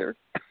standard.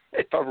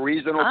 If a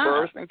reasonable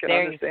person can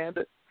understand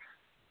it.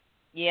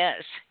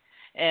 Yes.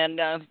 And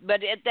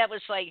but that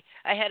was like,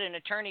 I had an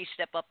attorney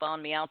step up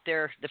on me out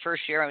there the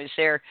first year I was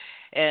there,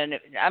 and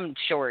I'm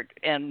short,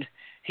 and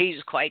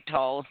he's quite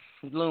tall,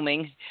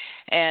 looming,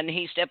 and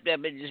he stepped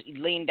up and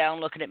leaned down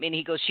looking at me, and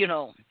he goes,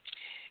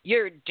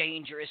 you're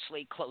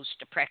dangerously close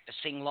to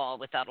practicing law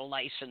without a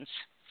license.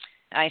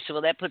 I said,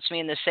 well, that puts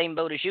me in the same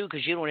boat as you,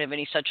 because you don't have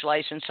any such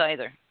license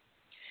either.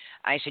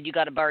 I said, you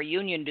got a bar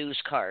union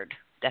dues card.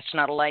 That's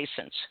not a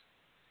license.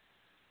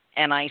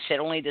 And I said,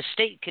 only the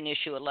state can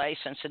issue a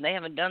license, and they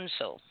haven't done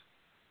so.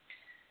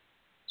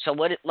 So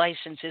what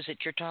license is it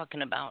you're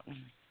talking about?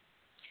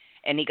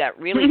 And he got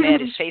really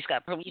mad. His face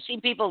got purple. You see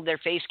people, their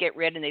face get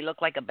red and they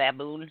look like a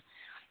baboon.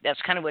 That's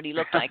kind of what he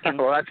looked like. And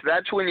well,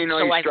 that's when you know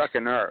you struck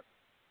a nerve.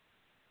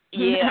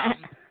 Yeah.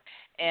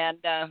 And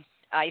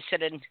I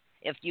said, and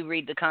if you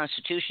read the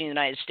Constitution of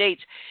the United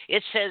States,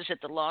 it says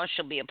that the law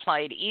shall be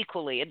applied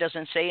equally. It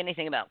doesn't say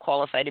anything about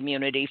qualified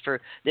immunity for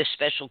this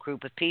special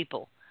group of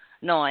people.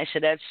 No, I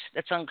said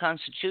that's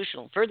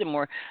unconstitutional.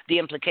 Furthermore, the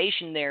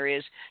implication there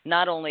is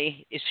not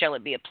only shall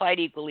it be applied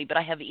equally, but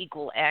I have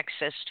equal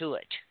access to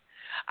it.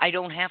 I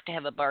don't have to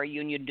have a bar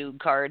union dude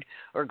card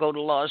or go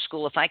to law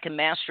school. If I can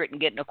master it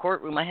and get in a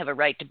courtroom, I have a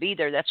right to be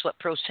there. That's what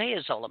pro se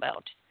is all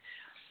about.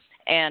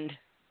 And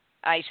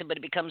I said, but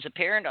it becomes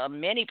apparent on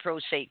many pro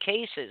se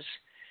cases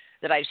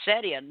that I've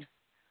sat in,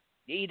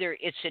 either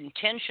it's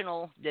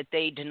intentional that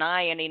they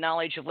deny any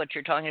knowledge of what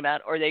you're talking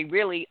about, or they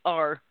really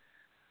are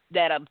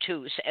that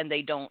obtuse and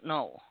they don't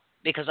know.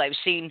 Because I've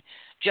seen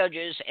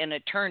judges and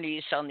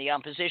attorneys on the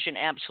opposition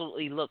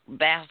absolutely look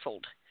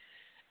baffled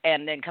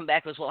and then come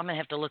back with, well, I'm going to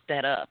have to look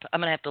that up. I'm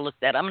going to have to look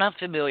that up. I'm not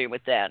familiar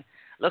with that.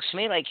 Looks to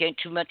me like you ain't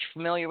too much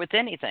familiar with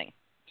anything.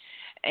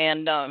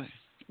 And,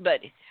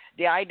 but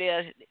the idea,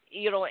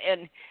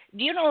 and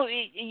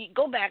you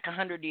go back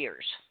 100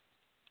 years.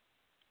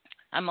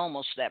 I'm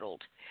almost that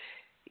old.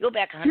 You go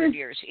back 100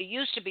 years. It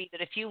used to be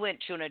that if you went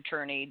to an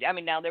attorney, I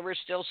mean, now there were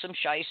still some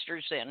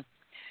shysters then,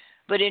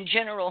 but in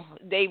general,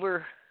 they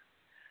were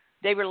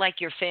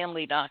like your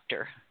family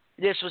doctor.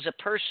 This was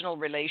a personal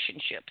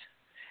relationship,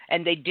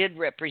 and they did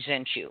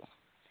represent you,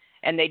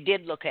 and they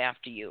did look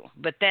after you.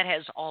 But that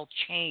has all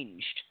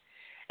changed.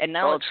 And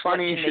now it's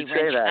funny you should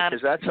say that,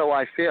 because that's how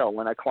I feel.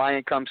 When a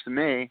client comes to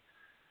me,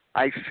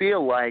 I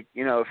feel like,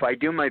 if I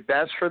do my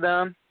best for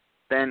them,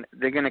 then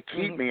they're going to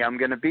keep me. I'm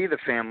going to be the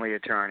family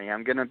attorney.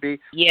 I'm going to be,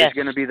 there's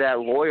going to be that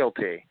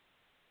loyalty.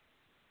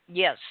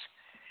 Yes.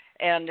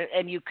 And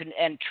you can,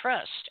 and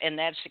trust, and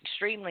that's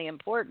extremely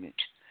important,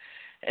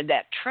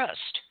 that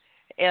trust.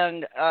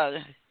 And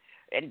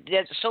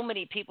that so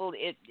many people,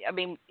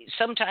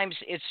 sometimes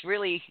it's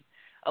really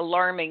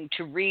alarming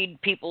to read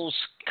people's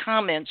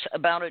comments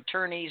about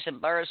attorneys and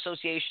bar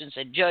associations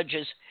and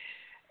judges,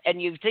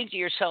 and you think to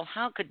yourself,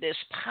 how could this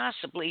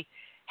possibly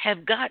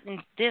have gotten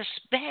this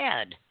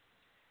bad?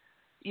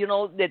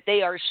 That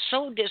they are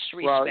so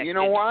disrespected. Well, you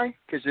know why?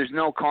 Because there's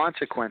no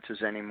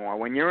consequences anymore.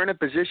 When you're in a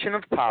position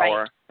of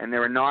power and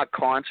there are not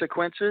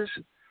consequences,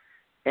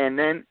 and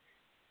then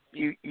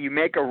you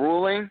make a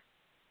ruling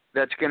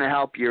that's going to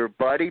help your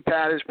buddy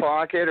pat his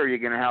pocket or you're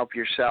going to help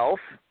yourself,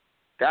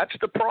 that's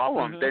the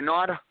problem. They're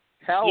not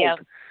held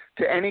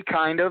to any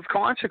kind of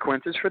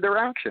consequences for their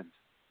actions.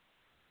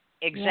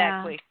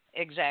 Exactly.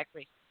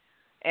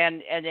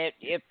 And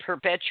it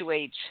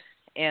perpetuates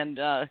and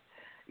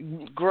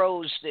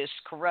grows this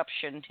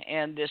corruption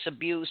and this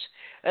abuse.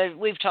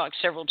 We've talked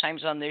several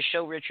times on this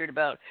show, Richard,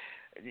 about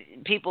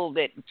people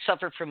that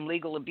suffer from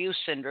legal abuse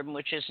syndrome,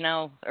 which is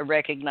now a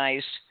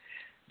recognized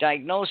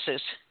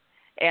diagnosis.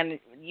 And,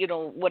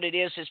 what it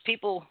is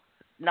people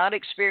not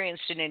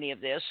experienced in any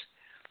of this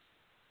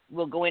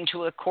will go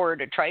into a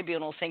court, a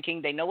tribunal,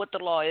 thinking they know what the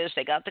law is,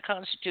 they got the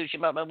Constitution,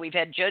 but we've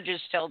had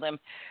judges tell them,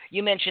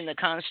 you mention the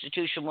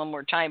Constitution one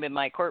more time in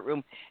my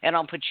courtroom, and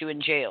I'll put you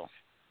in jail.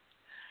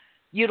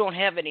 You don't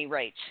have any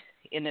rights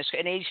in this.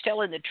 And he's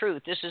telling the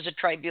truth. This is a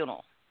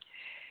tribunal.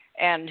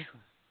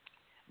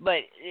 But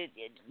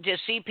to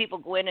see people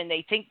go in and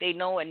they think they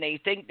know and they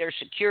think they're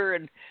secure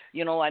and,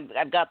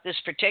 I've got this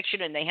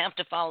protection and they have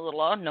to follow the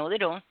law. No, they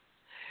don't.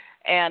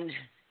 And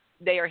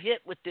they are hit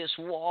with this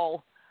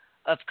wall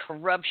of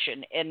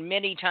corruption and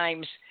many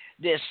times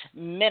this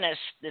menace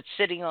that's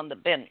sitting on the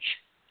bench.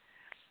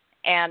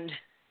 And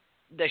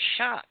the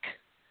shock,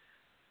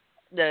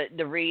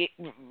 the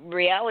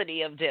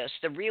reality of this,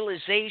 the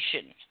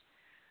realization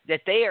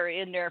that they are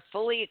in there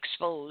fully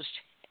exposed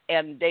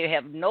and they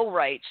have no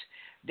rights.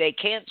 They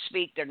can't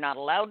speak. They're not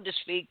allowed to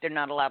speak. They're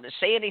not allowed to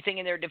say anything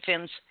in their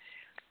defense.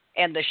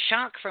 And the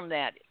shock from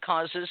that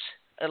causes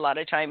a lot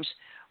of times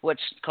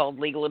what's called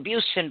legal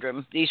abuse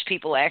syndrome. These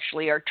people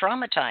actually are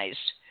traumatized.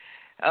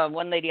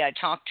 One lady I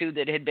talked to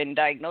that had been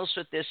diagnosed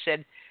with this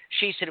said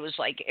it was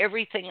like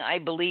everything I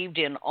believed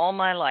in all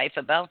my life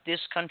about this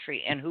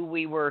country and who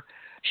we were,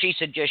 she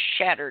said, just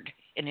shattered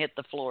and hit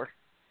the floor.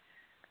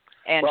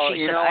 And well,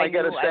 she said, I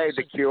got to say,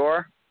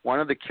 one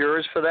of the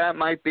cures for that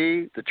might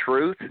be the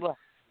truth.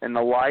 And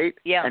the light,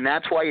 and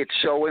that's why it's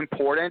so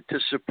important to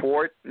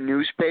support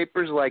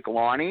newspapers like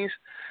Lonnie's,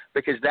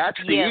 because that's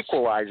the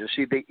equalizer.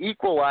 See, the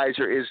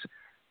equalizer is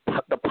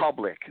the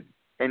public,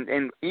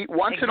 and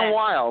once in a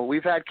while,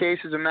 we've had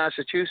cases in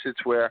Massachusetts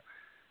where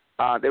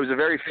there was a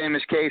very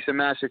famous case in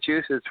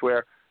Massachusetts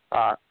where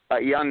a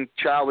young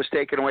child was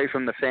taken away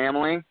from the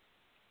family,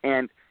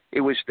 and it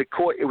was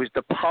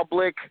the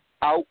public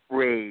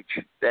outrage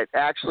that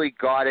actually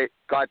got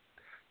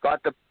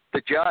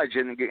the judge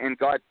and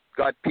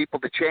got people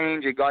to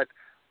change and got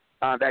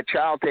that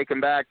child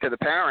taken back to the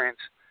parents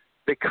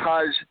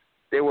because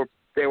the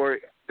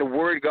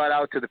word got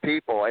out to the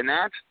people, and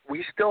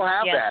we still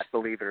have that,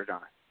 believe it or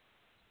not.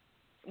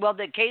 Well,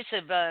 the case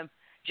of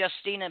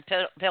Justina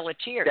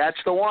Pelletier. That's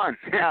the one.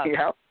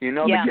 Yeah, you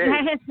know yeah. the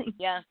case.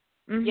 Yeah.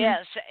 Mm-hmm.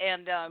 Yes,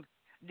 and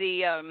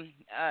the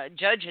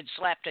judge had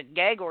slapped a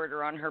gag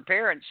order on her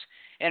parents,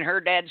 and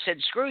her dad said,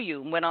 "Screw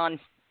you," and went on.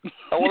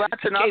 Oh, well,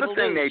 that's another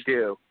thing news. they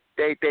do.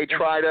 They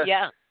try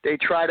to they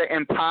try to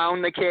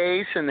impound the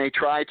case, and they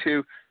try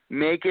to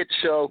make it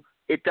so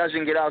it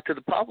doesn't get out to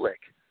the public.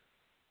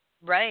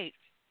 Right.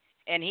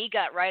 And he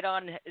got right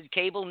on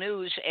cable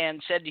news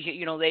and said,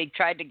 they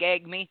tried to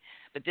gag me,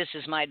 but this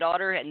is my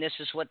daughter, and this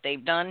is what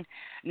they've done.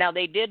 Now,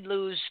 they did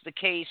lose the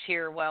case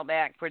here a while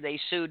back where they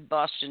sued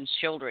Boston's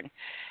children.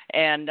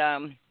 And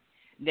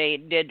they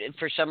did,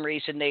 for some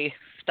reason, they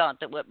thought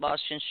that what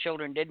Boston's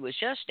children did was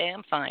just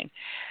damn fine.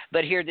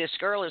 But here this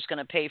girl is going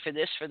to pay for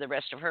this for the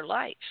rest of her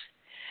life.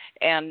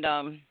 And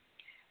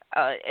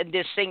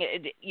this thing,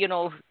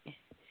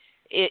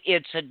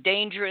 it's a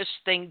dangerous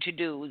thing to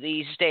do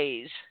these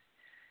days,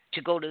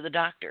 to go to the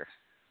doctor,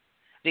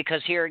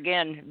 because here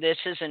again, this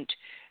isn't,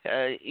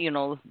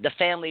 the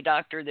family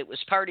doctor that was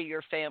part of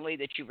your family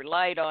that you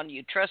relied on,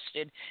 you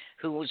trusted,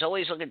 who was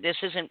always looking. This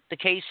isn't the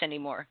case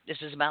anymore.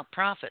 This is about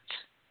profits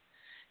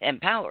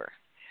and power.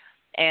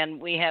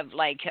 And we have,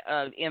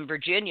 in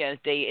Virginia,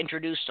 they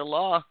introduced a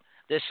law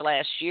this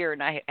last year,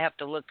 and I have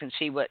to look and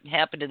see what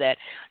happened to that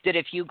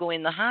if you go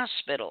in the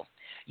hospital,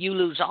 you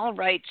lose all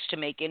rights to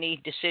make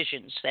any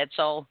decisions. That's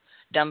all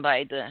done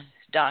by the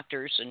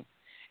doctors and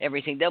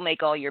everything. They'll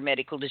make all your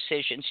medical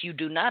decisions. You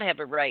do not have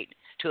a right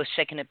to a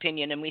second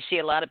opinion. And we see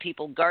a lot of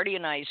people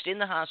guardianized in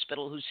the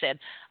hospital who said,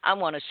 I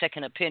want a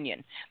second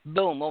opinion.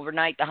 Boom,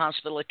 overnight the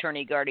hospital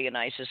attorney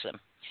guardianizes them.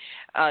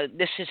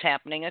 This is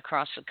happening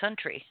across the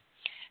country.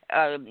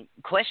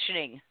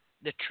 Questioning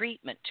the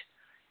treatment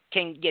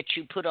can get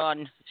you put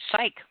on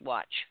psych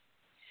watch.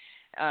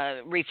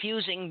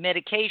 Refusing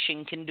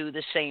medication can do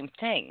the same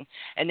thing.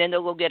 And then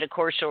they'll go get a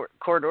court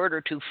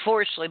order to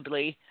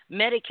forcibly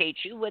medicate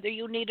you whether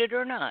you need it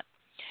or not.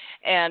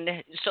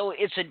 And so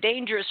it's a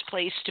dangerous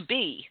place to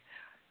be,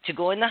 to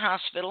go in the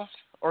hospital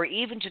or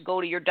even to go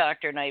to your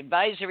doctor. And I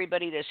advise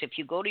everybody this: if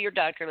you go to your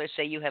doctor, let's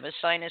say you have a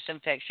sinus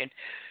infection,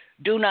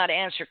 do not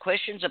answer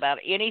questions about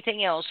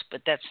anything else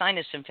but that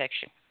sinus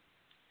infection.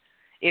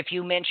 If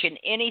you mention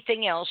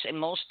anything else, in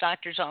most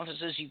doctors'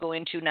 offices you go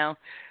into now,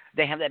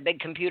 they have that big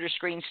computer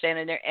screen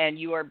standing there, and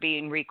you are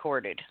being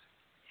recorded.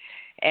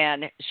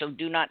 And so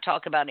do not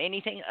talk about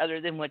anything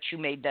other than what you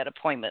made that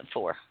appointment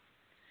for.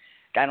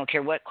 I don't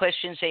care what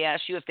questions they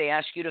ask you. If they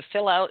ask you to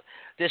fill out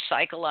this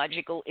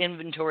psychological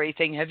inventory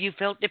thing, have you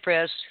felt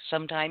depressed?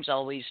 Sometimes,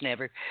 always,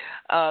 never.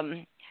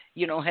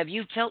 Have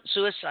you felt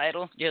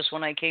suicidal? Just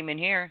when I came in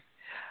here.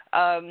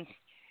 What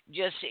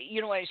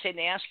I say,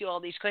 they ask you all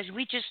these questions.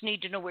 We just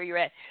need to know where you're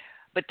at.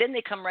 But then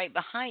they come right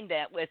behind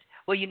that with,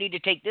 well, you need to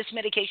take this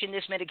medication,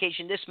 this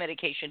medication, this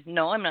medication.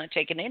 No, I'm not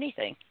taking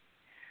anything.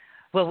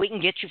 Well, we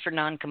can get you for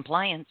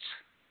noncompliance.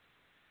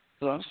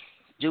 Well,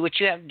 do what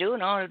you have to do,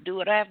 and I'll do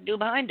what I have to do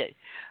behind it.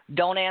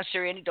 Don't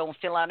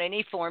fill out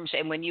any forms.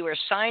 And when you are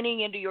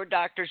signing into your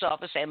doctor's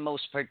office, and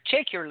most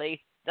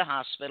particularly the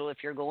hospital if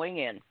you're going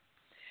in,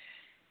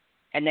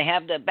 and they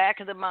have the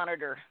back of the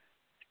monitor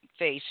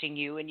facing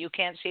you, and you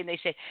can't see, and they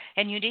say,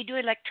 and you need to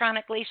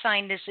electronically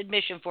sign this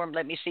admission form.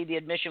 Let me see the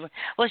admission form.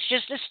 Well, it's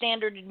just a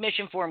standard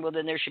admission form. Well,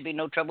 then there should be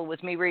no trouble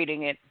with me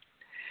reading it.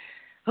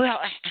 Well,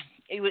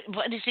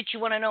 what is it you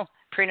want to know?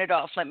 Print it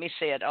off. Let me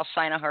see it. I'll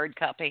sign a hard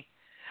copy.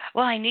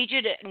 Well, I need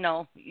you to,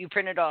 no, you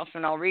print it off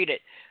and I'll read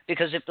it,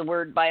 because if the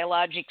word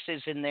biologics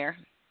is in there,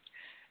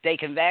 they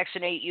can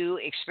vaccinate you,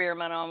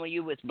 experiment on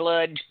you with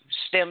blood,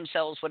 stem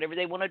cells, whatever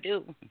they want to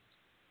do.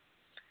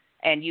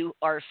 And you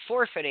are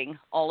forfeiting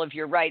all of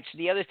your rights.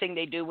 The other thing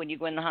they do when you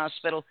go in the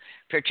hospital,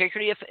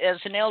 particularly as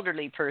an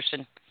elderly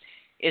person,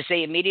 is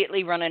they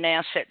immediately run an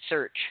asset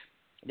search.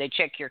 They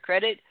check your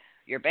credit,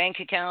 your bank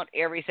account,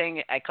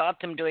 everything. I caught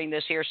them doing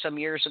this here some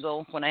years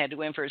ago when I had to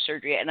go in for a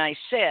surgery, and I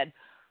said,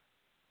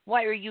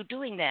 why are you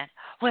doing that?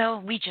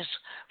 Well, we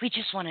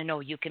just want to know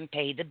you can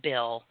pay the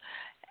bill.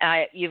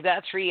 You've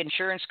got 3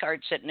 insurance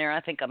cards sitting there. I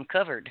think I'm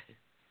covered.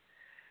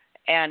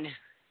 And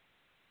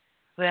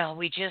well,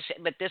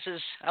 but this is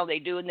how they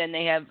do. And then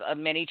they have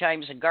many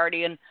times a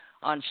guardian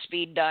on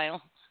speed dial,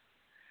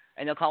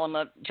 and they'll call them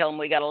up, tell them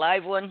we got a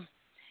live one,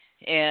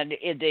 and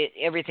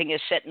everything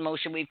is set in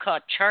motion. We've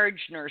caught charge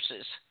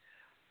nurses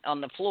on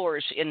the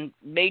floors in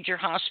major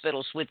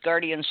hospitals with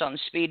guardians on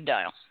speed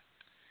dial.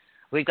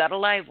 We've got a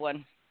live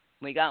one.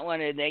 We got one,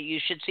 and you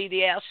should see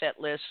the asset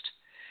list.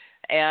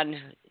 And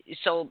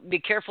so be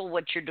careful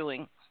what you're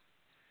doing.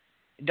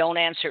 Don't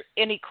answer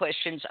any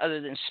questions other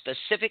than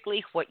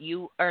specifically what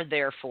you are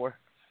there for.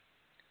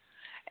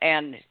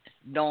 And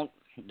don't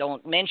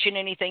mention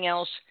anything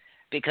else,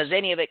 because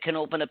any of it can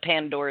open a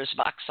Pandora's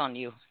box on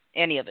you,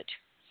 any of it.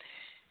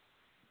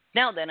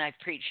 Now then, I've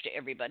preached to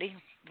everybody.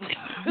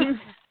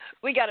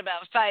 We got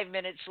about 5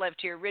 minutes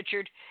left here.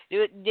 Richard,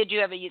 did you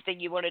have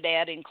anything you wanted to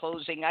add in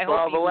closing? I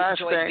hope you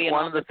enjoyed being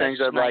on one of the things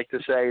I'd like to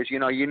say is, you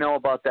know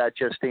about that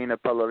Justina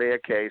Pelletier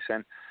case,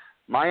 and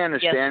my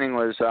understanding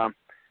was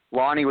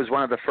Lonnie was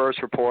one of the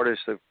first reporters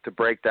to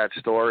break that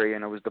story,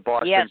 and it was the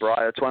Boston Yes.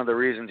 That's one of the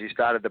reasons he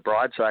started the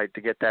Broadside,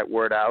 to get that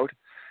word out.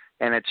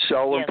 And it's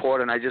so Yes.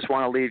 important. I just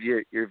want to leave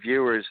your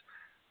viewers,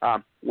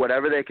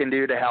 whatever they can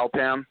do to help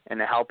him and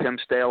to help him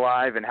stay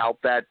alive and help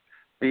that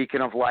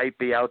beacon of light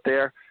be out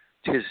there,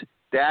 because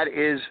that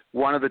is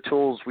one of the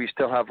tools we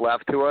still have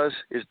left to us,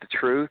 is the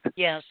truth.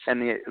 Yes.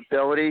 And the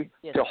ability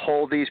Yes. to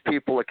hold these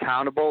people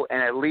accountable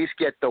and at least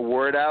get the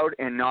word out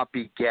and not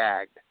be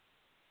gagged.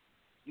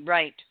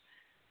 Right.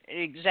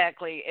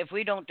 Exactly. If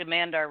we don't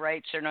demand our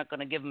rights, they're not going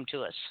to give them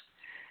to us.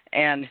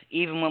 And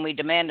even when we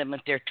demand them,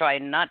 if they're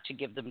trying not to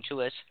give them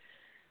to us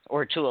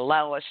or to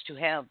allow us to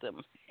have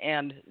them.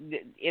 And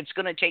it's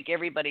going to take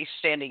everybody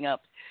standing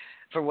up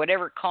for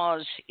whatever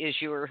cause is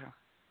your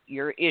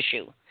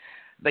issue.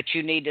 But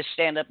you need to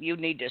stand up. You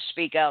need to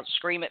speak out,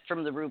 scream it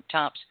from the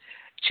rooftops.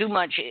 Too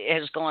much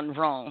has gone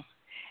wrong.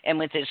 And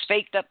with this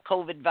faked up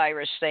COVID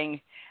virus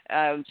thing,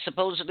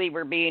 supposedly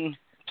we're being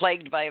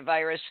plagued by a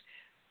virus,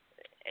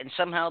 and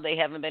somehow they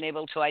haven't been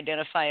able to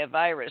identify a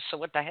virus. So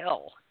what the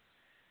hell?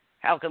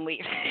 How can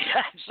we?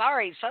 I'm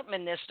sorry, something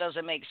in this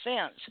doesn't make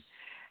sense.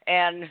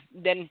 And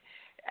then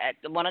I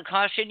want to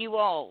caution you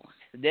all,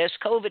 this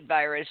COVID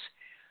virus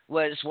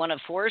was one of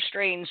 4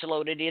 strains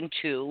loaded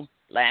into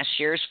last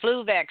year's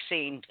flu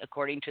vaccine,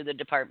 according to the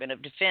Department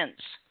of Defense.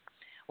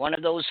 One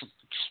of those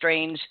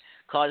strains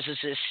causes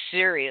this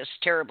serious,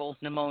 terrible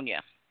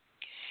pneumonia.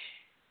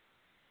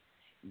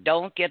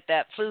 Don't get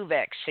that flu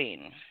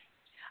vaccine.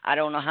 I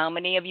don't know how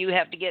many of you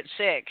have to get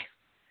sick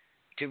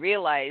to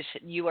realize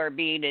you are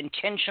being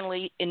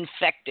intentionally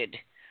infected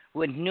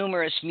with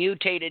numerous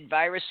mutated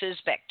viruses,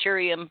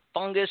 bacterium,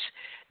 fungus,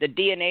 the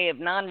DNA of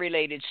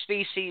non-related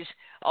species,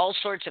 all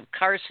sorts of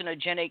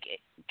carcinogenic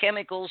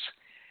chemicals.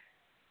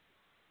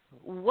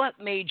 What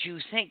made you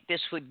think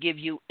this would give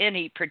you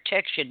any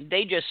protection?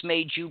 They just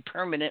made you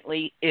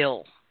permanently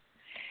ill.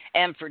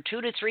 And for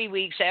 2 to 3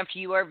 weeks after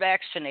you are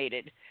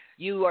vaccinated,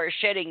 you are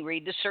shedding,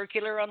 read the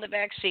circular on the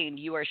vaccine,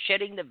 you are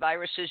shedding the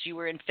viruses you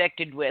were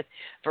infected with.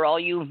 For all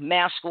you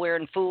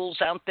mask-wearing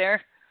fools out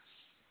there,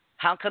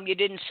 how come you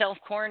didn't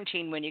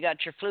self-quarantine when you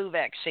got your flu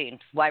vaccine?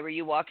 Why were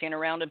you walking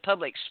around in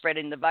public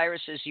spreading the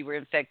viruses you were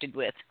infected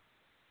with?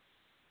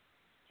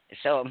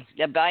 So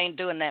I ain't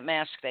doing that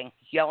mask thing.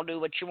 Y'all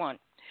do what you want.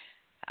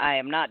 I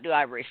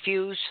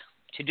refuse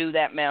to do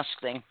that mask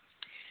thing.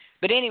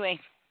 But anyway,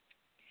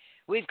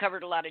 we've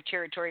covered a lot of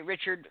territory.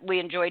 Richard, we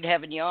enjoyed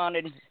having you on,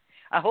 and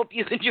I hope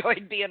you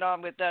enjoyed being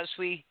on with us.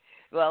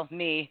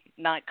 Me,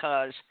 not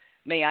cause.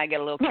 Me, I get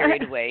a little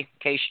carried away, in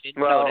case you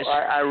didn't notice.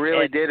 Well, I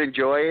really did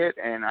enjoy it,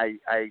 and I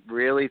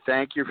really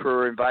thank you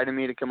for inviting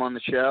me to come on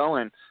the show.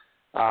 And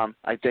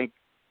I think,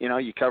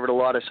 you covered a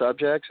lot of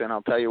subjects, and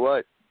I'll tell you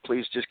what,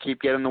 please just keep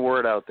getting the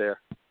word out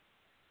there.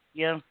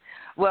 Yeah.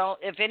 Well,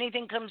 if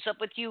anything comes up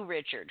with you,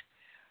 Richard,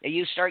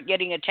 you start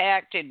getting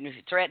attacked and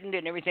threatened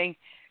and everything,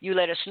 you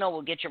let us know.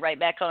 We'll get you right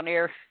back on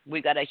air.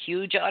 We've got a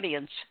huge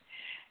audience,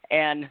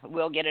 and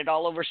we'll get it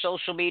all over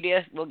social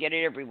media. We'll get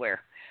it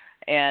everywhere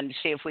and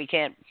see if we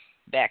can't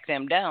back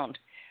them down,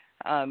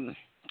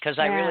 because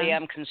I really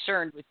am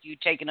concerned with you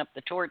taking up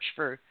the torch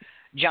for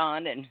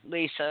John and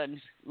Lisa and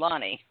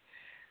Lonnie.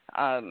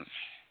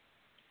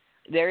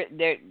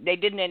 They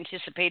didn't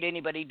anticipate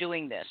anybody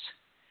doing this.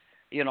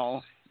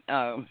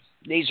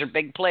 These are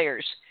big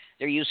players.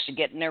 They're used to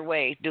getting their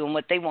way, doing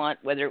what they want,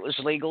 whether it was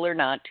legal or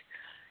not.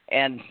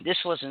 And this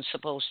wasn't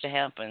supposed to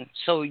happen.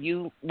 So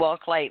you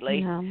walk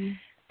lightly.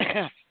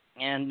 Yeah.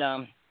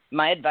 And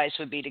my advice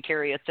would be to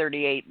carry a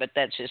 .38, but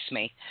that's just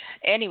me.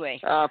 Anyway.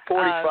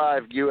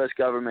 45 U.S.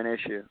 government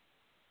issue.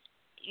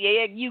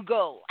 Yeah, you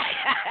go.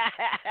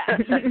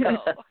 You go.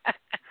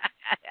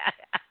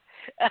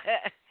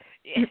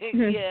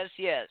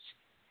 Yes.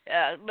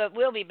 But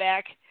we'll be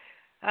back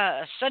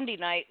Sunday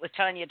night with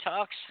Tanya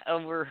Talks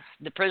over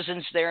the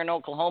prisons there in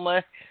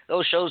Oklahoma.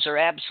 Those shows are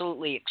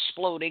absolutely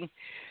exploding.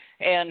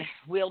 And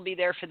we'll be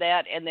there for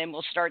that. And then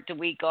we'll start the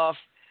week off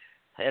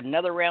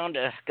another round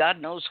of God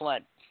knows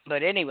what.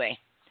 But anyway,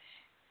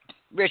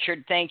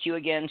 Richard, thank you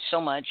again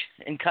so much.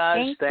 And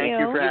Kaz, thank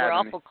you for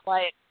having awful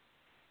quiet.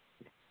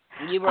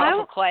 You were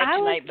awful quiet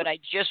tonight, but I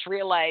just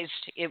realized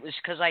it was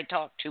because I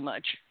talked too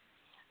much.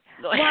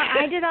 Well,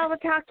 I did all the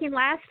talking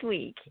last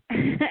week.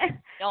 We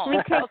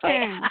take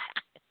turns.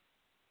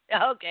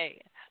 Okay.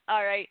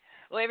 All right.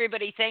 Well,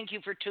 everybody, thank you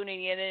for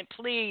tuning in. And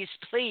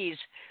please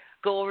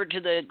go over to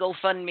the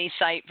GoFundMe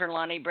site for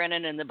Lonnie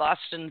Brennan and the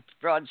Boston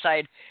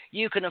Broadside.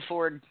 You can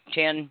afford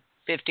 10,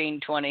 15,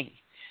 20.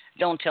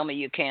 Don't tell me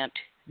you can't.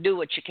 Do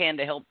what you can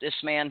to help this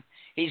man.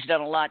 He's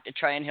done a lot to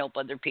try and help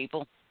other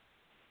people.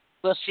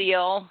 We'll see you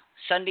all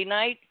Sunday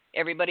night.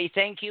 Everybody,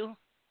 thank you,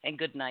 and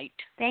good night.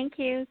 Thank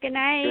you. Good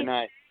night. Good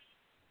night.